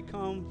refreshing may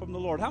come from the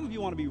Lord. How many of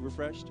you want to be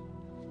refreshed?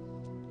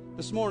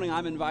 This morning,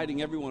 I'm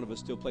inviting every one of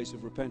us to a place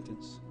of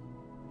repentance.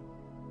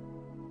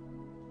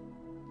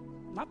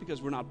 Not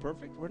because we're not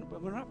perfect. We're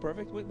not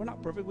perfect. We're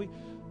not perfect.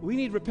 We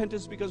need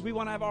repentance because we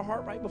want to have our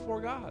heart right before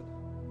God.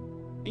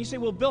 And you say,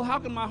 well, Bill, how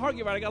can my heart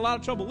get right? I got a lot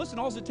of trouble. Listen,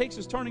 all it takes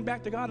is turning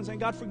back to God and saying,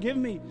 God, forgive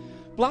me.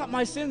 Blot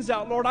my sins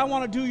out, Lord. I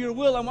want to do your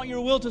will. I want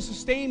your will to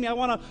sustain me. I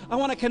want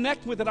to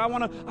connect with it. I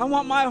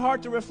want my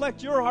heart to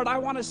reflect your heart. I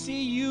want to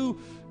see you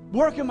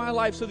work in my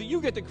life so that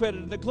you get the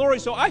credit and the glory,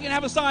 so I can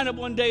have a sign up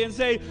one day and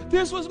say,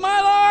 this was my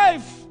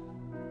life.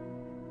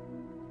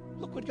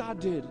 Look what God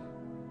did.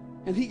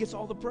 And he gets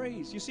all the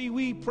praise. You see,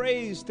 we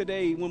praised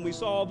today when we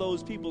saw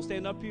those people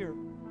stand up here.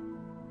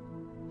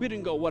 We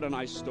didn't go, what a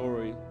nice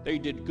story. They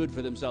did good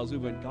for themselves. We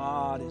went,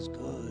 God is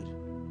good.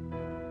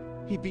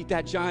 He beat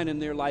that giant in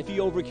their life. He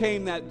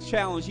overcame that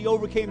challenge. He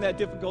overcame that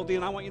difficulty.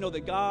 And I want you to know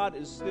that God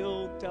is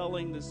still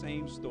telling the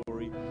same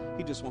story.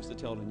 He just wants to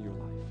tell it in your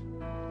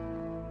life.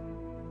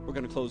 We're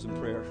going to close in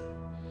prayer.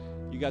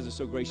 You guys are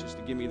so gracious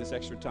to give me this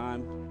extra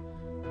time.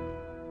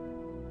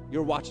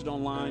 You're watching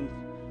online.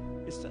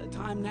 It's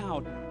time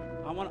now.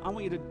 I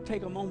want you to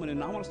take a moment,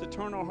 and I want us to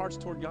turn our hearts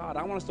toward God.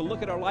 I want us to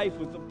look at our life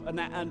with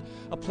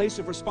a place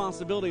of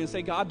responsibility and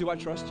say, God, do I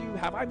trust you?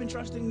 Have I been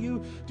trusting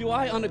you? Do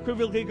I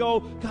unequivocally go,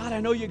 God, I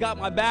know you got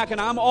my back, and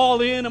I'm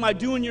all in. Am I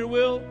doing your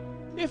will?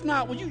 If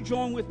not, will you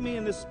join with me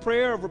in this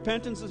prayer of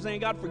repentance and saying,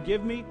 God,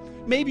 forgive me?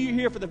 Maybe you're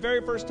here for the very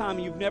first time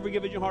and you've never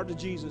given your heart to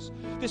Jesus.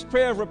 This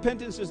prayer of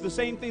repentance is the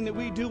same thing that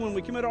we do when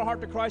we commit our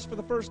heart to Christ for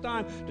the first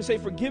time, to say,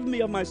 forgive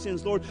me of my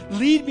sins, Lord.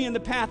 Lead me in the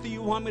path that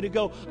you want me to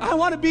go. I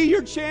want to be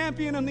your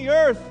champion on the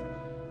earth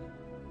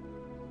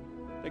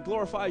that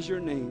glorifies your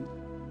name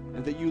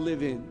and that you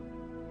live in.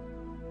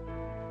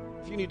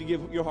 If you need to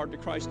give your heart to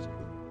Christ,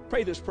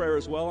 pray this prayer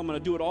as well. I'm going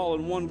to do it all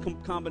in one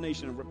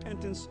combination of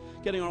repentance,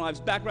 getting our lives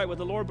back right with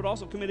the Lord, but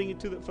also committing it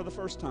to for the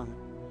first time.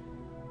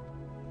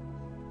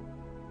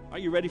 Are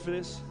you ready for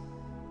this?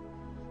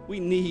 We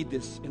need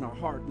this in our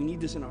heart. We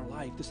need this in our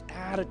life, this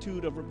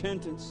attitude of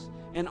repentance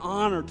and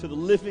honor to the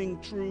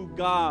living, true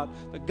God,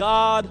 the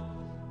God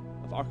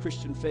of our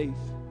Christian faith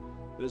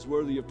that is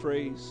worthy of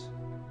praise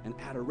and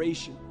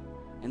adoration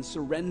and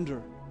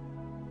surrender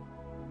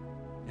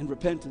and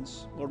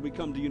repentance. Lord, we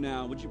come to you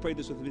now. Would you pray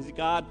this with me?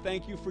 God,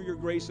 thank you for your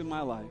grace in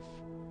my life,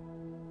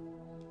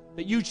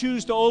 that you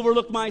choose to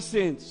overlook my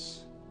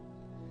sins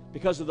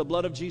because of the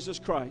blood of Jesus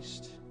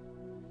Christ.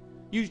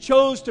 You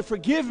chose to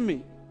forgive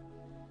me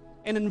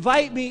and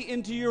invite me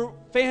into your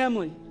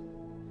family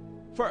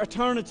for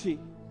eternity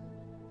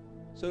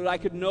so that I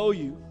could know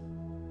you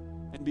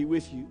and be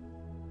with you.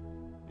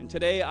 And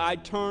today I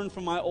turn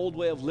from my old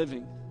way of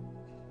living.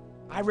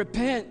 I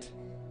repent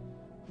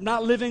from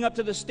not living up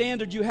to the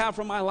standard you have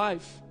for my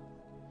life.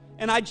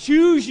 And I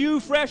choose you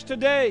fresh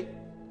today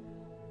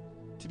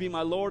to be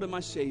my Lord and my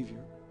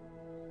Savior.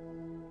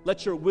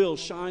 Let your will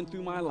shine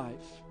through my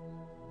life.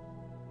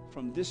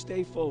 From this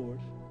day forward,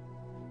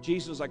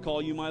 Jesus, I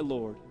call you my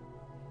Lord,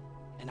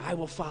 and I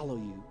will follow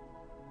you.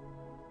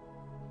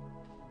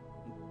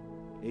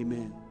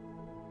 Amen.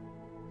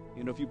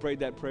 You know, if you prayed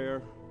that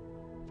prayer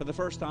for the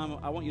first time,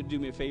 I want you to do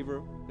me a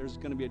favor. There's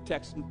going to be a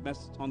text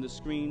message on the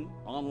screen,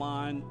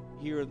 online,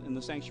 here in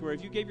the sanctuary.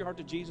 If you gave your heart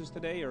to Jesus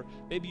today, or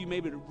maybe you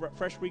made a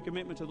fresh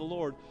recommitment to the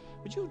Lord,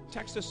 would you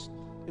text us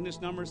in this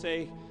number,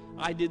 say,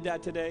 I did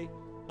that today?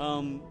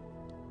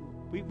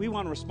 We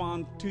want to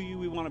respond to you.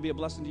 We want to be a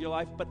blessing to your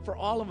life. But for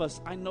all of us,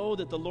 I know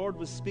that the Lord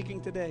was speaking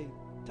today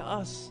to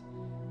us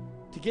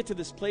to get to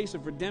this place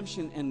of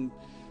redemption and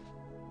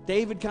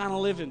David kind of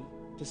living,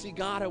 to see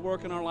God at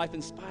work in our life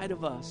in spite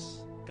of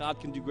us. God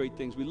can do great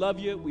things. We love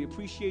you. We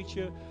appreciate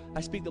you.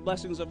 I speak the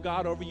blessings of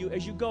God over you.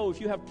 As you go,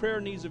 if you have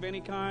prayer needs of any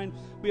kind,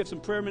 we have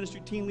some prayer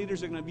ministry team leaders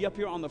that are going to be up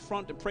here on the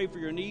front to pray for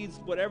your needs,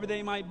 whatever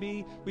they might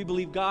be. We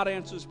believe God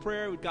answers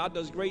prayer. God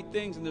does great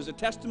things, and there's a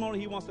testimony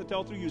he wants to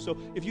tell through you. So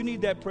if you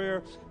need that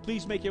prayer,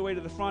 please make your way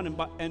to the front,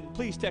 and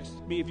please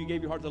text me if you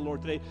gave your heart to the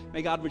Lord today.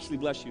 May God richly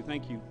bless you.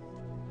 Thank you.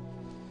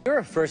 If you're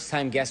a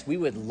first-time guest, we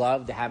would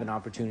love to have an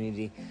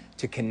opportunity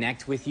to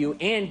connect with you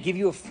and give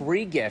you a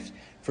free gift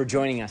for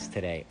joining us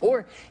today.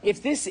 Or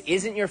if this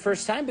isn't your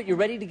first time, but you're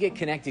ready to get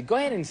connected, go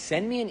ahead and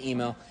send me an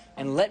email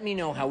and let me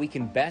know how we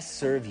can best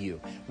serve you.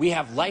 We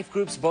have life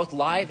groups, both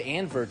live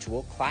and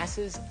virtual,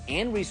 classes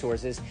and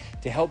resources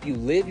to help you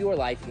live your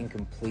life in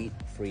complete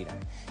freedom.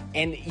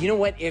 And you know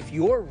what? If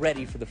you're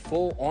ready for the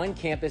full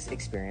on-campus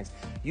experience,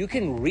 you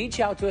can reach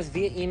out to us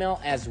via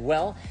email as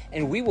well,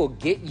 and we will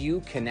get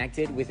you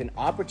connected with an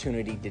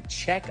opportunity to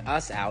check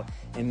us out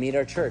and meet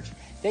our church.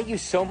 Thank you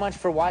so much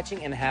for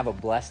watching, and have a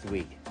blessed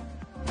week.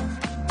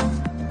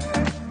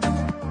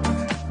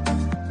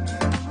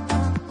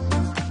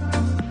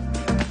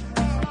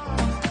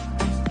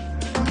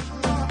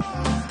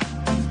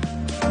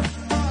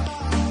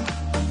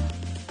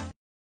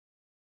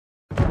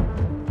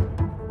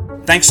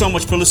 Thanks so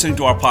much for listening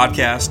to our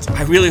podcast.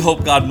 I really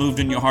hope God moved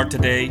in your heart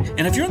today.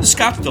 And if you're in the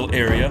Scottsdale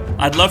area,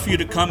 I'd love for you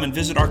to come and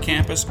visit our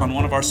campus on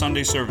one of our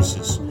Sunday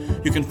services.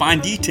 You can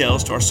find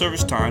details to our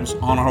service times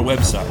on our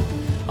website.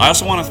 I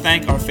also want to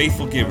thank our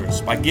faithful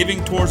givers. By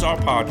giving towards our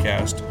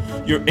podcast,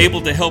 you're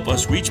able to help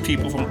us reach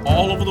people from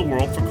all over the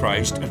world for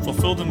Christ and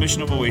fulfill the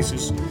mission of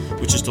Oasis,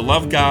 which is to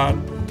love God,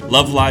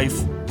 love life,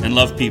 and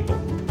love people.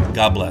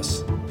 God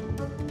bless.